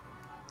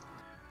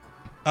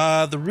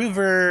 The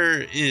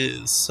river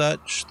is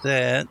such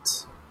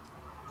that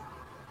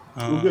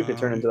Uga could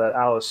turn into that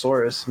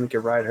Allosaurus and we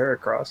could ride her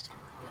across.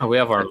 Oh, we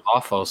have our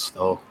Lophos,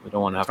 though. We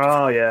don't want to have to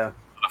Oh, yeah. A lot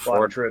of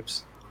afford.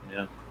 trips.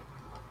 Yeah.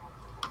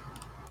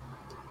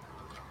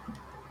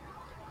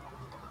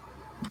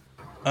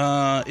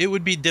 It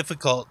would be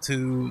difficult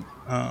to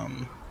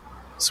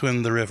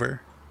swim the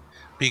river,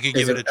 but you could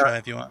Is give it a it, try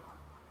if you want.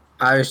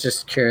 I was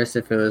just curious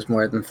if it was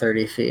more than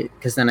 30 feet,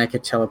 because then I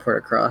could teleport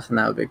across, and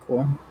that would be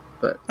cool.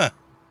 But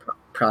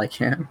probably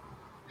can't.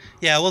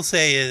 Yeah, we'll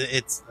say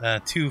it's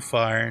too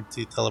far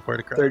to teleport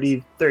across.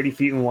 30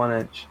 feet and 1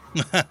 inch.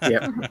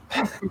 Yep.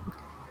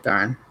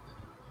 Darn.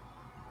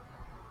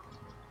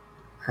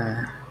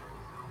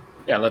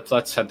 Yeah,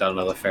 let's head down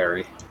to the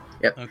ferry.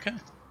 Okay.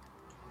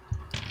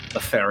 The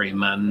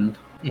ferryman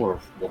or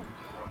woman.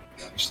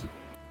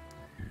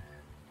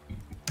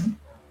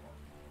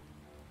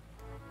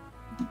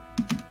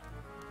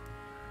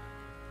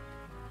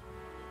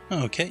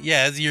 Okay.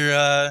 Yeah, as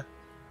you're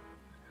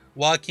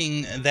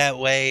walking that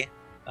way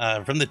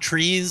from the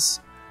trees,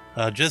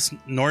 just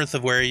north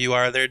of where you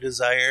are there,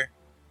 Desire,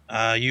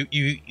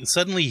 you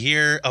suddenly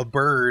hear a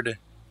bird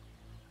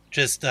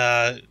just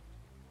like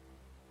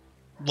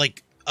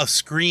a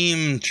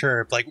scream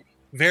chirp, like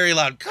very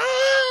loud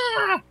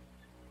caw,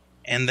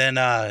 and then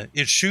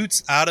it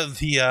shoots out of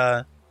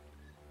the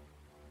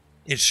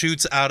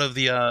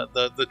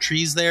the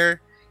trees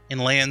there and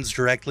lands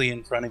directly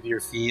in front of your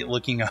feet,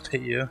 looking up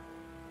at you.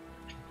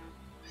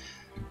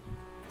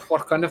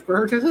 What kind of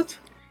bird is it?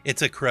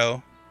 It's a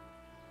crow.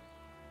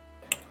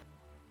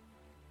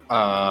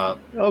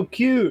 Oh,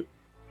 cute.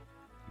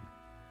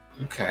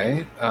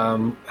 Okay.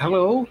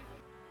 Hello?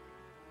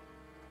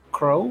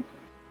 Crow?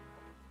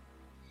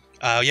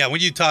 Yeah,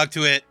 when you talk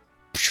to it,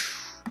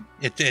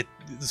 it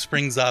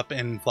springs up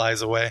and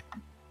flies away.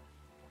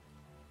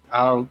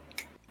 I'll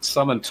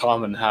summon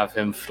Tom and have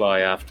him fly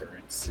after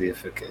it, see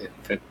if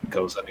it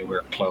goes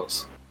anywhere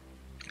close.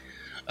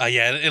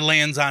 Yeah, it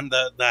lands on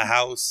the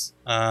house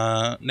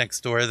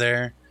next door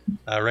there,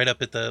 right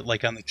up at the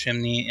on the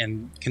chimney,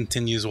 and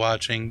continues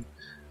watching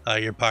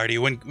your party.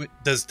 When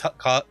does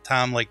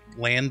Tom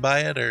land by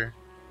it, or?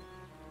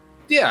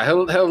 Yeah,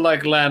 he'll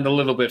land a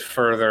little bit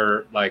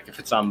further. Like if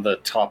it's on the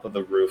top of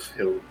the roof,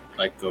 he'll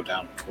go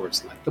down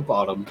towards the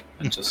bottom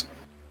and just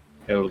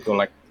he'll go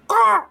like.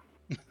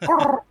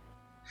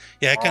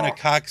 Yeah, it kind of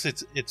cocks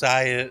its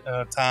eye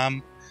at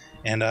Tom,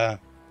 and and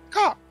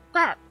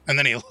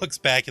then he looks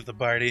back at the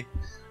party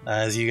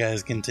as you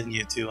guys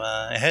continue to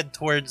head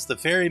towards the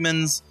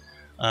ferryman's.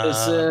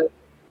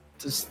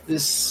 Does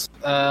this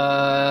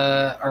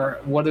or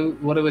what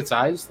do its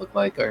eyes look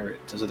like, or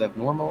does it have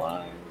normal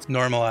eyes?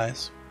 Normal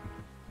eyes.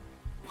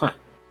 Huh.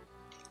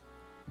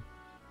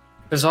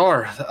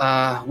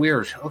 Bizarre.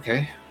 Weird.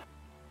 Okay.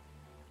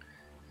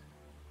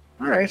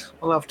 All right.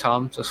 I'll have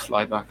Tom just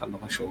fly back onto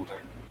my shoulder.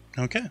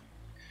 Okay.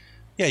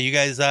 Yeah, you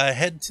guys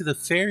head to the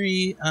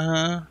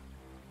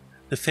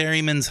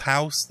ferryman's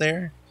house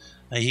there.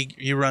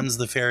 He runs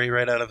the ferry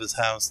right out of his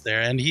house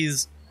there, and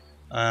he's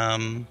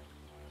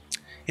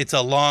it's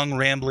a long,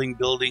 rambling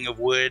building of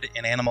wood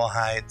and animal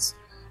hides.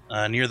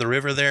 Near the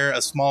river there,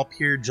 a small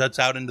pier juts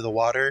out into the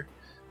water,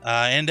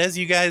 and as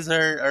you guys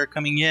are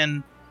coming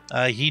in,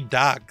 he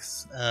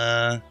docks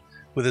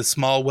with a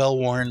small,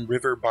 well-worn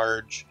river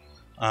barge.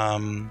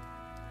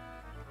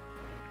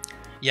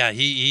 Yeah,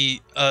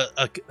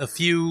 a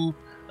few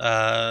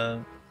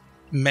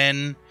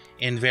men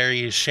in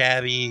very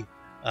shabby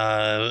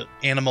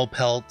animal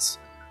pelts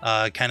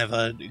kind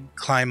of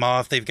climb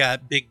off. They've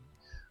got big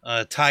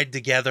tied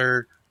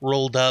together,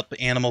 rolled up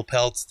animal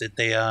pelts that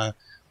they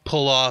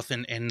pull off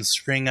and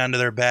string onto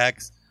their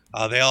backs.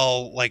 They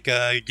all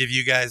give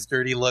you guys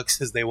dirty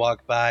looks as they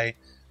walk by,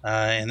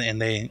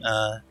 and they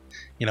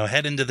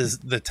head into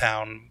the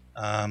town.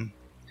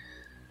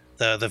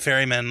 The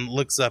ferryman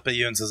looks up at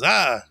you and says,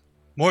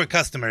 more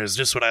customers,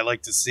 just what I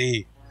like to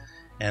see.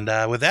 And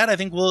with that, I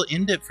think we'll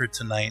end it for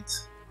tonight.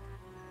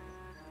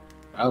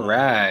 All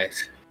right.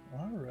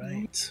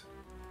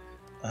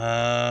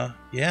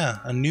 Yeah,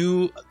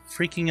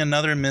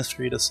 another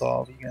mystery to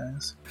solve, you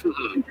guys.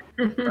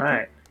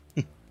 Right.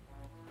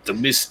 The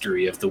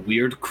mystery of the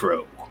weird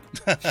crow.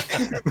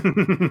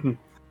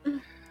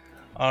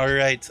 All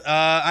right.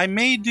 I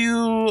may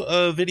do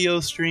a video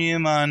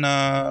stream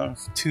on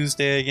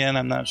Tuesday again.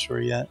 I'm not sure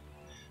yet.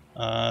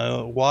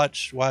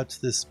 Watch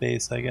this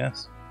space, I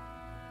guess.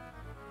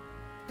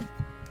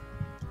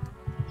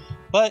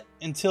 But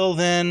until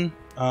then,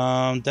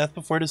 Death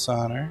Before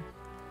Dishonor.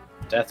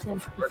 Death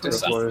Before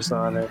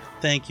Dishonor.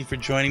 Thank you for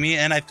joining me,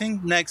 and I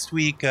think next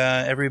week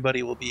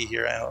everybody will be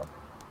here, I hope.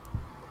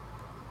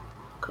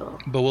 Cool.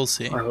 But we'll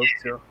see. I hope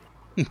so.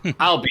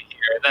 I'll be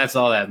here. That's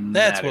all that matters.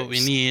 That's what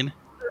we need.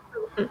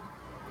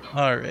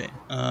 All right.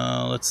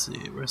 Let's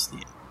see. Where's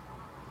the...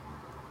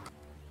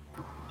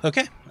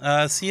 Okay.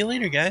 See you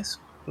later, guys.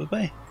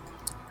 Bye-bye.